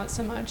 maybe not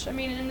so much. I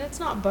mean, and it's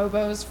not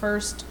Bobo's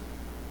first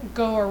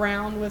go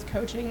around with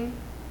coaching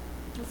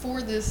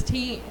for this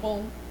team.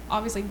 Well,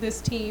 obviously this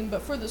team,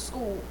 but for the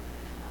school.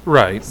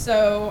 Right.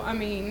 So, I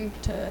mean,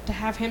 to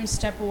have him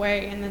step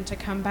away and then to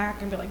come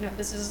back and be like, no,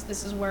 this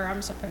is where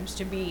I'm supposed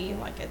to be.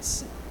 Like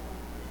it's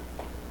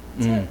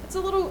a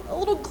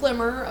little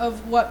glimmer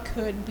of what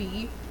could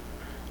be.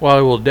 Well,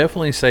 I will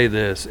definitely say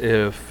this: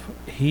 if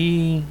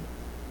he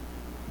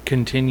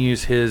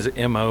continues his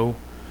MO,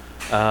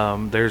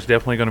 there's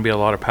definitely going to be a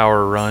lot of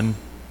power run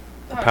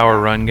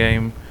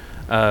game.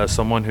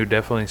 Someone who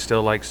definitely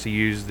still likes to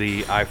use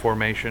the I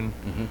formation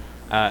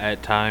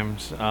at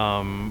times.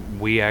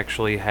 We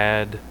actually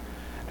had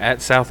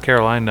at South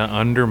Carolina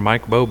under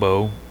Mike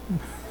Bobo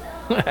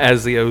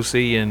as the OC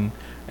and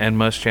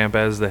Muschamp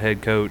as the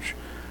head coach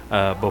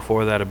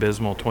before that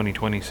abysmal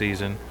 2020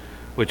 season,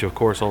 which of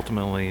course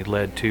ultimately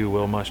led to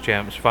Will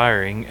Muschamp's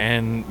firing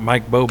and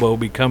Mike Bobo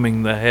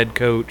becoming the head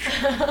coach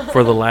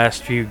for the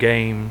last few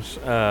games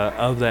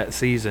of that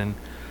season,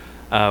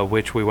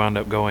 which we wound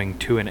up going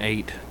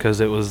 2-8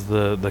 because it was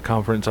the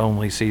conference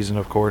only season,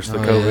 of course, the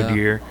COVID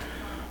year,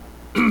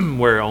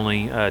 where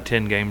only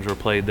 10 games were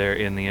played there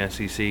in the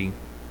SEC.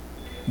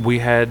 We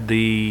had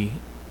the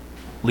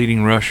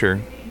leading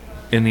rusher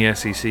in the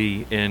SEC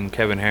in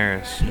Kevin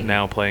Harris,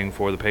 now playing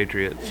for the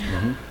Patriots.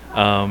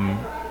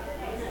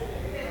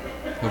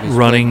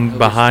 Running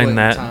behind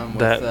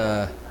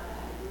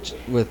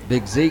with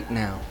Big Zeke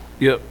now.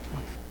 Yep.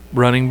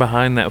 Running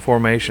behind that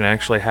formation,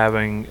 actually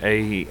having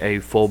a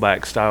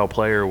fullback style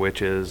player,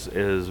 which is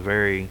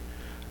very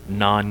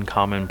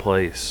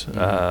non-commonplace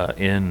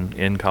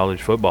in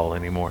college football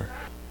anymore.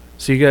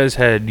 So you guys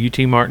had UT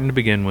Martin to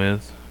begin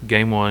with,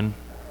 game 1,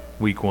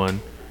 week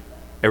 1.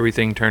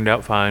 Everything turned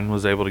out fine,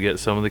 was able to get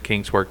some of the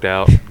kinks worked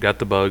out, got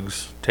the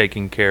bugs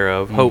taken care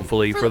of,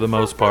 hopefully for the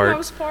most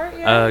part.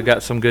 Yeah.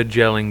 Got some good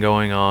gelling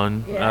going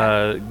on,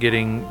 Yeah.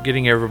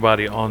 getting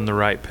everybody on the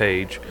right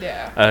page.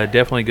 Yeah.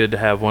 Definitely good to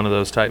have one of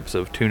those types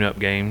of tune-up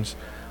games.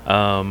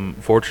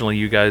 Fortunately,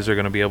 you guys are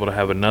going to be able to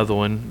have another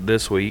one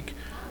this week,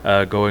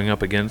 going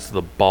up against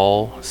the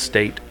Ball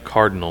State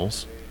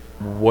Cardinals.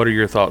 What are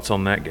your thoughts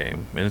on that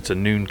game? And it's a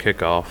noon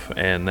kickoff,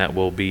 and that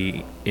will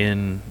be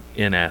in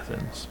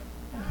Athens.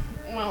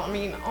 Well, I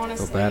mean,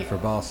 honestly, Feel bad for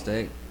Ball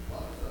State.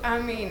 I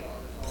mean,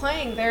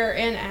 playing there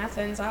in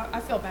Athens, I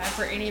feel bad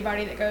for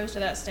anybody that goes to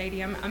that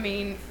stadium. I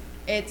mean,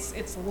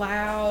 it's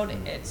loud,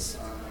 it's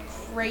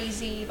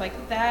crazy.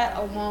 Like that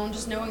alone,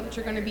 just knowing that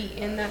you're going to be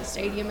in that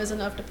stadium is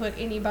enough to put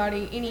any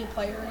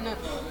player in a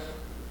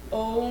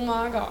oh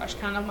my gosh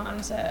kind of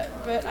mindset.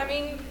 But I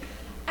mean,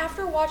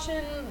 after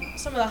watching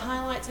some of the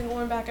highlights and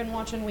going back and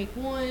watching week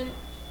 1,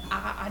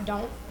 I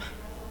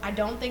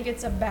don't think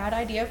it's a bad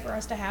idea for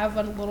us to have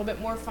a little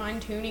bit more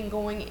fine-tuning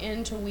going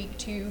into week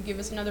 2, give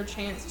us another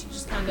chance to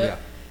just kind of,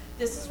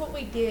 this is what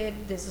we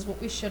did, this is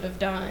what we should have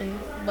done,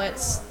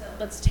 let's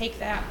take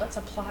that, let's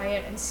apply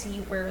it and see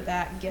where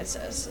that gets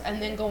us. And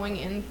then going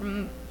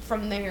in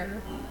from there,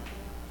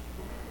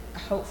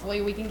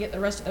 hopefully we can get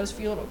the rest of those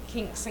few little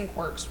kinks and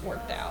quirks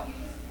worked out.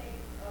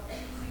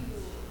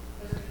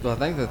 Well, I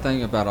think the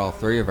thing about all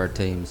three of our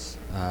teams,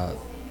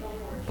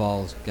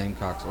 Vols,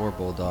 Gamecocks, or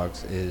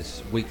Bulldogs,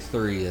 is week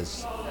 3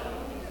 is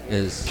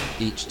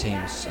each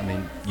team's. I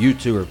mean, you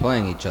two are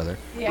playing each other,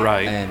 Yeah.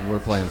 Right. and we're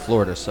playing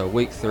Florida. So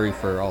week 3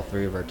 for all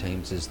three of our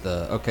teams is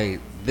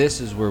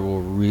this is where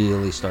we'll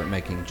really start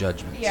making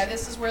judgments. Yeah,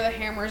 this is where the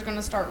hammer is going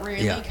to start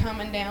really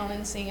coming down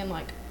and seeing,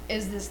 like,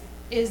 is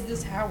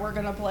this how we're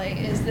going to play?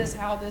 Is this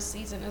how this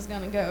season is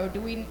going to go?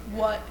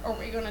 What are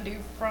we going to do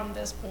from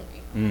this point?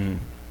 Mm-hmm.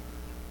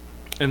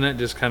 And that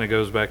just kind of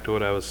goes back to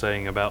what I was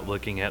saying about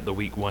looking at the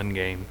week 1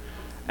 game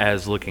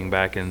as looking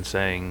back and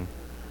saying,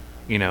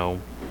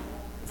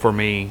 for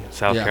me,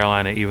 South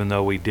Carolina, even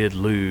though we did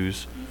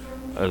lose,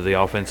 the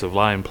offensive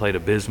line played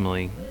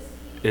abysmally.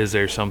 Is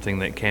there something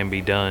that can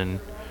be done?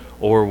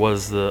 Or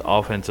was the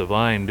offensive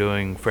line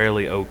doing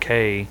fairly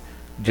okay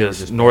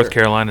just North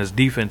better. Carolina's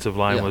defensive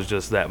line Yeah. was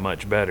just that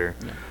much better.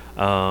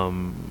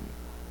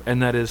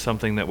 And that is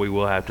something that we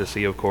will have to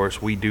see, of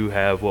course. We do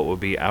have what will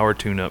be our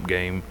tune-up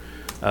game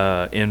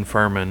in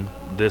Furman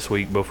this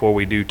week before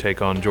we do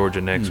take on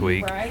Georgia next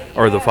week Right.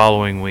 or the Yeah.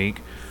 following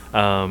week.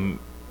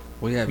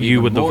 We have You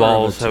even with the more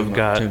Vols of a have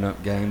got-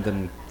 tune-up game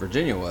than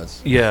Virginia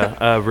was.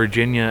 Yeah,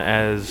 Virginia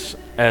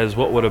as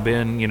what would have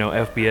been,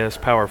 FBS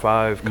Power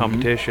 5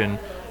 competition,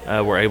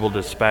 were able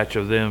to dispatch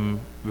of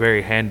them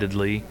very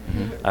handedly,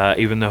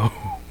 even though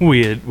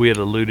we had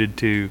alluded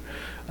to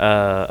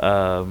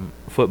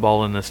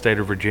football in the state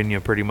of Virginia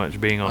pretty much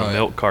being on a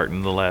milk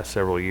carton the last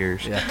several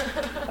years. Yeah.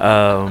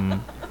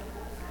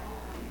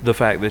 The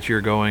fact that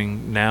you're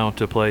going now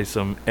to play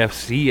some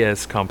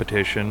FCS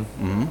competition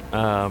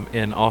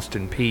in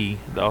Austin Peay,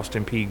 the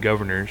Austin Peay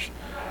Governors,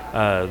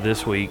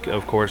 this week,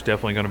 of course,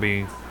 definitely going to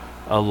be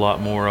a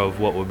lot more of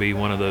what would be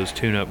one of those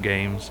tune-up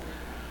games.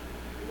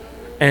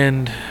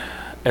 And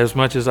as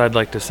much as I'd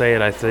like to say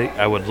it,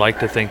 I would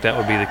like to think that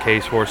would be the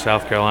case for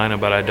South Carolina,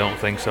 but I don't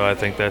think so. I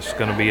think that's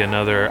going to be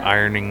another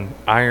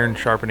iron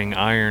sharpening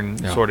iron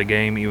sort of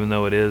game, even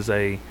though it is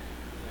a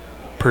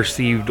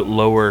perceived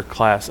lower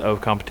class of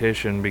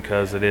competition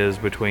because it is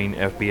between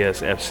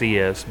FBS,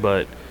 FCS,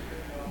 but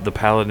the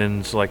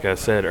Paladins, like I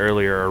said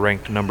earlier, are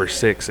ranked number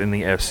 6 in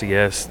the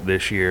FCS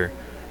this year,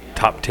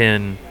 top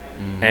 10,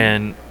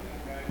 and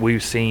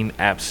we've seen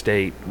App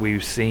State,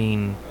 we've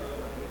seen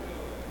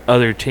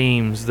other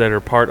teams that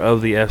are part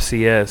of the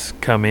FCS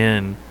come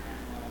in.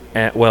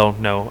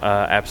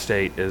 App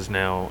State is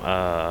now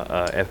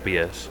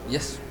FBS.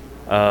 Yes.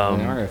 They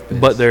are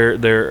FBS. But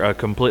they're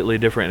completely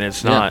different.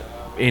 It's not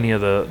any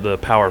of the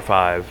Power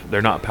 5.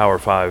 They're not Power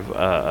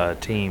 5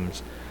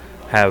 teams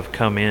have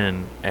come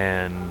in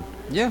and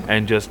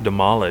just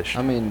demolished.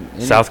 I mean,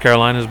 South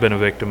Carolina's been a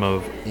victim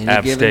of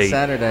App given State.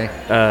 Saturday,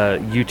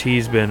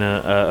 UT's been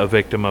a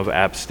victim of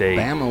App State.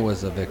 Bama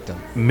was a victim.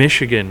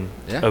 Michigan,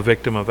 Yeah. a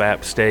victim of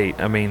App State.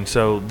 I mean,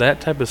 so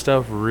that type of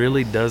stuff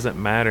really doesn't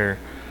matter.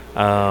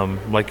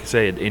 Like you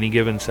said, any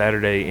given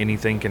Saturday,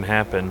 anything can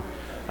happen.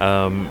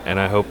 And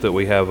I hope that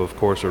we have, of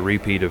course, a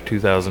repeat of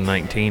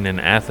 2019 in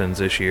Athens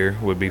this year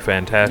would be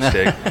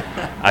fantastic.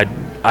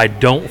 I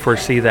don't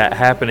foresee that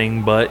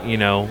happening, but,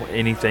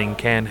 anything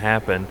can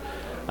happen.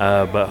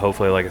 But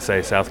hopefully, like I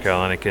say, South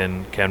Carolina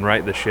can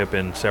right the ship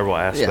in several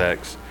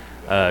aspects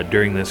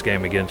during this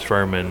game against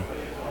Furman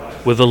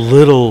with a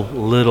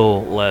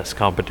little less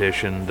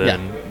competition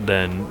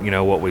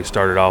than what we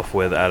started off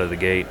with out of the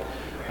gate,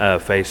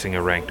 facing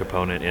a ranked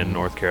opponent in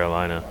North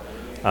Carolina.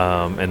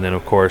 And then,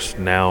 of course,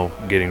 now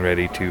getting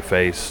ready to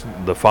face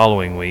the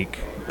following week,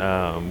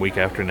 week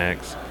after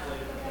next,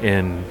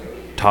 in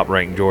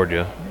top-ranked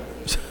Georgia.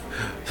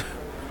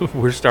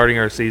 We're starting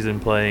our season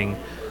playing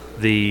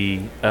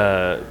the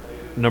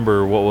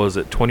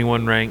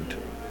 21 ranked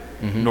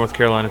North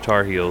Carolina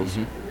Tar Heels,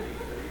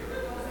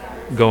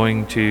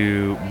 going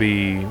to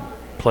be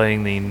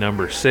playing the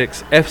number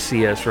 6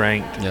 FCS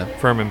ranked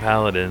Furman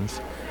Paladins,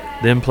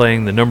 then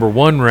playing the number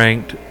 1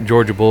 ranked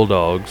Georgia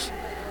Bulldogs,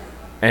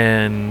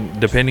 and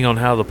depending on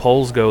how the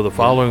polls go the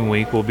following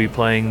week, we'll be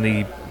playing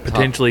the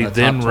potentially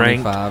then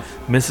ranked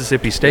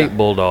Mississippi State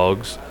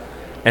Bulldogs,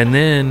 and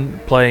then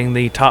playing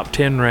the top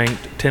 10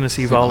 ranked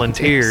Tennessee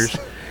Volunteers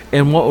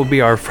in what will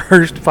be our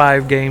first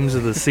 5 games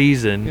of the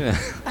season.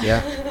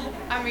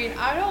 I mean,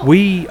 I don't.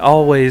 We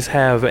always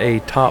have a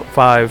top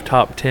 5,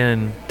 top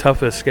 10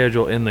 toughest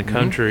schedule in the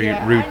country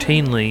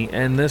routinely,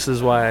 and this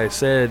is why I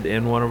said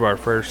in one of our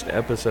first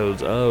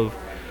episodes of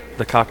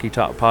the Cocky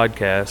Top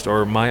podcast,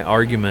 or my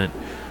argument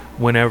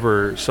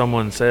whenever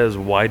someone says,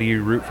 why do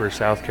you root for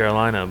South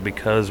Carolina?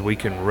 Because we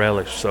can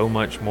relish so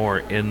much more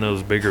in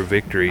those bigger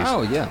victories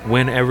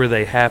whenever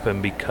they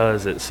happen,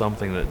 because it's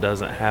something that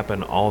doesn't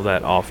happen all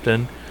that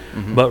often.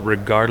 But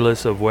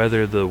regardless of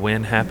whether the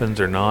win happens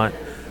or not,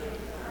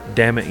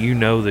 damn it, you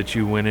know that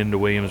you went into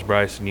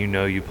Williams-Brice and you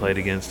know you played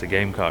against a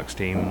Gamecocks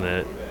team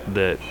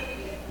that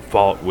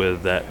fought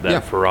with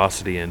that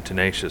ferocity and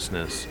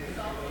tenaciousness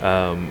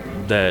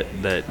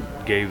that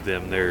gave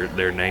them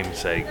their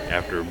namesake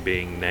after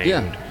being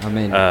named. I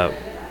mean,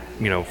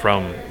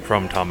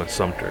 from Thomas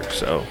Sumter.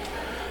 So,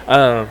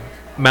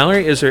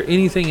 Mallory, is there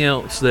anything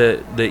else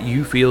that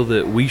you feel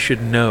that we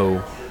should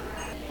know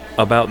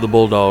about the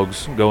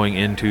Bulldogs going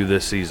into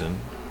this season?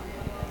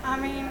 I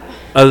mean,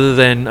 other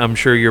than I'm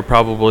sure you're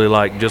probably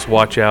like, just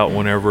watch out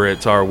whenever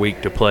it's our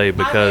week to play,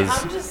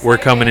 because we're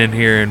coming in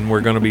here and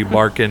we're going to be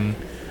barking,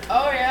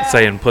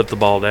 saying put the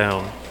ball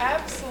down.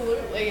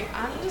 Absolutely.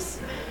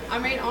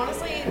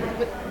 Honestly,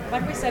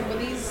 like we said, with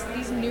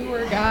these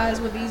newer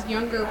guys, with these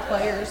younger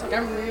players, like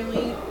I'm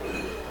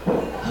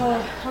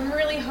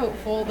really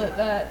hopeful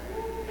that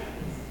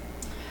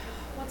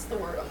what's the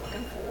word I'm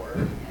looking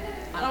for?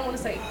 I don't want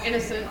to say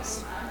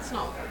innocence. It's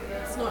not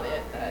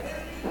it.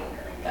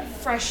 That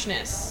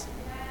freshness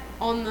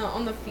on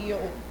the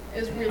field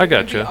is really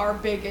going to be our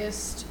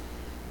biggest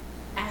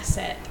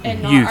asset,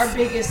 and not our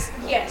biggest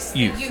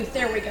youth.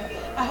 There we go.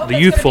 I hope the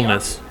that's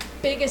youthfulness. Gonna be our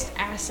biggest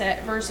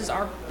asset versus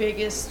our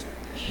biggest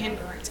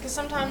hindrance. Because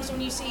sometimes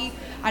when you see,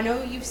 I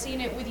know you've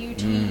seen it with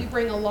UT, you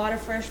bring a lot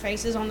of fresh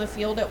faces on the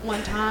field at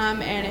one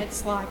time, and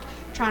it's like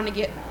trying to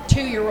get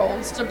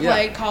 2-year-olds to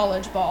play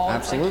college ball.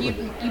 Absolutely. It's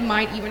like you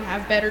might even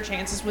have better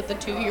chances with the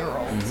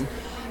 2-year-olds.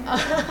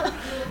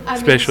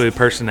 Especially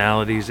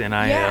personalities, NIL,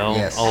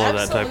 Yes. all of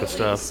that type of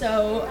stuff.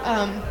 So,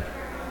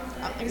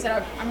 like I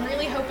said, I'm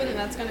really hoping that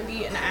that's going to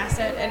be an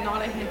asset and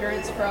not a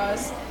hindrance for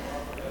us.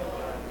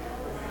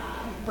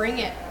 Bring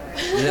it.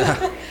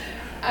 Yeah.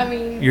 I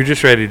mean, You're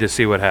just ready to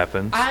see what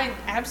happens. I'm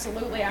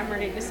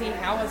ready to see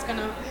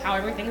how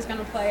everything's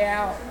gonna play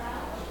out.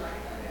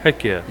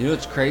 Heck yeah. You know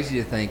what's crazy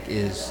to think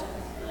is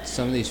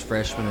some of these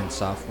freshmen and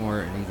sophomore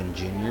and even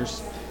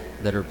juniors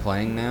that are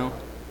playing now,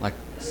 like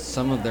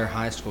some of their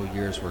high school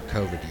years were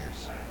COVID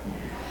years.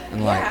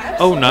 And like,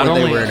 not they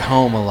only were at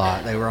home a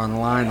lot, they were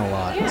online a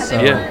lot. Yeah, so,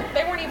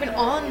 they weren't even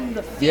on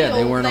the field. Yeah,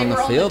 they weren't on the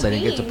field. They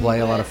didn't get to team, play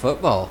a lot of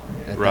football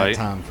at Right.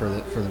 that time for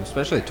them,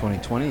 especially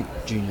 2020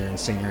 junior and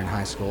senior in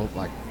high school.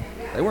 Like,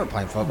 they weren't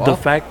playing football. The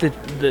fact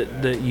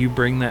that you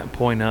bring that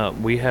point up,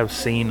 we have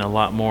seen a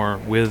lot more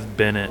with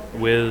Bennett,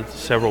 with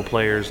several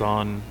players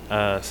on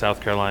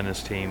South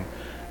Carolina's team.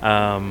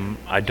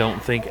 I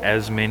don't think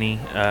as many,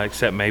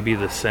 except maybe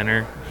the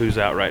center who's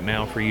out right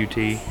now for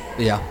UT.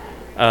 Yeah.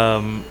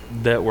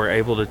 That were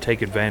able to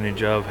take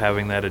advantage of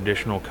having that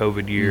additional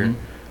COVID year,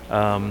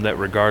 that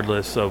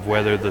regardless of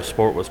whether the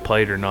sport was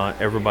played or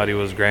not, everybody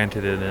was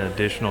granted an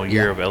additional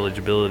year of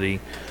eligibility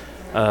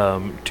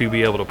to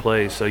be able to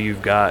play. So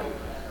you've got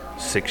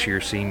 6-year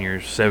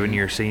seniors,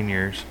 7-year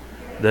seniors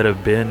that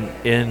have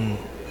been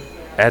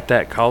at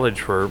that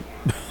college for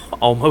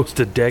almost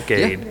a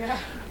decade,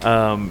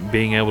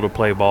 being able to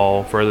play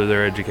ball, further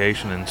their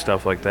education and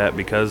stuff like that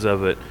because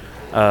of it.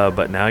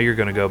 But now you're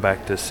going to go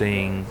back to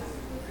seeing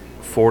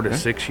 4 to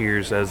 6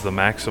 years as the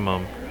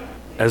maximum.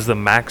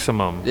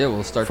 Yeah,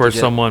 we'll start for to get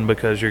someone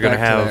because you're going to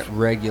back have that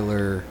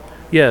regular.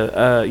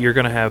 you're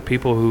going to have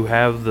people who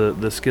have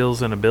the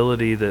skills and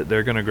ability that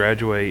they're going to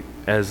graduate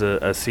as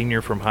a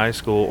senior from high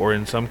school, or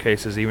in some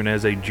cases even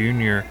as a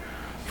junior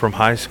from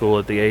high school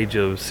at the age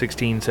of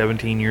 16,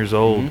 17 years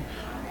old,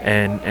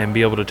 and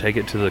be able to take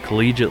it to the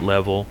collegiate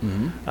level,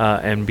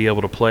 and be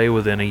able to play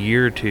within a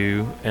year or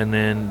two, and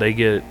then they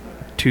get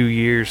 2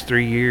 years,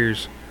 3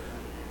 years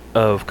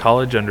of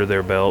college under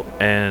their belt,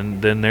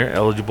 and then they're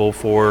eligible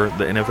for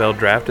the NFL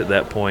draft at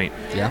that point.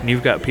 Yeah. And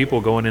you've got people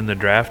going in the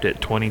draft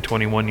at 20,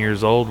 21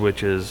 years old,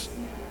 which is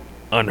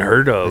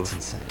unheard of.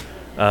 That's insane.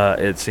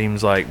 It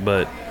seems like,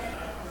 but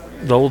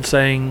the old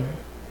saying,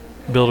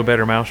 build a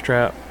better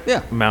mousetrap.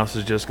 Yeah. Mouse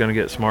is just going to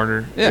get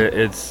smarter. Yeah.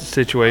 It's a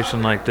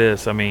situation like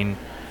this. I mean,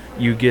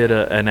 you get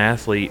an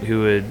athlete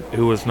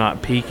who was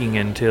not peaking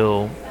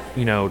until,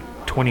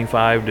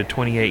 25 to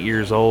 28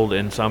 years old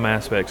in some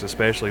aspects,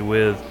 especially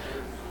with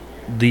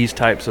these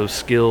types of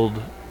skilled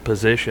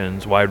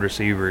positions, wide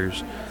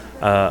receivers,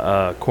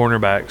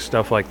 cornerbacks,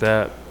 stuff like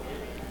that,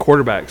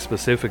 quarterbacks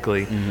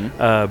specifically,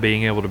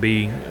 being able to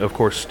be, of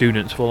course,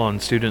 full-on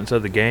students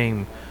of the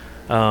game.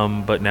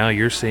 But now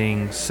you're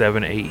seeing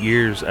 7, 8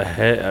 years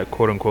ahead,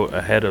 quote unquote,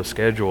 ahead of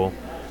schedule,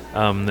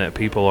 that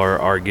people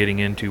are getting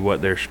into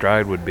what their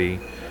stride would be.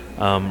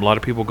 A lot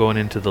of people going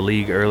into the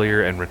league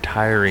earlier and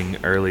retiring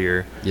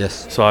earlier.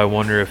 Yes. So I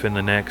wonder if in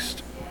the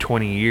next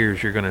 20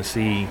 years you're going to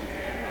see,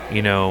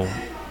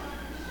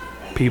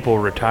 people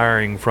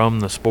retiring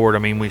from the sport. I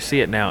mean, we see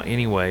it now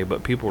anyway,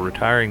 but people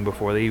retiring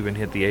before they even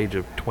hit the age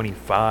of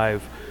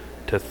 25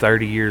 to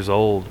 30 years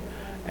old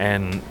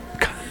and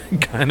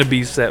kind of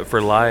be set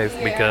for life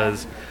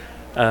because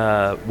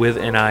with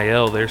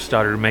NIL, they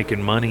started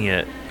making money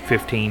at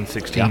 15,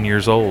 16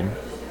 years old.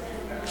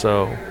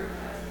 So,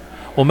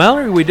 well,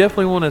 Mallory, we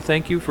definitely want to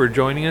thank you for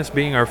joining us,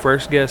 being our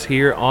first guest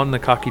here on the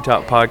Cocky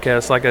Talk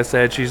podcast. Like I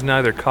said, she's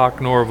neither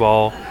cock nor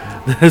vol.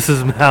 This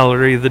is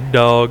Mallory, the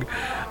dog,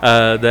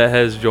 that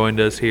has joined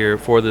us here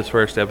for this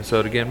first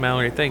episode. Again,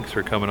 Mallory, thanks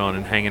for coming on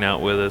and hanging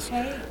out with us.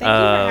 Hey, thank you for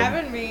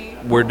having me.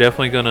 We're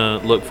definitely going to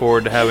look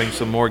forward to having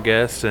some more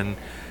guests, and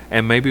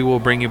maybe we'll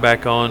bring you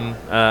back on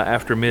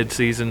after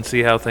mid-season,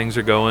 see how things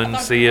are going,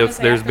 see if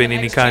there's been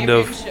any kind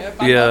of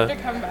I'd love to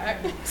come back.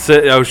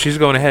 So, she's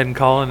going ahead and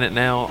calling it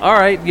now. All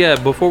right,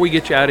 before we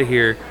get you out of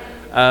here,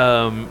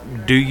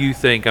 do you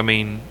think,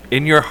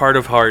 in your heart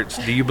of hearts,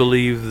 do you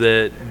believe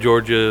that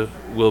Georgia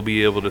will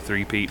be able to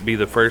three-peat, be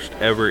the first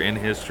ever in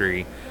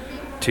history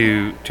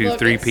to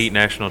three-peat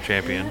national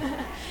champion?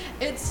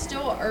 It's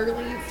still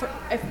early.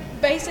 If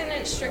basing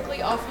it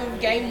strictly off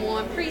of game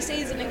one,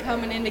 preseason and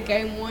coming into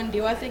game one,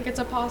 do I think it's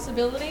a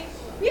possibility?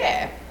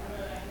 Yeah.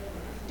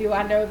 Do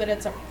I know that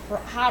it's a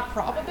high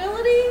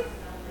probability?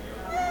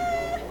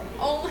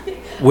 Only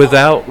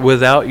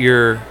without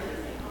your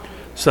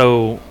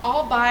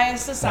all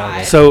bias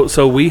aside.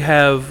 So we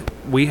have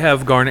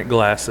Garnet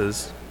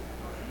glasses.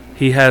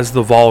 He has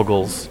the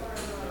Vogels.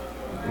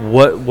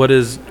 What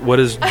is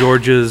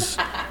Georgia's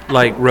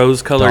like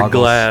rose-colored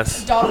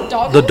glass?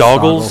 Doggles? The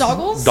doggles.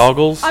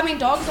 Doggles? I mean,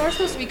 dogs are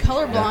supposed to be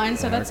colorblind,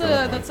 so that's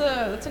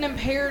an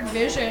impaired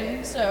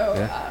vision.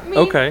 So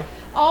okay.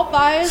 All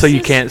bias. So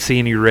you can't see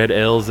any red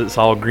L's. It's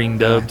all green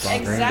dubs.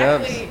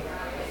 Exactly.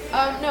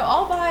 No,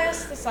 all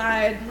bias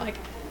aside, like,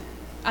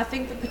 I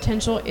think the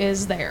potential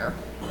is there.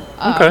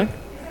 Okay.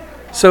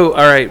 So,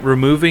 all right,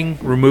 removing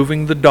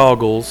the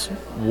doggles,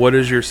 what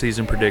is your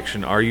season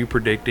prediction? Are you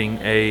predicting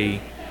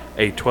a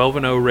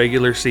 12-0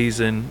 regular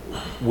season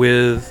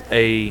with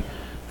a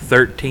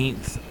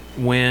 13th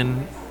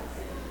win,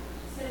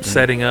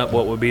 setting up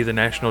what would be the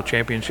national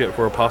championship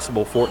for a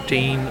possible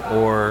 14,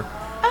 or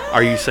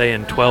are you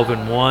saying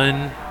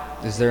 12-1?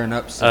 Is there an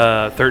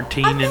upset?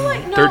 13 I feel like,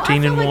 and no, 13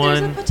 I feel and like 1.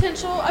 There's a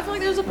potential. I feel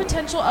like there's a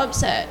potential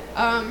upset.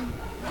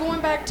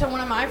 Going back to one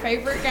of my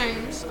favorite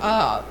games,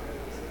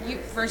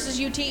 versus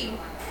UT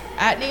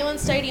at Neyland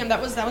Stadium.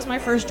 That was my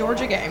first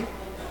Georgia game,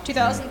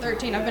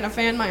 2013. I've been a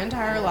fan my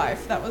entire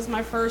life. That was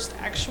my first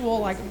actual,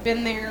 like,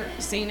 been there,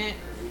 seen it.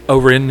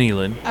 Over in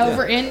Neyland.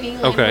 In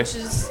Neyland, Okay. which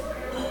is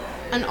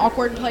an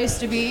awkward place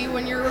to be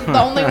when you're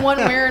the only one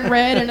wearing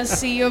red in a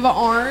sea of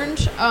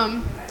orange.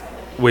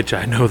 Which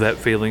I know that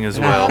feeling as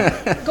well.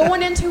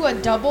 Going into a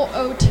double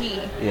OT,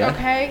 Yeah.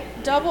 okay?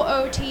 Double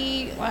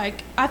OT,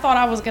 like, I thought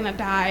I was going to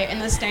die in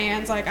the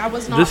stands. Like, I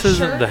was not This sure.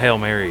 isn't the Hail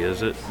Mary,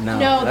 is it? No,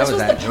 that this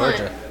was at the punt.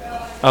 Georgia.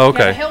 Oh, Yeah,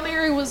 okay. Hail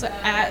Mary was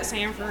at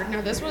Sanford.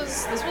 No, this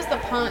was the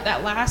punt,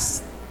 that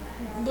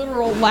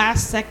literal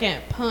last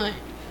second punt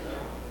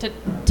to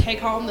take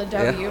home the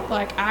W. Yeah.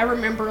 Like, I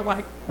remember,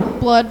 like,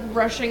 blood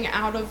rushing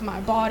out of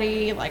my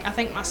body. Like, I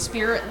think my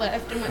spirit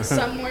left and went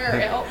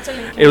somewhere else.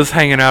 And It was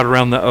hanging out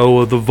around the O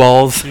of the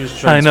Vols,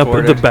 was tying up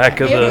at the transported. back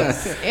of It the.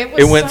 was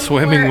It went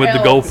swimming with the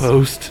somewhere else.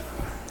 goalpost.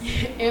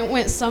 It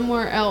went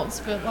somewhere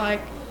else,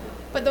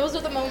 but those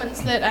are the moments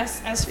that,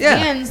 as Yeah.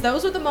 fans,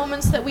 those are the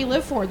moments that we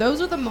live for.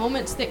 Those are the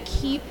moments that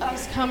keep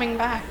us coming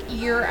back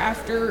year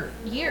after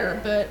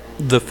year. But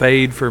The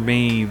fade for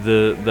me,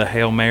 the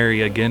Hail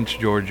Mary against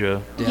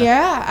Georgia.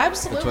 yeah,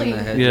 absolutely. Between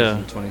the hedges Yeah.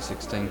 in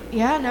 2016.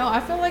 Yeah, no, I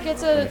feel like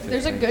there's a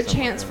 2015, good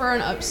something chance like for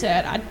an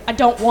upset. I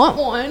don't want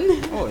one,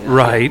 Oh, yeah.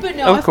 Right, but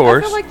no, of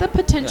course. I feel like the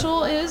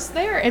potential is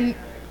there, and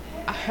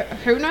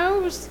who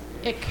knows?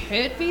 It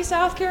could be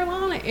South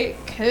Carolina. It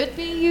could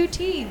be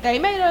UT. They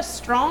made a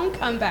strong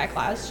comeback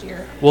last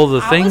year. Well, the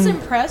I was thing-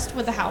 impressed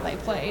with how they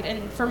played,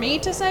 and for me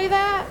to say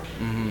that,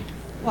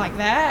 like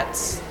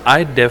that's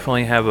I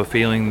definitely have a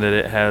feeling that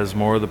it has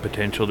more of the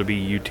potential to be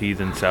UT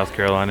than South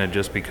Carolina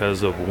just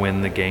because of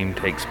when the game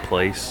takes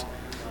place.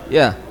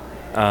 Yeah.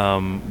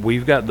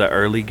 We've got the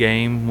early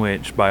game,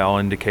 which by all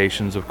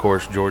indications, of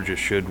course, Georgia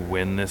should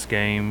win this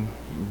game.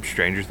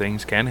 Stranger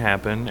things can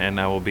happen, and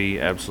I will be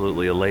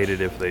absolutely elated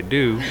if they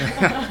do.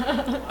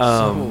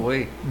 So will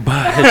we.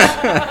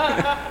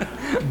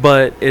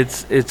 But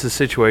it's a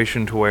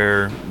situation to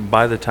where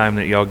by the time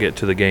that y'all get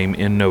to the game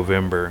in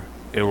November,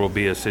 it will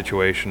be a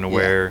situation to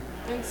where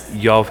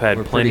y'all have had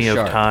We're plenty pretty of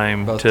sharp.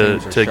 time Both to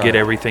teams are get sharp.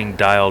 everything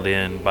dialed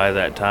in by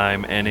that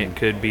time, and it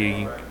could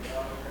be.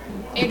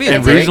 it, be it's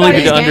And reasonably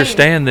anybody's to game.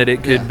 understand that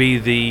it could Yeah.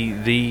 be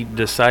the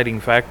deciding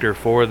factor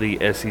for the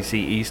SEC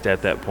East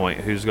at that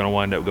point, who's going to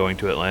wind up going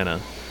to Atlanta.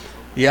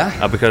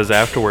 Yeah. Because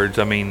afterwards,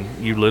 I mean,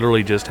 you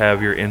literally just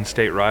have your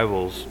in-state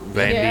rivals,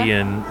 Vandy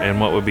Yeah. and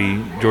what would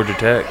be Georgia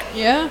Tech,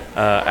 Yeah,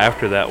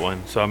 after that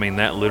one. So, I mean,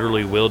 that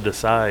literally will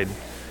decide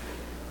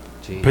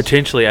Jeez.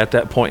 potentially at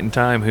that point in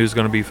time who's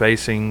going to be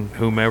facing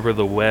whomever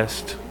the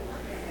West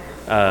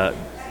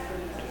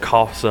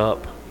coughs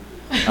up.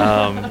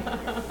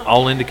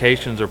 All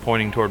indications are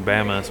pointing toward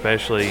Bama,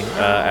 especially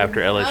after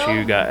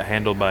LSU got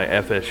handled by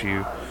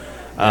FSU.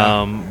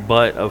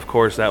 But, of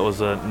course, that was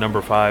a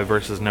number 5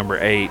 versus number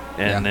 8,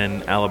 and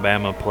then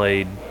Alabama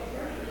played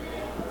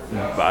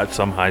by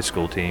some high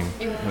school team.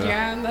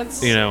 yeah,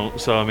 that's You know,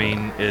 so, I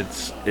mean,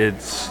 it's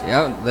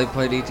Yeah, they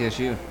played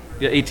ETSU.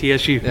 yeah,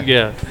 ETSU,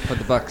 yeah. With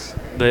the Bucks.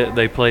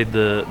 They played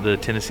the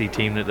Tennessee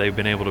team that they've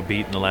been able to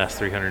beat in the last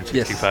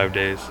 365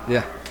 days.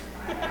 Yeah.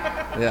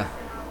 Yeah.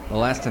 The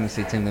last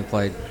Tennessee team they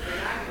played,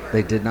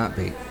 they did not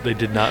beat They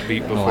did not beat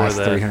in the before last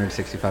that.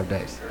 365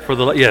 days. For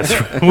the yes,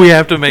 we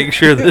have to make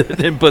sure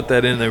that and put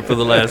that in there for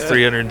the last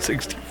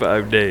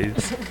 365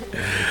 days.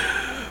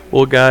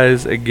 Well,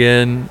 guys,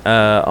 again,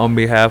 on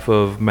behalf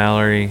of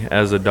Mallory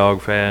as a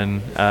dog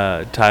fan,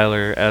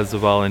 Tyler as the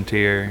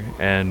volunteer,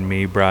 and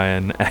me,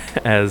 Brian,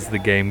 as the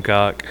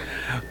Gamecock,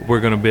 we're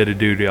going to bid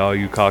adieu to all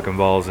you cock and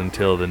balls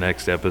until the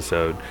next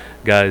episode.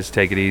 Guys,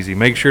 take it easy.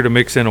 Make sure to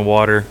mix in a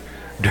water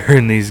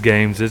during these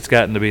games. It's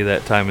gotten to be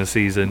that time of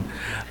season,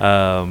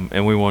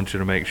 and we want you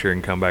to make sure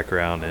and come back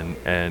around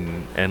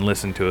and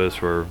listen to us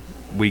for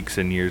weeks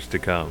and years to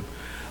come.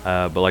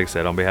 But like I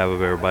said, on behalf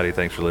of everybody,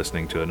 thanks for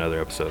listening to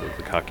another episode of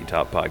the Cocky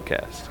Top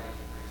Podcast.